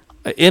 Okay,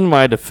 in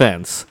my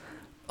defense,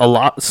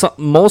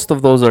 most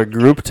of those are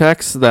group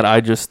texts that I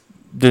just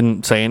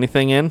didn't say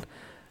anything in,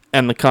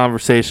 and the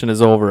conversation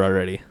is over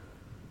already.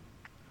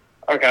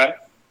 Okay.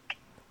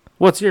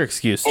 What's your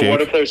excuse, Jake? Well,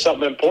 what if there's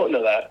something important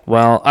to that?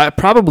 Well, I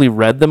probably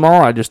read them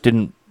all. I just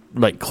didn't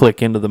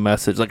click into the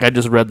message. Like I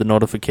just read the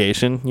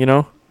notification.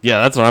 Yeah,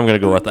 that's what I'm gonna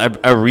go with.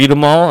 I read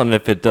them all, and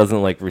if it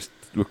doesn't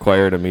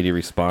require an immediate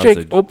response,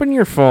 Jake, open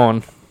your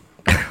phone,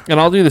 and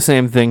I'll do the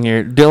same thing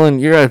here.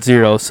 Dylan, you're at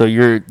 0, so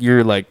you're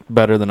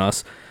better than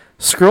us.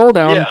 Scroll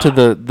down to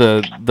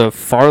the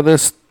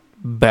farthest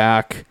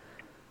back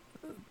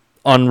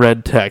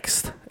unread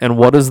text, and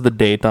what is the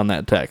date on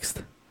that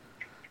text?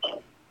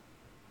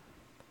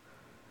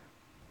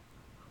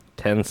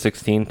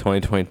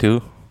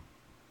 10/16/2022.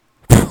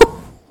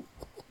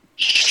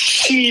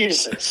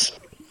 Jesus.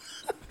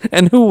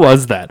 And who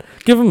was that?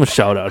 Give him a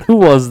shout out. Who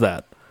was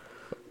that?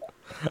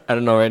 I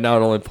don't know. Right now,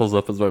 it only pulls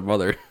up as my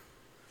mother.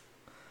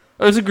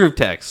 It was a group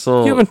text.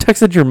 So you haven't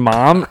texted your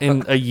mom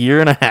in a year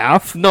and a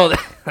half? No,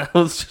 that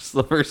was just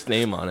the first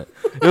name on it.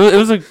 It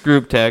was a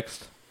group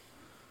text.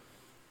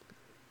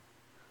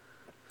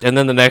 And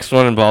then the next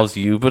one involves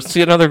you, but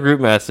see another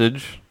group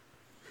message.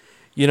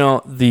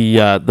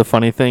 The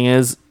funny thing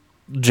is,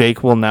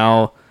 Jake will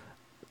now,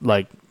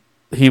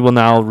 he will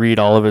now read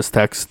all of his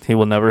text. He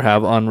will never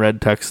have unread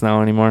text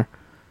now anymore.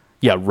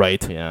 Yeah,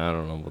 right. Yeah, I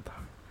don't know about that.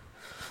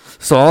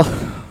 So, all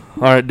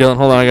right, Dylan,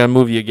 hold on. I got to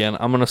move you again.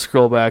 I'm going to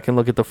scroll back and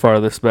look at the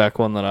farthest back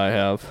one that I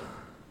have.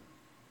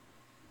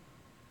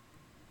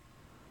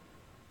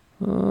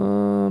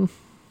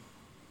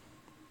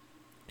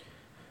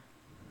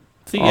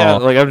 See, yeah,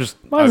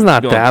 mine's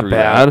not that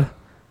bad.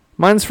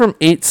 Mine's from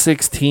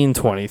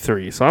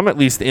 8/16/23, so I'm at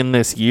least in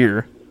this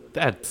year.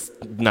 That's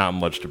not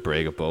much to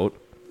brag about.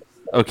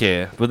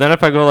 Okay, but then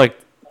if I go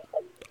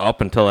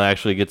up until it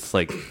actually gets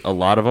a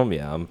lot of them,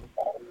 yeah,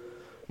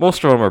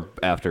 most of them are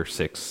after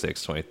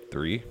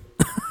 6/6/23.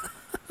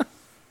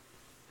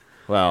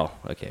 Well,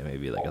 okay,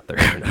 maybe like a third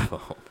and a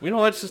half. You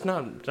know, it's just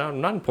not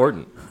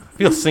important. I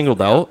feel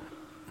singled out.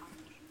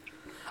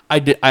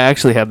 I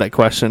actually had that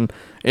question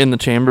in the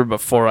chamber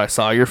before I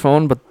saw your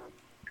phone, but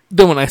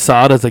then when I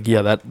saw it, I was like,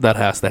 yeah, that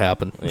has to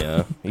happen.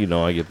 Yeah, you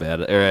know I get bad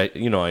at, or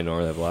I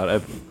know that a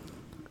lot.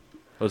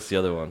 What's the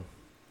other one?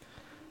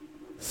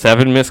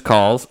 7 missed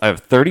calls. I have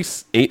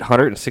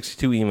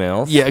 3,862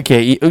 emails. Yeah,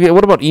 okay.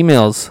 What about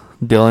emails,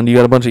 Dylan? Do you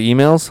got a bunch of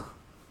emails?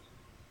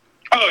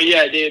 Oh,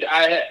 yeah, dude.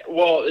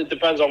 Well, it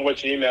depends on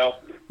which email.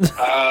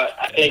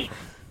 I think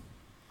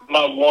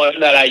my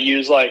one that I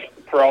use, like,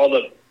 for all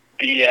the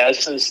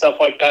BS and stuff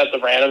like that, the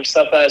random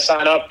stuff that I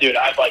sign up, dude,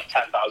 I have, like,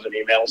 10,000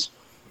 emails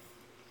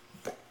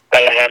that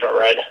I haven't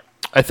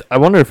read. I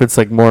wonder if it's,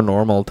 like, more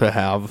normal to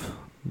have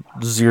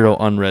 0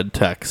 unread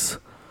texts.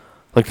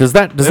 Like, does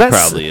that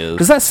probably is.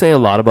 Does that say a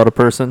lot about a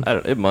person?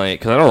 It might,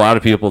 because I know a lot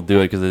of people do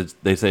it because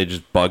they say it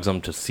just bugs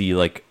them to see,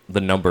 like, the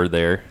number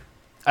there.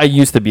 I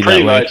used to be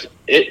Pretty that way. much.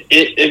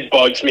 It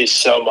bugs me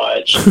so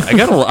much.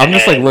 I'm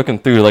just like looking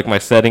through, like my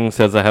settings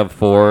says I have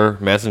 4,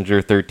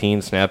 Messenger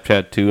 13,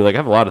 Snapchat 2. Like I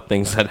have a lot of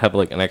things that have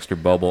like an extra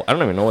bubble. I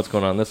don't even know what's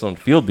going on this one.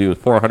 Field view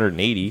with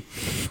 480.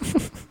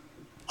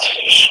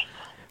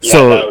 Yeah,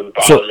 that would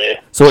bother me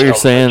so what you're much.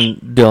 saying,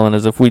 Dylan,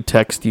 is if we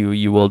text you,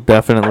 you will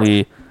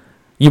definitely,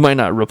 you might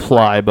not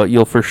reply, but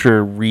you'll for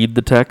sure read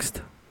the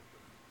text.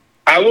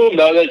 I will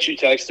know that you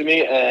texted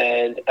me,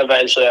 and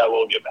eventually I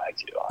will get back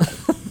to you on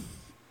it.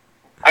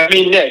 I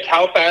mean, Nick,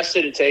 how fast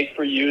did it take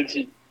for you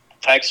to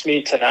text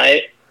me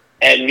tonight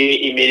and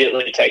me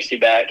immediately text you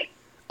back?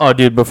 Oh,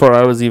 dude, before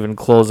I was even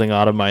closing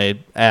out of my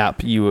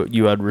app,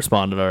 you had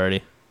responded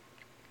already.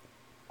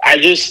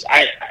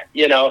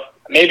 You know,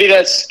 maybe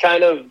that's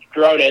kind of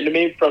grown into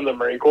me from the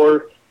Marine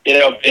Corps, you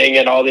know, being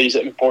in all these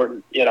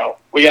important, you know,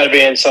 we got to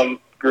be in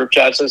some group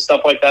chats and stuff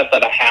like that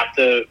I have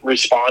to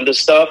respond to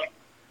stuff.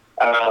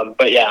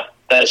 But yeah,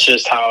 that's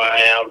just how I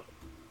am.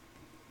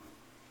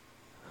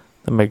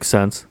 That makes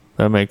sense.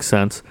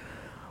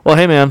 Well,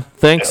 hey man,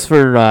 thanks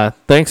for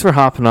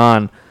hopping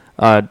on.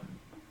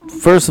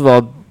 First of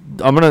all,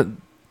 I'm gonna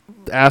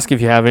ask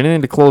if you have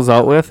anything to close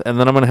out with, and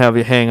then I'm gonna have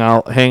you hang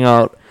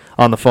out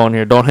on the phone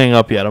here. Don't hang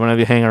up yet. I'm gonna have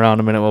you hang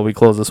around a minute while we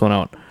close this one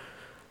out.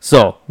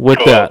 So with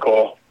that,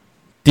 cool.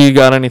 Do you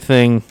got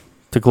anything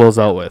to close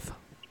out with?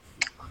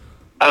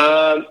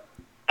 I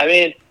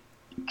mean,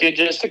 dude,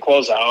 just to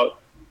close out,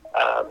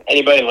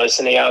 anybody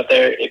listening out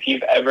there, if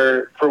you've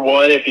ever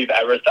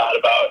thought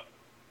about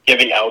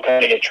giving elk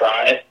hunting a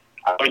try,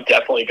 I would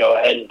definitely go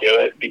ahead and do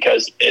it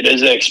because it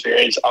is an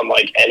experience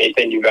unlike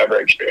anything you've ever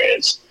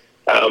experienced.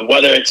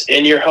 Whether it's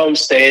in your home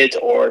state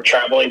or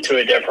traveling to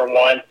a different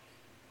one,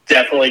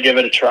 definitely give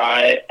it a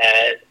try.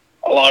 And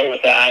along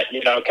with that,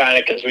 you know, kind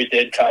of because we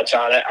did touch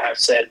on it, I've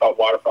said about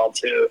waterfowl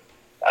too.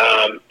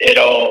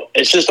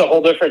 It's just a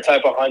whole different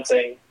type of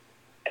hunting,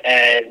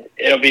 and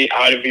it'll be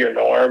out of your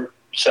norm.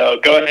 So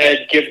go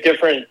ahead, give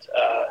different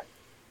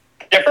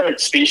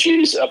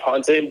species of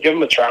hunting, give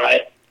them a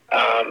try.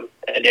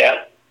 And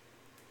yeah,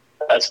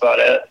 that's about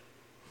it.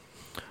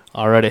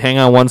 Alrighty, hang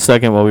on 1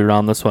 second while we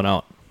round this one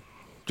out.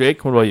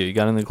 Jake, what about you? You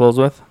got anything to close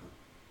with?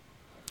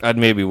 I'd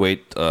maybe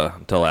wait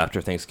until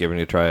after Thanksgiving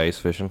to try ice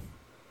fishing.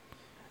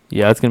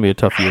 Yeah, it's going to be a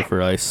tough year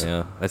for ice.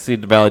 Yeah, I see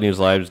the Valley News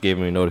Live just gave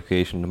me a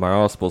notification.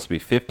 Tomorrow it's supposed to be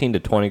 15 to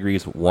 20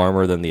 degrees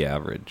warmer than the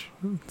average.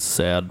 It's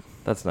sad.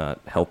 That's not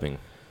helping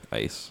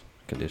ice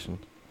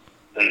conditions.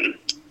 I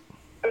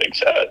think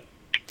so.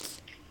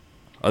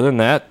 Other than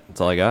that,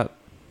 that's all I got.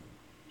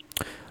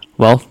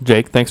 Well,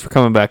 Jake, thanks for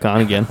coming back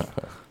on again.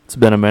 It's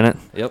been a minute.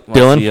 Yep.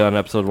 Dylan, See you on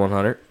episode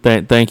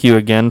 100. Thank you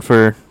again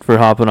for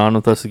hopping on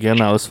with us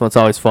again. It's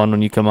always fun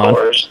when you come on. Of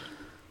course.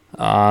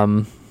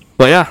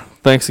 But yeah,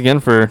 thanks again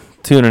for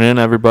tuning in,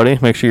 everybody.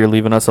 Make sure you're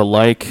leaving us a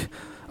like,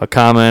 a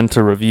comment,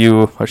 a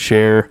review, a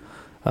share,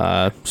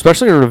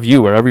 especially a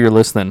review wherever you're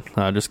listening.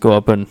 Just go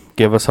up and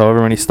give us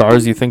however many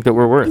stars you think that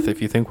we're worth.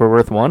 If you think we're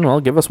worth 1,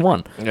 well, give us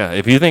 1. Yeah,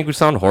 if you think we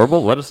sound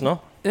horrible, let us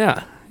know.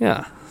 Yeah.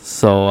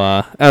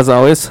 So, as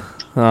always,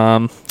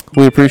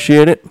 we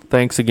appreciate it.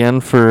 Thanks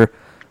again for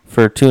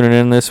tuning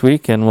in this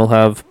week, and we'll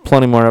have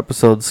plenty more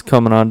episodes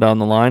coming on down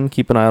the line.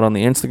 Keep an eye out on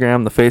the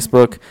Instagram, the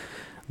Facebook,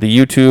 the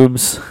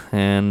YouTubes,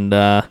 and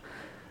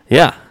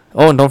yeah.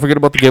 Oh, and don't forget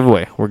about the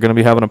giveaway. We're going to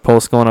be having a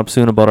post going up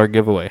soon about our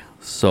giveaway.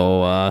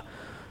 So,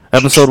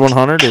 episode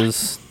 100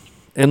 is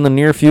in the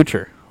near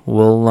future.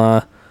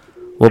 We'll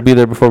be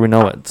there before we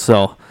know it.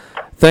 So,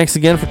 thanks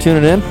again for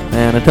tuning in,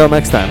 and until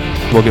next time,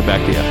 we'll get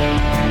back to you.